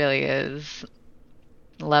 Yeah, it really is.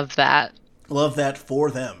 Love that. Love that for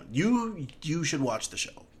them. You should watch the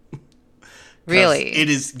show. Really? It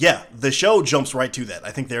is, yeah, the show jumps right to that.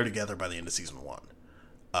 I think they're together by the end of season 1.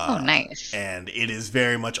 Oh, nice. And it is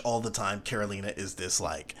very much all the time. Carolina is this,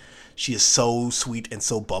 like, she is so sweet and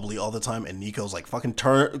so bubbly all the time. And Nico's like, fucking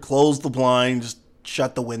close the blinds,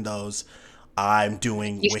 shut the windows. I'm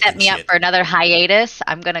doing You wicked set me shit. up for another hiatus.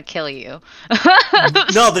 I'm going to kill you.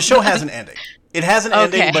 No, the show has an ending. It has an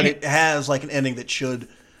ending, Okay. but it has, like, an ending that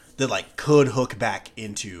could hook back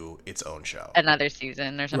into its own show. Another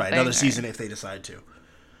season or something. Right, another season if they decide to.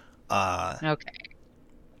 Okay.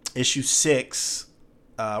 Issue 6.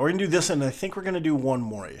 We're going to do this, and I think we're going to do one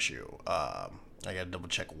more issue. I got to double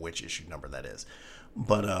check which issue number that is.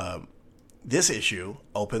 But this issue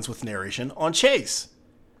opens with narration on Chase.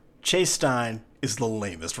 Chase Stein is the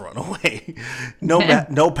lamest runaway.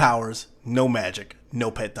 No powers, no magic,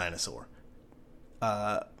 no pet dinosaur.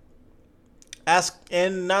 Ask,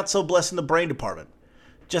 and not so blessed in the brain department.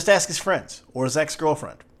 Just ask his friends, or his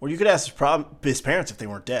ex-girlfriend. Or you could ask his parents if they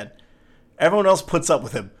weren't dead. Everyone else puts up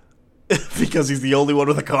with him. Because he's the only one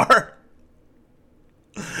with a car.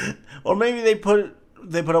 Or maybe they put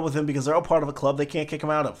up with him because they're all part of a club they can't kick him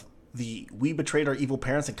out of. The "we betrayed our evil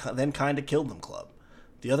parents and then kind of killed them" club.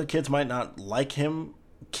 The other kids might not like him.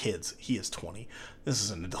 Kids. He is 20. This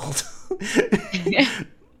is an adult.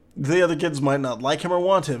 The other kids might not like him or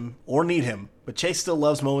want him or need him, but Chase still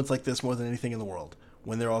loves moments like this more than anything in the world.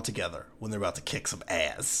 When they're all together. When they're about to kick some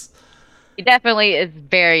ass. He definitely is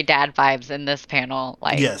very dad vibes in this panel.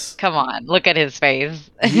 Like, yes. Come on, look at his face.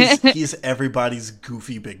 He's everybody's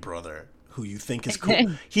goofy big brother who you think is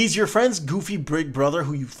cool. He's your friend's goofy big brother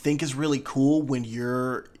who you think is really cool when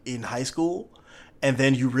you're in high school. And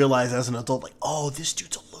then you realize as an adult, like, oh, this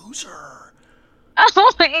dude's a loser.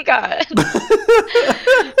 Oh my god.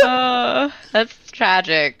 Oh, that's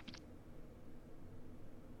tragic.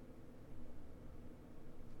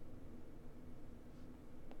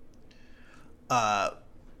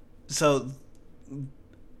 So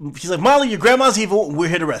she's like, Molly, your grandma's evil. We're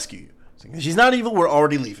here to rescue you. She's not evil. We're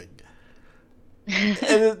already leaving. And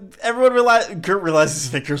then everyone Gert realizes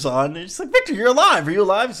Victor's on. And she's like, Victor, you're alive. Are you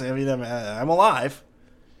alive? He's like, I mean, I'm alive.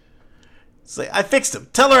 It's like, I fixed him.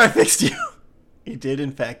 Tell her I fixed you. He did,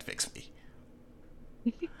 in fact, fix me.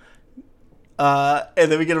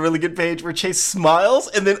 And then we get a really good page where Chase smiles,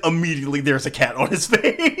 and then immediately there's a cat on his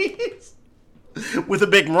face. With a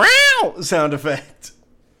big meow sound effect.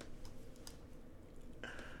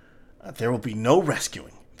 There will be no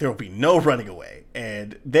rescuing. There will be no running away.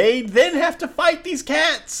 And they then have to fight these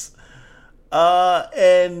cats.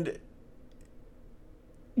 And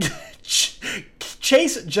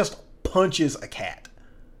Chase just punches a cat.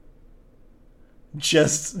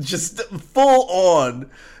 Just full on.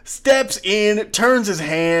 Steps in, turns his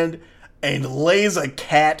hand, and lays a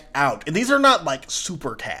cat out. And these are not like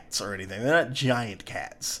super cats or anything. They're not giant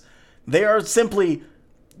cats. They are simply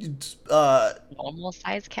Normal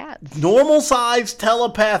sized cats. normal sized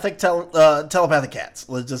telepathic cats.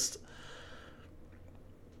 Let's just.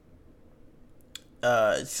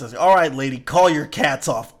 It says, "All right, lady, call your cats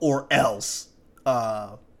off, or else."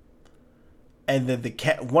 And then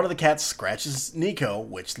one of the cats scratches Nico,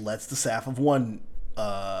 which lets the staff of one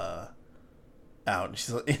out. And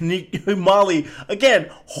she's like, Molly, again,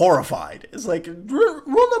 horrified. It's like,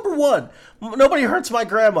 rule number one, nobody hurts my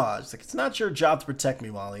grandma. It's like, it's not your job to protect me,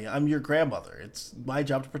 Molly. I'm your grandmother. It's my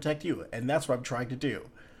job to protect you. And that's what I'm trying to do.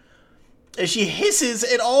 And she hisses,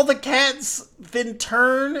 and all the cats then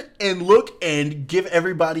turn and look and give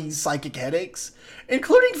everybody psychic headaches,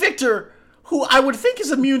 including Victor, who I would think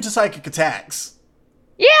is immune to psychic attacks.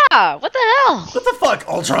 Yeah, what the hell? What the fuck,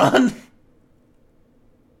 Ultron?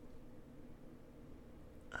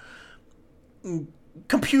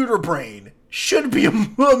 Computer brain should be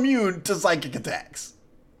immune to psychic attacks.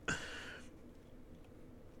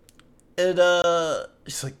 And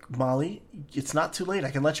she's like, Molly, it's not too late.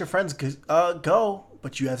 I can let your friends go,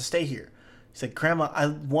 but you have to stay here. He's like, Grandma, I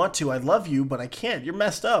want to. I love you, but I can't. You're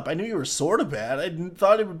messed up. I knew you were sort of bad. I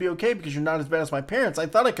thought it would be okay because you're not as bad as my parents. I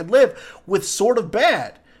thought I could live with sort of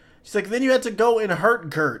bad. She's like, then you had to go and hurt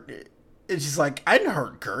Gert. And she's like, I didn't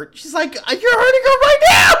hurt Gert. She's like, you're hurting her right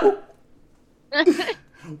now.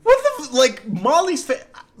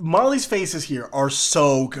 Molly's faces here are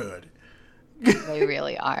so good. They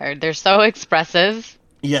really are. They're so expressive.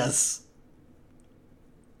 Yes.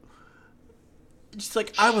 She's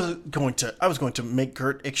like, I was going to make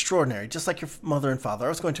Gert extraordinary, just like your mother and father. I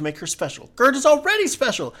was going to make her special. Gert is already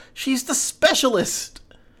special. She's the specialist.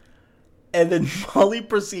 And then Molly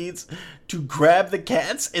proceeds to grab the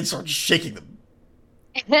cats and start shaking them.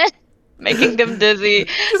 Making them dizzy.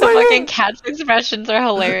 The fucking cat's expressions are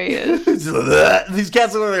hilarious. These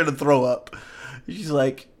cats are there to throw up. She's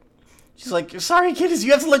like, sorry, kiddies,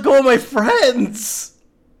 you have to let go of my friends.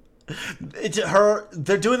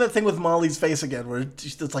 They're doing that thing with Molly's face again, where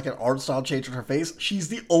it's like an art style change on her face. She's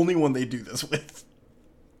the only one they do this with.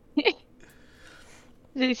 Did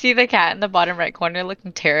you see the cat in the bottom right corner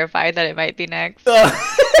looking terrified that it might be next?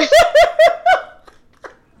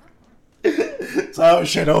 Oh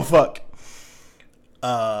shit, oh fuck.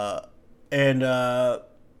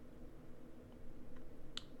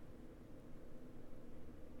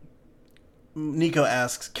 Nico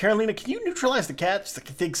asks, Carolina, can you neutralize the cat? She's like,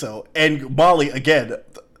 I think so. And Molly, again,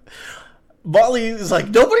 Molly is like,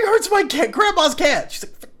 nobody hurts my cat, Grandma's cat. She's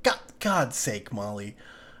like, for God's sake, Molly.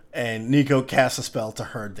 And Nico casts a spell to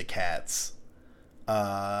herd the cats.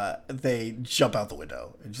 They jump out the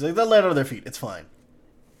window. And she's like, they'll land on their feet. It's fine.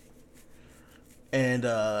 And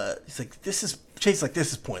he's like, Chase's like,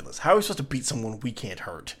 this is pointless. How are we supposed to beat someone we can't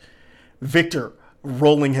hurt? Victor,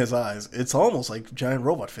 rolling his eyes. It's almost like giant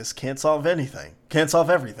robot fists can't solve anything. Can't solve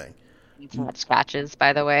everything. Cat scratches,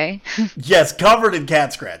 by the way. Yes, covered in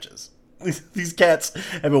cat scratches. These cats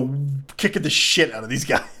have been kicking the shit out of these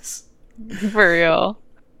guys. For real.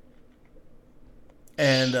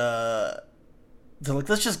 And they're like,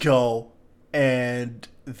 let's just go. And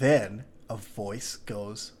then a voice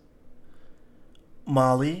goes,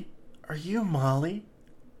 Molly, are you Molly?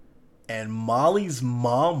 And Molly's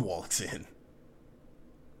mom walks in.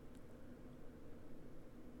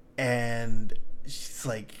 And she's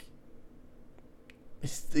like,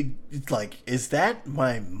 is that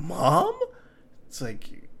my mom? It's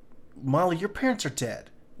like, Molly, your parents are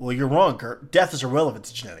dead. Well, you're wrong, Gert. Death is irrelevant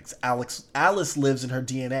to genetics. Alice lives in her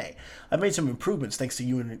DNA. I've made some improvements thanks to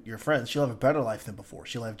you and your friends. She'll have a better life than before.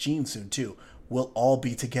 She'll have genes soon, too. We'll all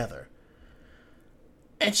be together.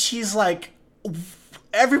 And she's like,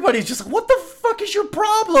 everybody's just like, what the fuck is your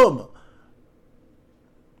problem?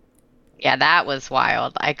 Yeah, that was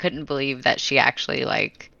wild. I couldn't believe that she actually,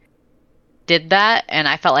 did that. And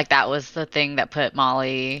I felt like that was the thing that put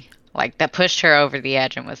Molly, that pushed her over the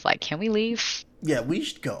edge and was like, can we leave? Yeah, we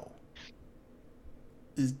should go.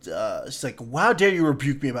 She's like, how dare you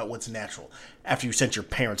rebuke me about what's natural after you sent your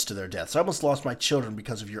parents to their deaths? I almost lost my children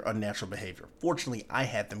because of your unnatural behavior. Fortunately, I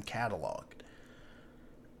had them cataloged.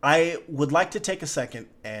 I would like to take a second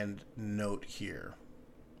and note here,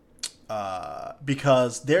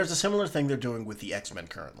 because there's a similar thing they're doing with the X-Men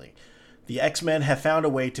currently. The X-Men have found a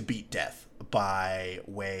way to beat death by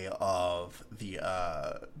way of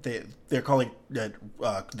they're calling the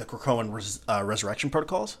Krakoan resurrection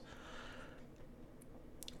protocols,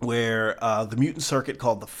 where the mutant circuit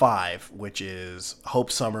called the Five, which is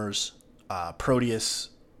Hope Summers, Proteus,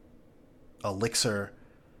 Elixir,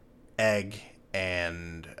 Egg,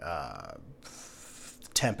 and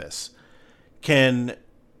Tempest, can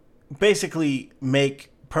basically make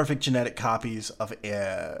perfect genetic copies of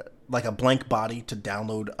like a blank body to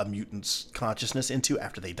download a mutant's consciousness into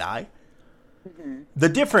after they die. Mm-hmm. The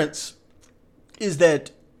difference is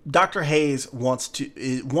that Dr. Hayes wants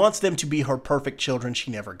them to be her perfect children she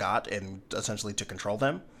never got, and essentially to control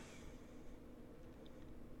them.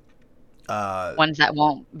 Ones that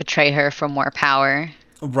won't betray her for more power.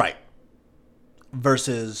 Right.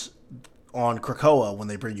 Versus on Krakoa, when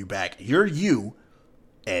they bring you back, you're you,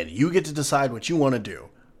 and you get to decide what you want to do,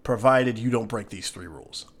 provided you don't break these 3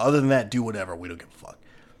 rules. Other than that, do whatever. We don't give a fuck.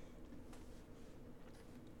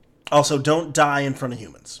 Also, don't die in front of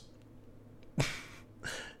humans.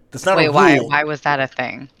 That's not a rule. Why was that a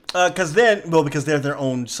thing? Because they're their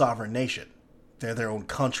own sovereign nation. They're their own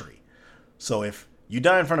country. So if you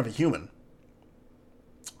die in front of a human,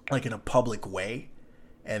 like in a public way,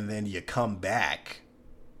 and then you come back,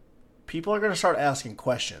 people are going to start asking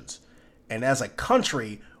questions. And as a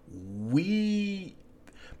country,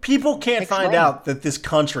 people can't find out that this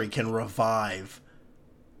country can revive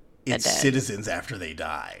its citizens after they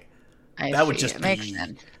die. That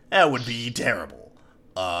would be terrible.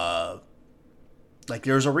 Like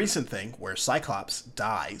there's a recent thing where Cyclops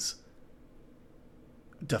dies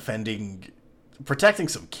protecting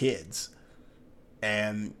some kids,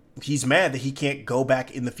 and he's mad that he can't go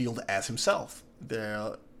back in the field as himself.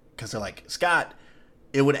 Because they're like, Scott,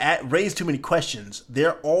 it would raise too many questions.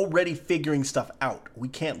 They're already figuring stuff out. We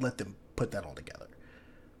can't let them put that all together.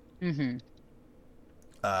 Mm-hmm.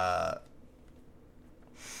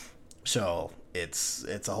 So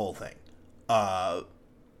it's a whole thing.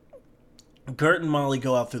 Gert and Molly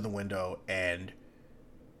go out through the window, and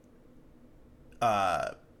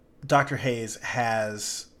Dr. Hayes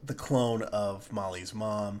has the clone of Molly's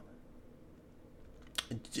mom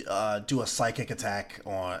do a psychic attack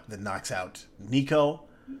that knocks out Nico.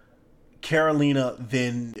 Carolina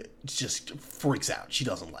then just freaks out. She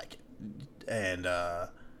doesn't like it. And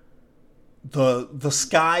the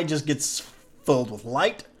sky just gets filled with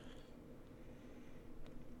light.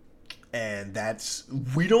 And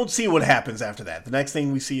we don't see what happens after that. The next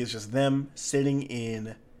thing we see is just them sitting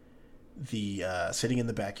in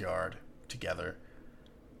the backyard together.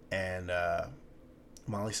 And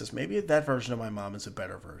Molly says, maybe that version of my mom is a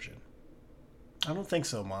better version. I don't think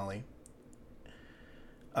so, Molly.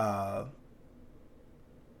 Old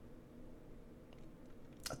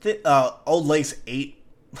Lace ate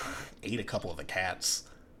a couple of the cats.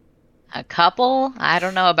 A couple? I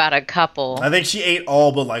don't know about a couple. I think she ate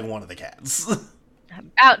all but like one of the cats.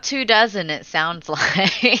 About 24, it sounds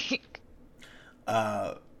like.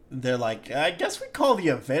 They're like, I guess we call the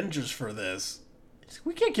Avengers for this.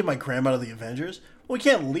 We can't get my grandma to the Avengers. We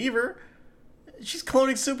can't leave her. She's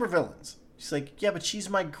cloning supervillains. She's like, yeah, but she's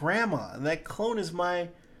my grandma, and that clone is my.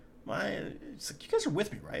 It's like, you guys are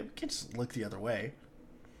with me, right? We can't just look the other way.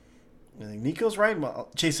 And Nico's right,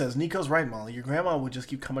 Chase says, Nico's right, Molly. Your grandma would just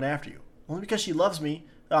keep coming after you. Only because she loves me.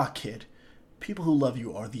 Ah, kid. People who love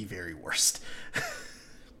you are the very worst.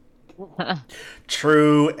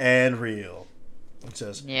 True and real. It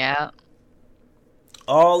says, yeah.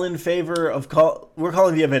 All in favor of we're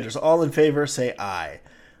calling the Avengers. All in favor, say aye.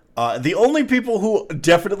 The only people who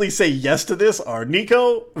definitely say yes to this are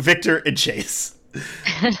Nico, Victor, and Chase.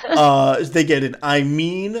 They get an I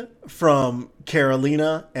mean from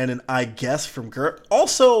Carolina and an I guess from Gert.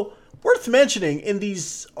 Also, worth mentioning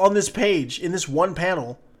on this page, in this one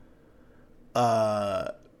panel,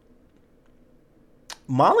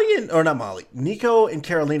 Nico and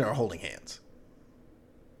Carolina are holding hands.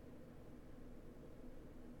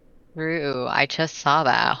 True, I just saw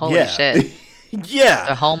that. Holy shit. Yeah.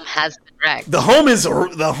 The home has been wrecked. The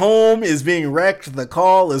home is being wrecked. The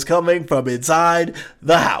call is coming from inside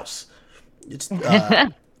the house. It's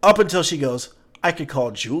up until she goes, I could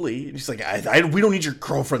call Julie. And she's like, we don't need your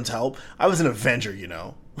girlfriend's help. I was an Avenger, you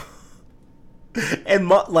know. And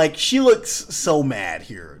she looks so mad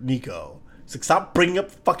here, Nico. She's like, stop bringing up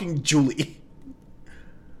fucking Julie.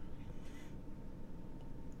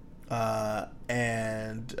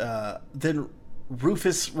 And then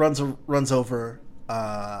Rufus runs over.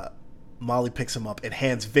 Molly picks him up and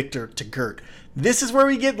hands Victor to Gert. This is where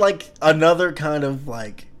we get like another kind of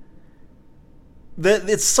like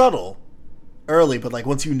it's subtle early, but like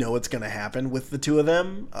once you know it's gonna happen with the two of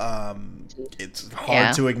them, it's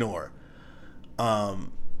hard to ignore.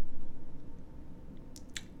 And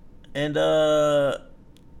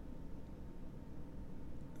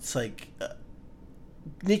it's like,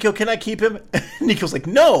 Nico, can I keep him? Nico's like,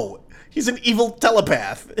 no, he's an evil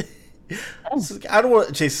telepath. Like, I don't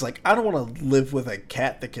want. Chase is like, I don't want to live with a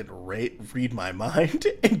cat that can read my mind.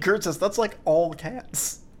 And Gert says, that's like all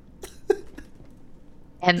cats.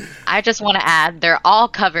 And I just want to add, they're all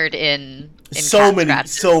covered in So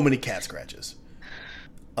many cat scratches.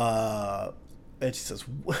 And she says,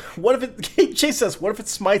 "What if it?" Chase says, "What if it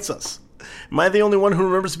smites us? Am I the only one who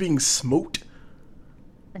remembers being smote?"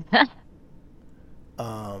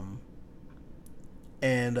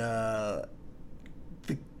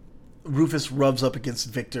 Rufus rubs up against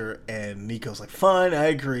Victor, and Nico's like, "Fine, I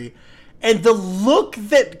agree." And the look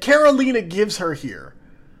that Carolina gives her here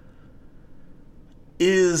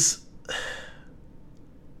is,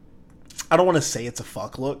 I don't want to say it's a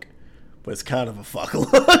fuck look, but it's kind of a fuck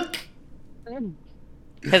look.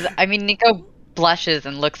 Because, I mean, Nico blushes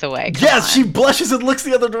and looks away. Yes, she blushes and looks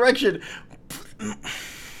the other direction.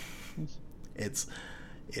 It's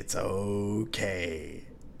okay.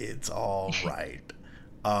 It's all right.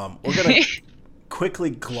 We're going to quickly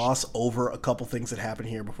gloss over a couple things that happen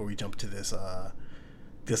here before we jump to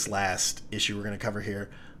this last issue we're going to cover here.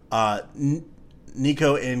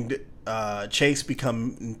 Nico and Chase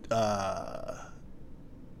become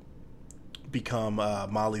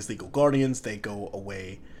Molly's legal guardians. They go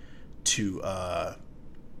away to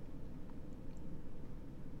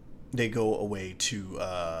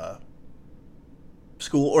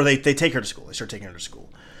school, or they take her to school. They start taking her to school.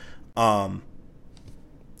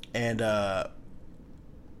 And a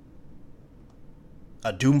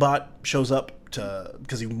Doombot shows up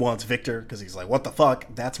because he wants Victor, because he's like, "What the fuck?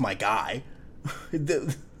 That's my guy."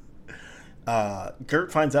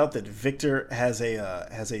 Gert finds out that Victor has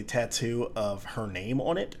a tattoo of her name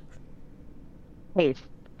on it.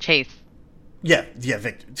 Chase. Yeah,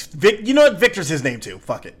 Victor. You know what? Victor's his name too.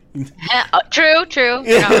 Fuck it. True.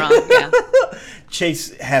 You're not wrong. Yeah.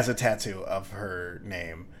 Chase has a tattoo of her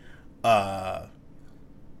name.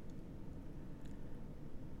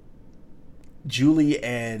 Julie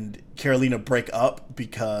and Carolina break up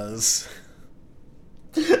because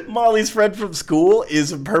Molly's friend from school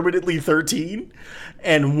is permanently 13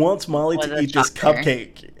 and wants Molly to eat this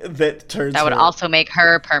cupcake that would also make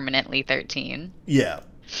her permanently 13. Yeah.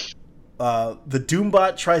 The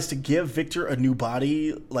Doombot tries to give Victor a new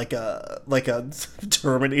body, like a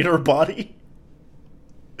Terminator body.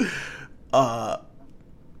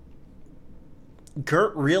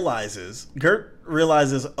 Gert realizes,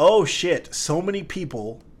 oh shit, so many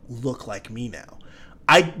people look like me now.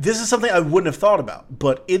 This is something I wouldn't have thought about,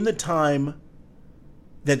 but in the time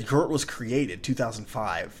that Gert was created,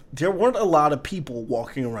 2005, there weren't a lot of people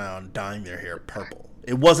walking around dyeing their hair purple.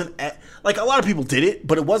 It wasn't, like, a lot of people did it,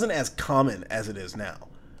 but it wasn't as common as it is now.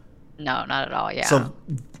 No, not at all, yeah. So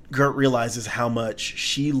Gert realizes how much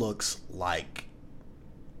she looks like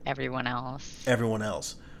everyone else.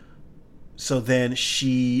 So then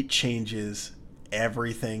she changes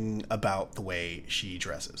everything about the way she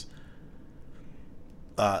dresses.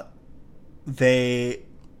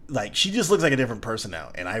 She just looks like a different person now,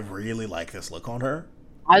 and I really like this look on her.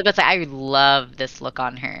 I was about to say, I love this look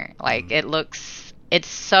on her. Like, it's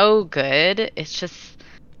so good. It's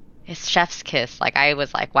chef's kiss. Like, I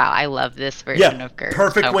was like, wow, I love this version of Gert.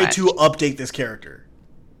 Perfect way to update this character.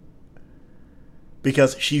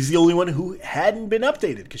 Because she's the only one who hadn't been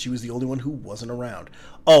updated, because she was the only one who wasn't around.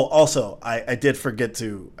 Oh, also, I did forget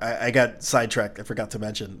to... I got sidetracked. I forgot to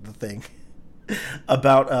mention the thing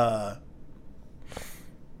about...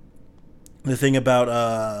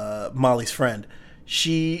 Molly's friend.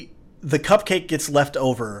 The cupcake gets left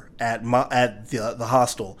over at the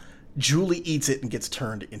hostel. Julie eats it and gets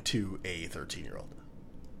turned into a 13-year-old.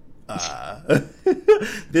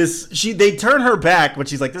 They turn her back, but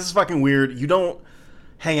she's like, "This is fucking weird. You don't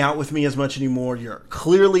hang out with me as much anymore. You're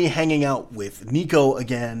clearly hanging out with Nico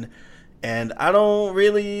again, and I don't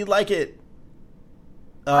really like it."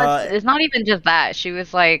 It's not even just that. She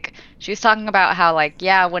was talking about how, like,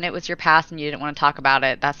 yeah, when it was your past and you didn't want to talk about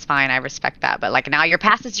it, that's fine. I respect that. But, like, now your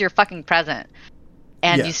past is your fucking present,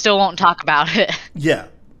 and you still won't talk about it. Yeah.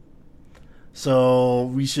 So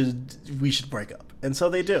we should break up, and so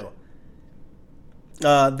they do.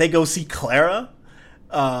 They go see Clara,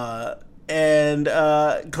 and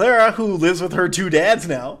Clara, who lives with her two dads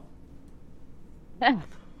now.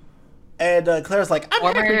 And Clara's like,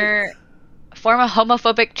 Former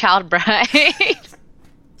homophobic child bride.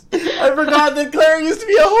 I forgot that Clara used to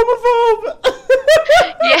be a homophobe.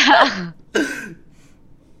 Yeah.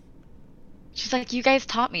 She's like, "You guys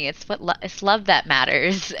taught me. It's it's love that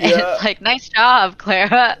matters." And it's like, nice job,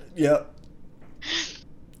 Clara. Yep.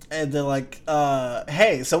 And they're like,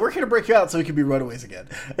 "Hey, so we're here to break you out so we can be runaways again."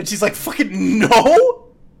 And she's like, "Fucking no."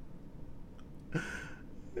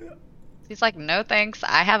 He's like, "No thanks,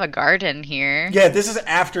 I have a garden here." Yeah, this is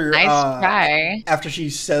after nice try. After she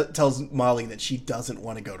tells Molly that she doesn't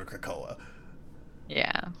want to go to Krakoa.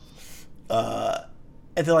 Yeah. And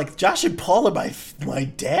they're like, "Josh and Paul are my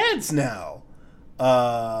dads now."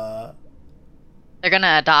 Uh, They're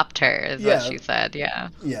gonna adopt her, is Yeah. what she said. Yeah.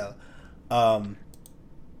 yeah. And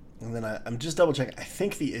then I'm just double checking. I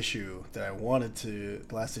think the issue that I wanted to,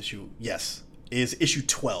 the last issue, yes, is issue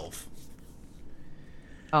 12.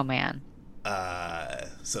 Oh man.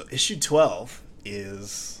 So issue 12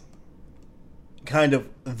 is kind of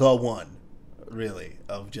the one, really,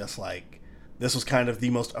 of just like, this was kind of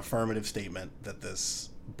the most affirmative statement that this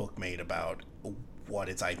book made about what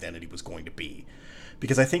its identity was going to be.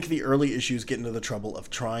 Because I think the early issues get into the trouble of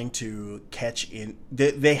trying to catch in.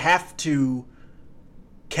 They have to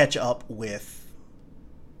catch up with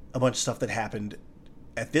a bunch of stuff that happened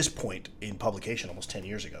at this point in publication almost 10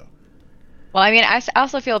 years ago. Well, I mean, I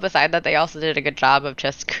also feel beside that they also did a good job of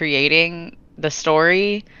just creating the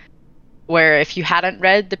story where if you hadn't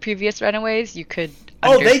read the previous Runaways, you could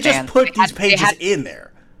understand. Oh, they just put these pages in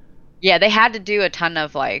there. Yeah, they had to do a ton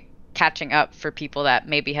of like catching up for people that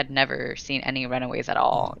maybe had never seen any Runaways at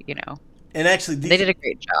all, you know. And actually, They did a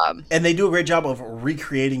great job. And they do a great job of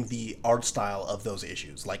recreating the art style of those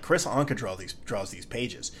issues. Like Chris Anka draws these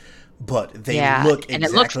pages, but they look exactly and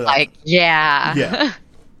it looks like yeah. Yeah.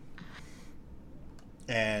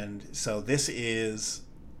 And so this is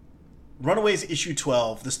Runaways issue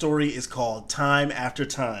 12. The story is called Time After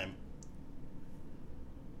Time.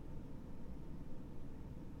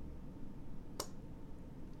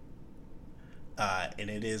 And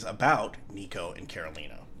it is about Nico and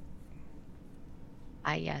Carolina.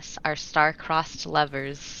 Ah, yes, our star-crossed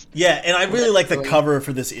lovers. Yeah, and I really like the cover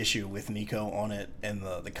for this issue with Nico on it and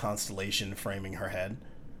the constellation framing her head.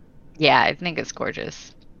 Yeah, I think it's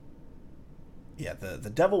gorgeous. Yeah, the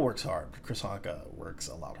devil works hard. Chris Anka works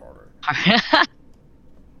a lot harder.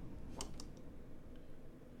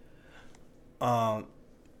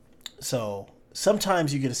 So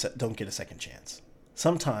sometimes you don't get a second chance.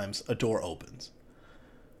 Sometimes a door opens,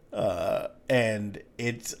 and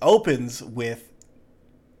it opens with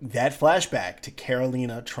that flashback to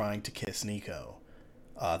Carolina trying to kiss Nico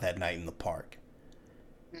that night in the park.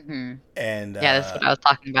 Mm-hmm. And yeah, that's what I was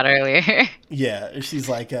talking about earlier. Yeah, she's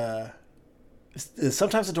like,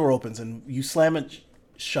 sometimes the door opens and you slam it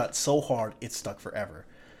shut so hard it's stuck forever.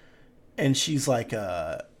 And she's like,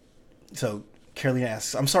 so Carolina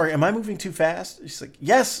asks, I'm sorry, am I moving too fast? She's like,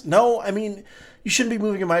 yes, no, I mean, you shouldn't be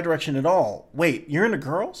moving in my direction at all. Wait, you're into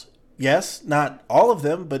girls? Yes, not all of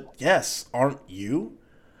them, but yes, aren't you?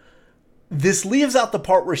 This leaves out the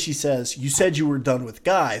part where she says, you said you were done with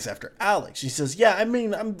guys after Alex. She says, yeah, I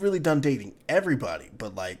mean, I'm really done dating everybody,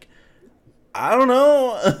 but like, I don't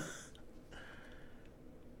know.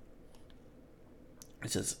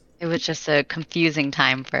 It was just a confusing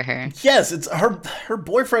time for her. Yes, it's her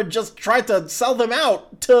boyfriend just tried to sell them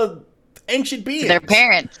out to ancient beings. To their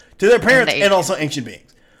parents. To their parents and also ancient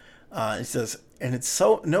beings. It says, and it's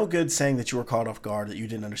so no good saying that you were caught off guard, that you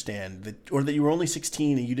didn't understand, or that you were only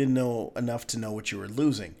 16 and you didn't know enough to know what you were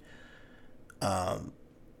losing. And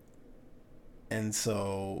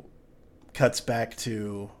so cuts back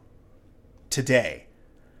to today.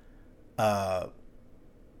 I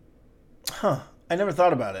never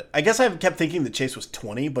thought about it. I guess I've kept thinking that Chase was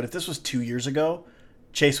 20, but if this was 2 years ago,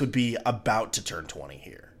 Chase would be about to turn 20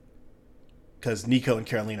 here. Because Nico and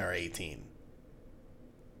Carolina are 18.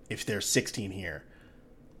 If they're 16 here.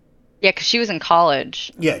 Yeah, because she was in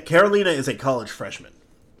college. Yeah, Carolina is a college freshman.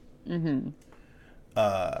 Mm-hmm.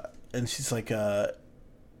 And she's like,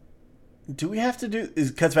 do we have to do...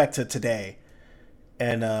 It cuts back to today.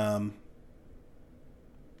 And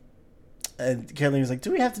Carolina's like,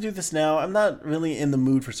 do we have to do this now? I'm not really in the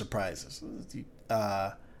mood for surprises.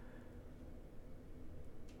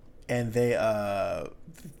 And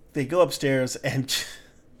they go upstairs, and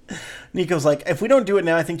Nico's like, if we don't do it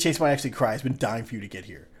now, I think Chase might actually cry. He's been dying for you to get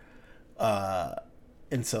here.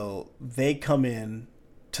 And so they come in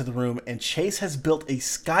to the room, and Chase has built a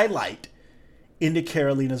skylight into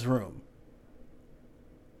Carolina's room.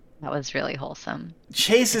 That was really wholesome.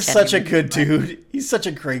 Chase is such a good dude. He's such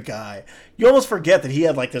a great guy. You almost forget that he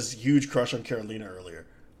had like this huge crush on Carolina earlier.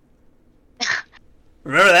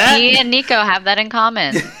 Remember that? He and Nico have that in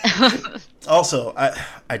common. Also,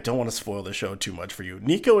 I don't want to spoil the show too much for you.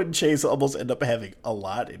 Nico and Chase almost end up having a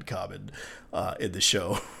lot in common in the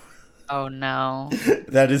show. Oh no.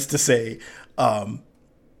 That is to say,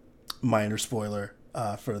 minor spoiler.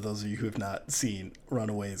 For those of you who have not seen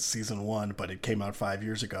Runaways Season 1, but it came out 5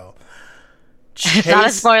 years ago. It's not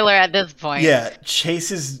a spoiler at this point. Yeah,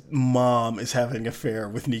 Chase's mom is having an affair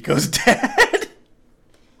with Nico's dad.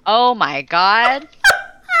 Oh my god.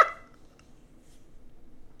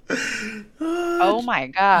 Oh my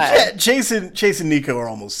god. Yeah, Chase and Nico are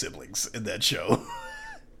almost siblings in that show.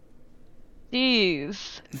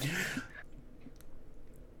 Jeez.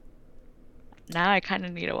 now I kind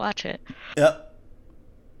of need to watch it. Yep.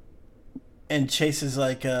 And Chase is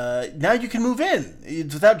like, now you can move in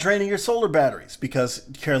without draining your solar batteries, because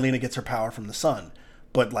Carolina gets her power from the sun.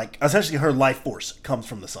 But, like, essentially her life force comes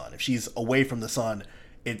from the sun. If she's away from the sun,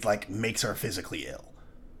 it, like, makes her physically ill.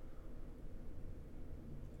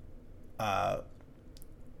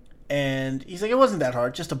 And he's like, it wasn't that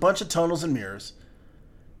hard. Just a bunch of tunnels and mirrors.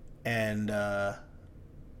 And,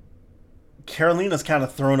 Carolina's kind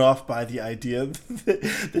of thrown off by the idea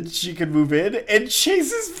that she could move in, and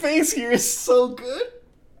Chase's face here is so good.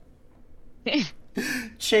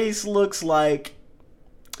 Chase looks like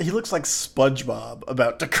SpongeBob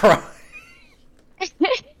about to cry.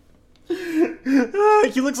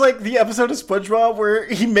 He looks like the episode of SpongeBob where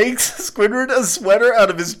he makes Squidward a sweater out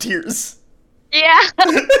of his tears. Yeah.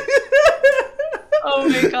 Oh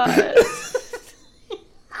my god.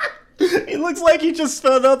 He looks like he just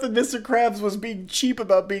found out that Mr. Krabs was being cheap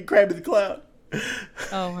about being Krabby the Clown.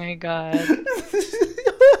 Oh my god.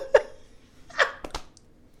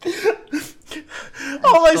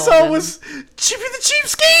 All I saw was Chippy the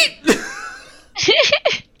Cheapskate!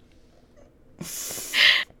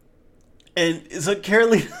 And so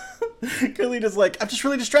Carolina's like, I'm just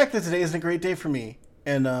really distracted today. Isn't a great day for me.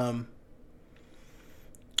 And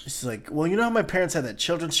she's like, well, you know how my parents had that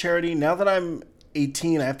children's charity? Now that I'm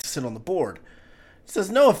 18, I have to sit on the board. He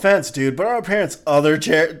says, no offense, dude, but our parents' other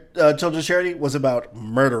children's charity was about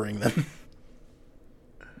murdering them.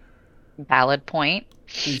 Valid point.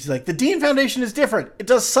 He's like, the Dean Foundation is different. It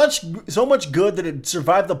does so much good that it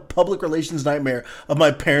survived the public relations nightmare of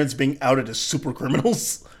my parents being outed as super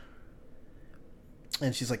criminals.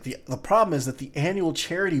 And she's like, the problem is that the annual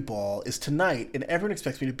charity ball is tonight, and everyone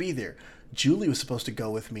expects me to be there. Julie was supposed to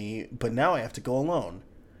go with me, but now I have to go alone.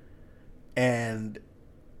 And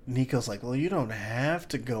Nico's like, well, you don't have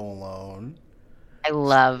to go alone. I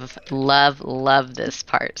love this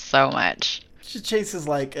part so much. Chase is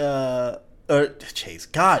like, Chase,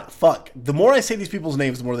 God, fuck. The more I say these people's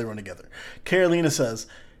names, the more they run together. Carolina says,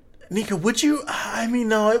 Nico, would you? I mean,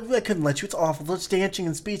 no, I couldn't let you. It's awful. It's dancing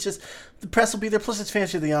and speeches. The press will be there. Plus, it's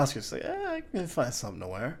fancy at the Oscars. Like, I can find something to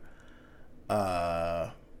wear.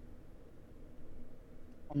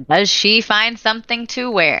 Does she find something to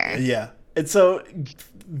wear? Yeah. And so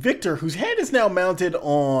Victor, whose head is now mounted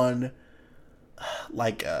on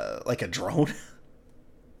like a drone.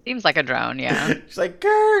 Seems like a drone, yeah. She's like,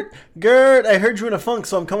 Gert, I heard you in a funk,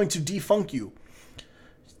 so I'm coming to defunk you.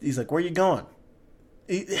 He's like, where are you going?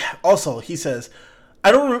 He says,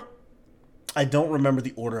 I don't remember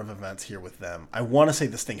the order of events here with them. I want to say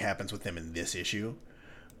this thing happens with them in this issue.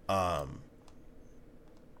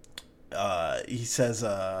 He says,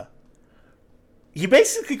 he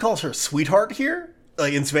basically calls her sweetheart here,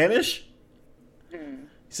 like in Spanish. He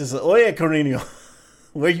says, oye, cariño,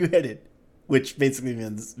 where you headed? Which basically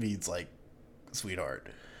means like, sweetheart.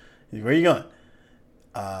 Where are you going?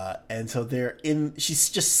 And so she's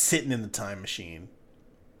just sitting in the time machine.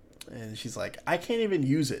 And she's like, I can't even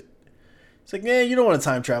use it. It's like, you don't want to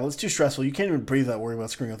time travel. It's too stressful. You can't even breathe without worrying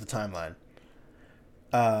about screwing up the timeline.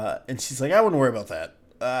 And she's like, I wouldn't worry about that.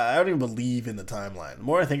 I don't even believe in the timeline. The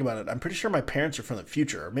more I think about it, I'm pretty sure my parents are from the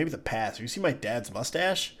future, or maybe the past. You see my dad's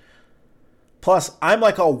mustache? Plus, I'm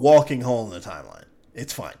like a walking hole in the timeline.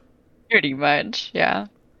 It's fine. Pretty much, yeah.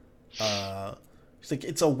 She's like,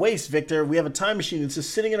 it's a waste, Victor. We have a time machine that's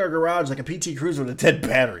just sitting in our garage like a PT Cruiser with a dead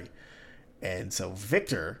battery. And so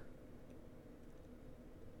Victor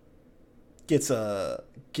gets a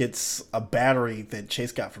battery that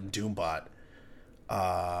Chase got from Doombot.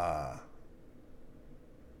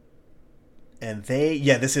 And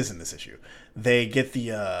this isn't this issue. They get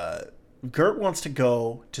Gert wants to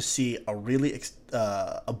go to see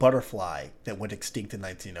a butterfly that went extinct in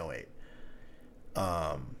 1908.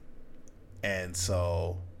 And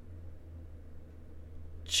so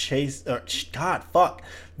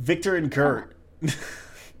Victor and Gert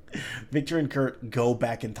go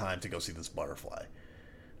back in time to go see this butterfly.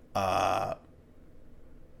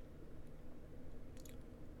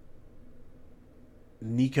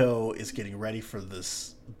 Nico is getting ready for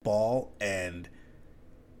this ball, and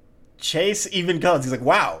Chase even comes. He's like,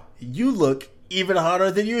 wow, you look even hotter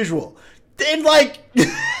than usual. And like,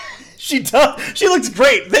 she looks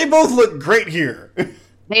great. They both look great here.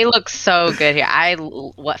 They look so good here. I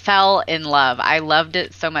fell in love. I loved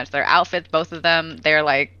it so much. Their outfits, both of them, they're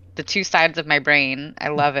like the two sides of my brain. I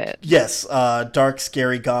love it. Yes, dark,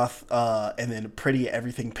 scary, goth, and then pretty,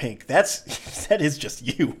 everything pink. That is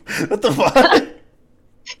just you. What the fuck?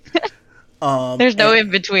 There's no in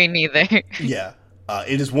between either. Yeah,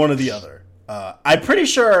 it is one or the other. I'm pretty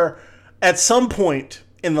sure at some point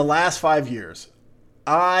in the last 5 years,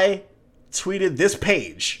 I tweeted this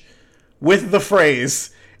page with the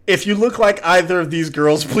phrase, "If you look like either of these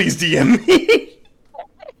girls, please DM me."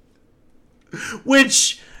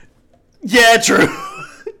 Which, yeah, true.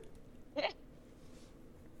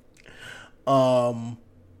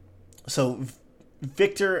 So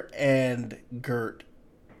Victor and Gert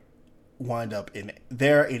wind up in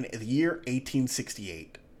the year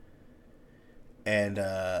 1868, and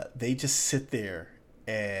they just sit there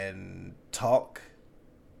and talk.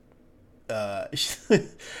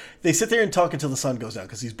 They sit there and talk until the sun goes down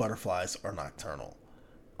because these butterflies are nocturnal.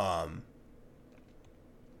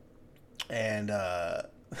 And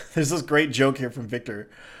there's this great joke here from Victor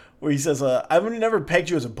where he says, "I've never pegged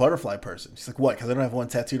you as a butterfly person." She's like, "What? Because I don't have one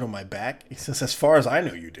tattooed on my back?" He says, "As far as I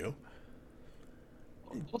know, you do."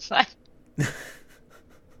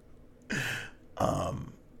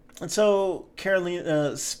 And so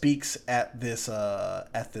Carolina speaks at this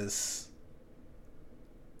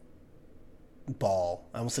ball.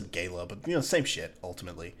 I almost said gala, but same shit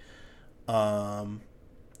ultimately. And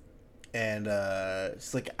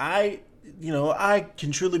it's like, I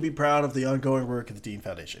can truly be proud of the ongoing work of the Dean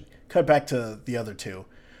Foundation. Cut back to the other two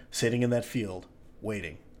sitting in that field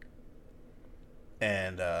waiting.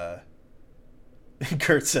 And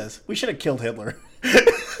Kurt says, "We should have killed Hitler."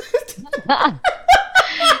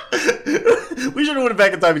 We should have went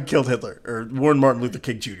back in time and killed Hitler or warned Martin Luther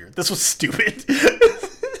King Jr. This was stupid.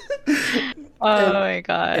 My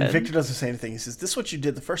God. And Victor doesn't say anything. He says, "This is what you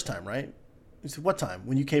did the first time, right?" He said, "What time?"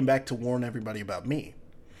 "When you came back to warn everybody about me."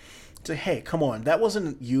 Say, "Hey, come on. That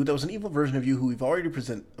wasn't you. That was an evil version of you who we've already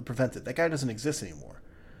prevented. That guy doesn't exist anymore.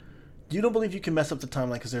 You don't believe you can mess up the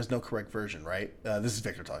timeline because there's no correct version, right?" This is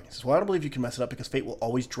Victor talking. He says, "Well, I don't believe you can mess it up because fate will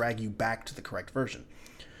always drag you back to the correct version.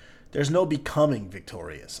 There's no becoming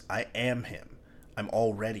victorious. I am him. I'm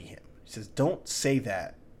already him." He says, "Don't say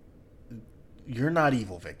that. You're not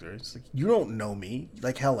evil, Victor. It's like, you don't know me.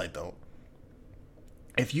 Like hell I don't.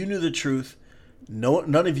 If you knew the truth,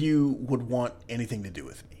 none of you would want anything to do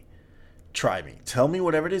with me. Try me. Tell me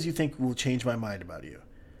whatever it is you think will change my mind about you."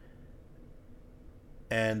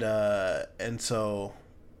 And so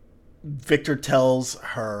Victor tells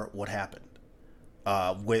her what happened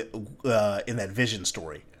in that vision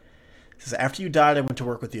story. He says, "After you died, I went to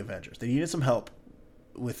work with the Avengers. They needed some help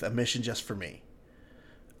with a mission just for me.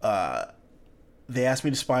 They asked me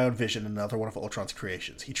to spy on Vision, another one of Ultron's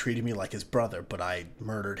creations. He treated me like his brother, but I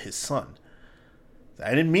murdered his son. I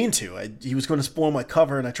didn't mean to. He was going to spoil my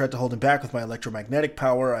cover, and I tried to hold him back with my electromagnetic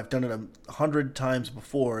power. I've done it 100 times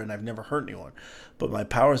before, and I've never hurt anyone. But my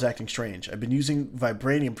power is acting strange. I've been using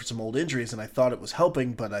vibranium for some old injuries, and I thought it was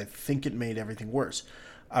helping, but I think it made everything worse.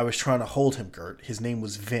 I was trying to hold him, Gert. His name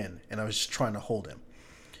was Vin, and I was just trying to hold him."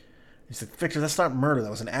 He said, "Victor, that's not murder.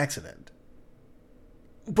 That was an accident."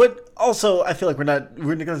 But also, I feel like we're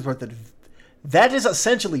going to part that is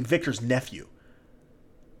essentially Victor's nephew.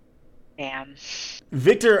 Damn.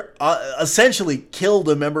 Victor essentially killed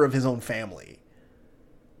a member of his own family.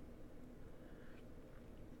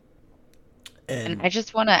 And I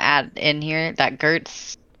just want to add in here that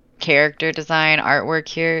Gert's character design artwork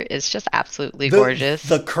here is just absolutely gorgeous.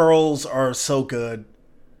 The curls are so good.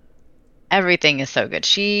 Everything is so good.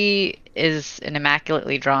 She is an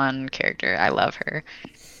immaculately drawn character. I love her.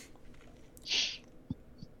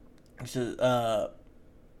 So,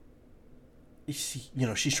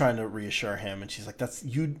 she's trying to reassure him, and she's like, "That's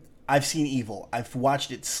you. I've seen evil. I've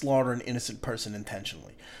watched it slaughter an innocent person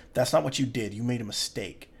intentionally. That's not what you did. You made a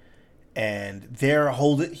mistake." And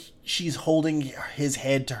she's holding his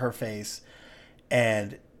head to her face,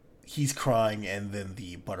 and he's crying, and then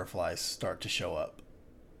the butterflies start to show up.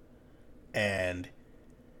 And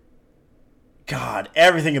God,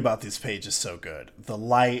 everything about this page is so good. The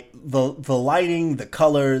lighting, the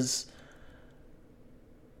colors.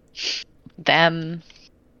 Them.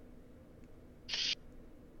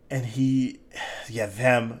 And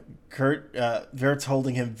them. Gert, Vert's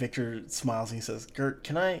holding him. Victor smiles and he says, "Gert,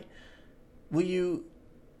 will you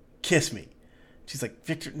kiss me?" She's like,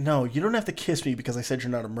 "Victor, no, you don't have to kiss me because I said you're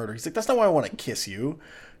not a murderer." He's like, "That's not why I want to kiss you."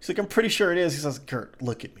 She's like, "I'm pretty sure it is." He says, "Gert,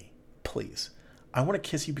 look at me, please. I want to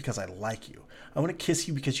kiss you because I like you. I want to kiss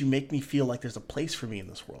you because you make me feel like there's a place for me in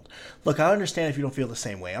this world. Look, I understand if you don't feel the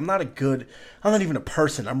same way. I'm not even a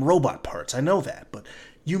person. I'm robot parts. I know that. But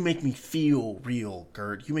you make me feel real,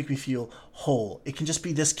 Gert. You make me feel whole. It can just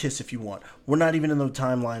be this kiss if you want. We're not even in the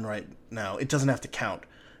timeline right now. It doesn't have to count."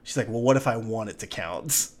 She's like, "Well, what if I want it to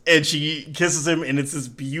count?" And she kisses him, and it's this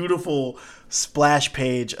beautiful splash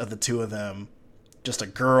page of the two of them. Just a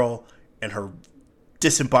girl and her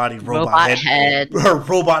disembodied robot head. Her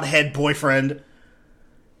robot head boyfriend.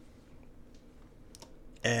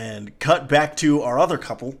 And cut back to our other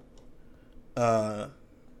couple.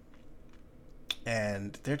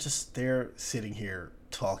 And they're sitting here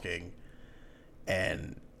talking,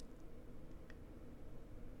 and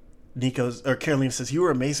Carolina says, "You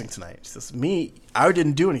were amazing tonight." She says, "Me, I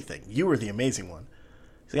didn't do anything. You were the amazing one."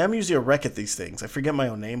 She's like, "I'm usually a wreck at these things. I forget my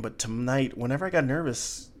own name, but tonight, whenever I got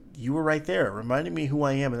nervous, you were right there, reminding me who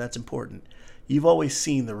I am, and that's important. You've always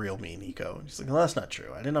seen the real me, Nico." And she's like, "Well, that's not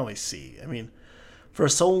true. I didn't always see. I mean, for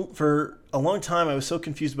a long time, I was so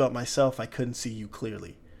confused about myself, I couldn't see you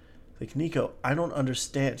clearly." Like, "Nico, I don't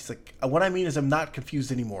understand." She's like, "What I mean is I'm not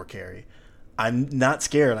confused anymore, Carrie. I'm not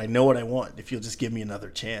scared. I know what I want. If you'll just give me another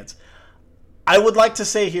chance." I would like to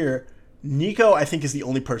say here, Nico, I think, is the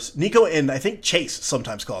only person. Nico, and I think Chase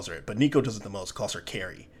sometimes calls her it, but Nico does it the most, calls her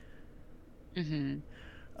Carrie.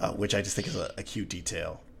 Which I just think is a cute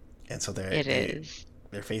detail. And so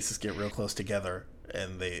their faces get real close together,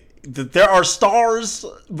 and there are stars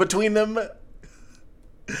between them.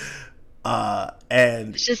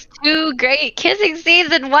 And it's just two great kissing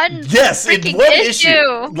scenes in one. Yes, in freaking one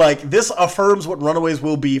issue. Like, this affirms what Runaways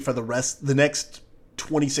will be for the next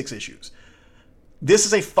 26 issues. This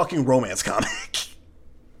is a fucking romance comic.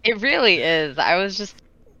 It really is. I was just.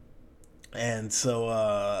 And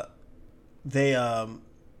so they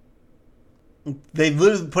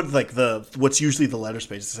literally put like what's usually the letter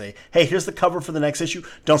space to say, "Hey, here's the cover for the next issue.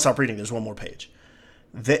 Don't stop reading. There's one more page."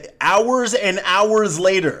 The hours and hours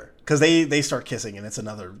later. Because they start kissing, and it's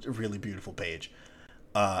another really beautiful page.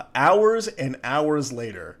 Hours and hours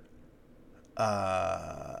later,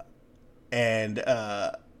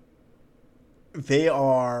 they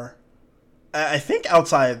are, I think,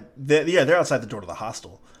 outside. They're outside the door to the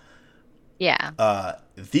hostel. Yeah.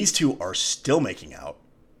 These two are still making out.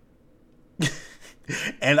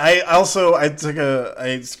 And I took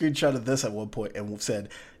a screenshot of this at one point and said,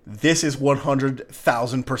 "This is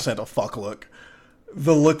 100,000% a fuck look."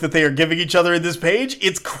 The look that they are giving each other in this page,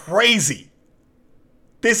 it's crazy.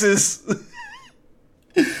 This is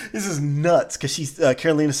nuts. Because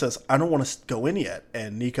Carolina says, "I don't want to go in yet,"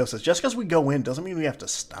 and Nico says, "Just because we go in doesn't mean we have to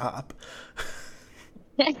stop."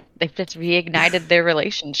 They've just reignited their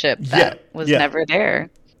relationship that was never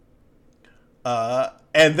there.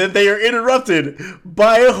 And then they are interrupted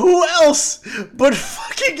by who else but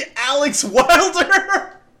fucking Alex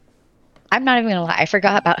Wilder. I'm not even gonna lie. I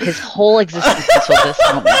forgot about his whole existence until this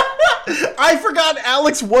moment. I forgot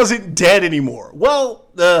Alex wasn't dead anymore. Well,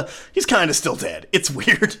 he's kind of still dead. It's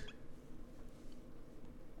weird.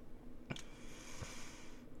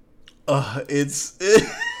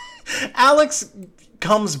 Alex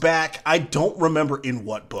comes back. I don't remember in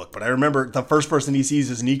what book, but I remember the first person he sees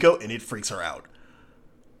is Nico, and it freaks her out.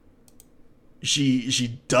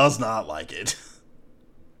 She does not like it.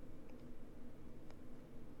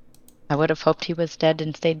 I would have hoped he was dead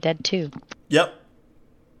and stayed dead too. Yep.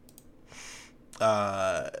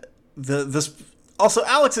 Also,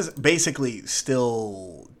 Alex is basically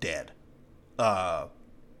still dead.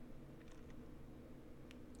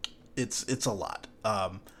 It's a lot.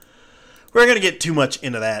 We're gonna get too much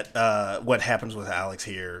into that. What happens with Alex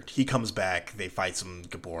here? He comes back. They fight some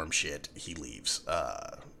Gaborum shit. He leaves.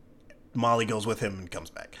 Molly goes with him and comes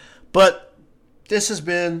back. But this has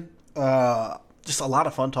been just a lot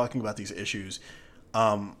of fun talking about these issues.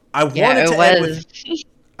 I wanted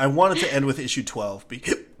to end with issue 12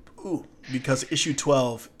 because issue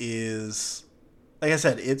 12 is, like I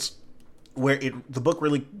said, it's where the book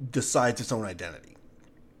really decides its own identity.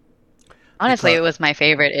 Honestly, it was my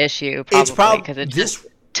favorite issue, probably because it just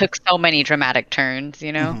took so many dramatic turns,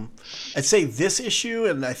 you know? Mm-hmm. I'd say this issue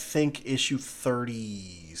and I think issue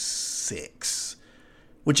 36,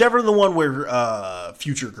 whichever the one where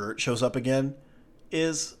Future Gert shows up again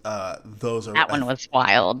is, those are... That one was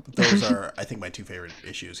wild. Those are, I think, my two favorite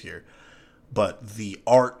issues here. But the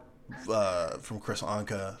art from Chris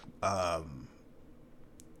Anka,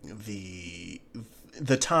 the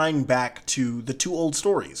tying back to the two old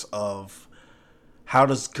stories of how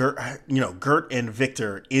does Gert and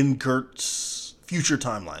Victor in Gert's future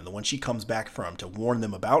timeline, the one she comes back from to warn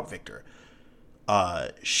them about Victor,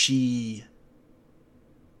 she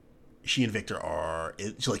and Victor are,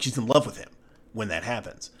 she's in love with him when that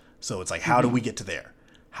happens. So it's like, how do we get to there?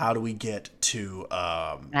 How do we get to...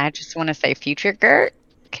 I just want to say Future Gert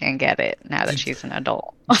can get it now that she's an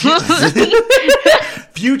adult.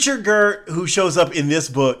 Future Gert, who shows up in this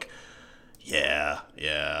book, yeah.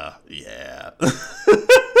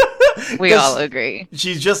 We all agree.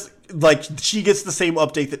 She's just, like, she gets the same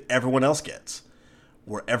update that everyone else gets.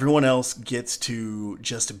 Where everyone else gets to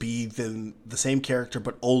just be the same character,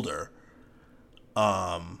 but older.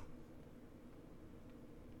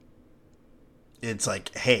 it's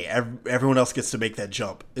like, hey, everyone else gets to make that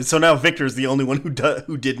jump. And so now Victor is the only one who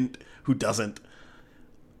doesn't.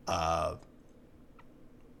 Also,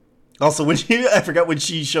 I forgot when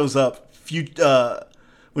she shows up,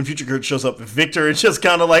 when Future Kurt shows up, Victor just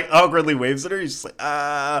kind of like awkwardly waves at her. He's just like,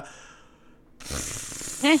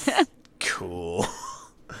 cool.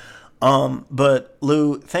 But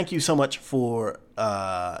Lou, thank you so much for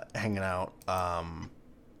hanging out.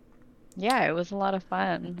 Yeah, it was a lot of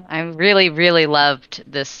fun. I really, really loved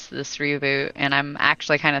this reboot, and I'm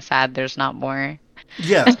actually kind of sad there's not more.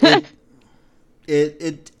 Yeah,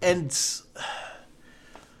 it ends.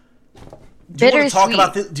 Do you want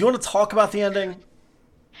to talk about the ending?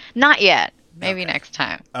 Not yet. Maybe Okay. next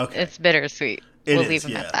time. Okay. It's bittersweet. We'll leave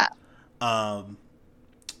him at that.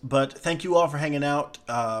 But thank you all for hanging out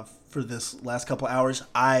for this last couple hours.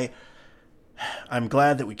 I'm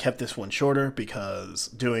glad that we kept this one shorter because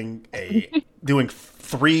doing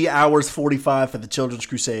 3 hours 45 for the Children's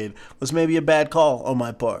Crusade was maybe a bad call on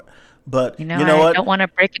my part. But you know I what? don't want to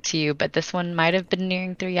break it to you, but this one might have been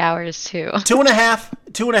nearing 3 hours too.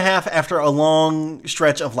 2.5 after a long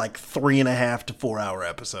stretch of like 3.5 to 4 hour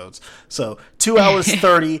episodes. So 2 hours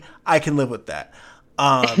 30, I can live with that.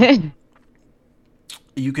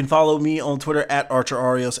 You can follow me on Twitter at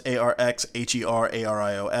ArcherArios,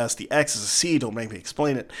 ARXHERARIOS. The X is a C, don't make me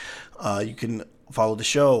explain it. You can follow the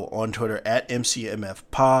show on Twitter at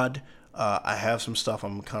MCMFPod. I have some stuff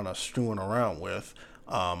I'm kind of stewing around with.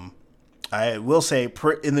 I will say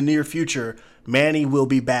in the near future, Manny will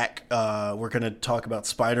be back. We're going to talk about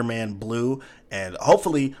Spider-Man Blue and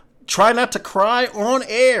hopefully try not to cry on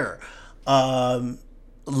air.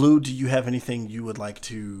 Lou, do you have anything you would like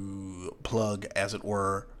to plug, as it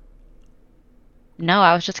were? No,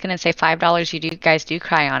 I was just gonna say $5. You guys do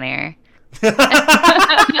cry on air.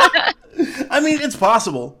 I mean, it's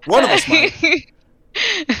possible. One of us might.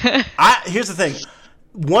 Here's the thing.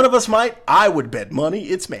 One of us might. I would bet money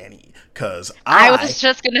it's Manny, because I was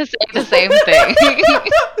just gonna say the same thing.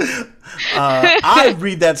 I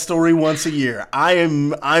read that story once a year.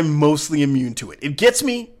 I'm mostly immune to it. It gets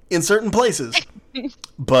me in certain places.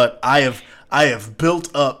 But I have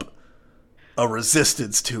built up a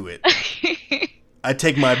resistance to it. I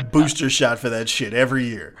take my booster shot for that shit every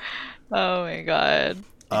year. Oh my god.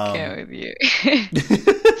 I can't with you.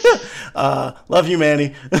 Love you,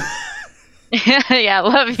 Manny. Yeah,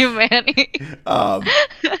 love you, Manny. But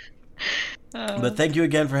thank you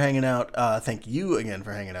again for hanging out. Thank you again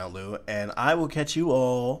for hanging out, Lou. And I will catch you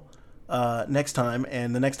all next time.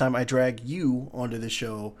 And the next time I drag you onto the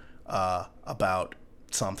show about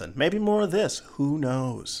something. Maybe more of this. Who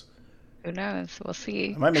knows? Who knows? We'll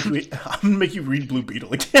see. I'm gonna make you read Blue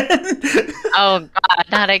Beetle again. Oh God,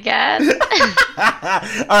 not again. All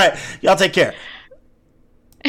right, y'all take care.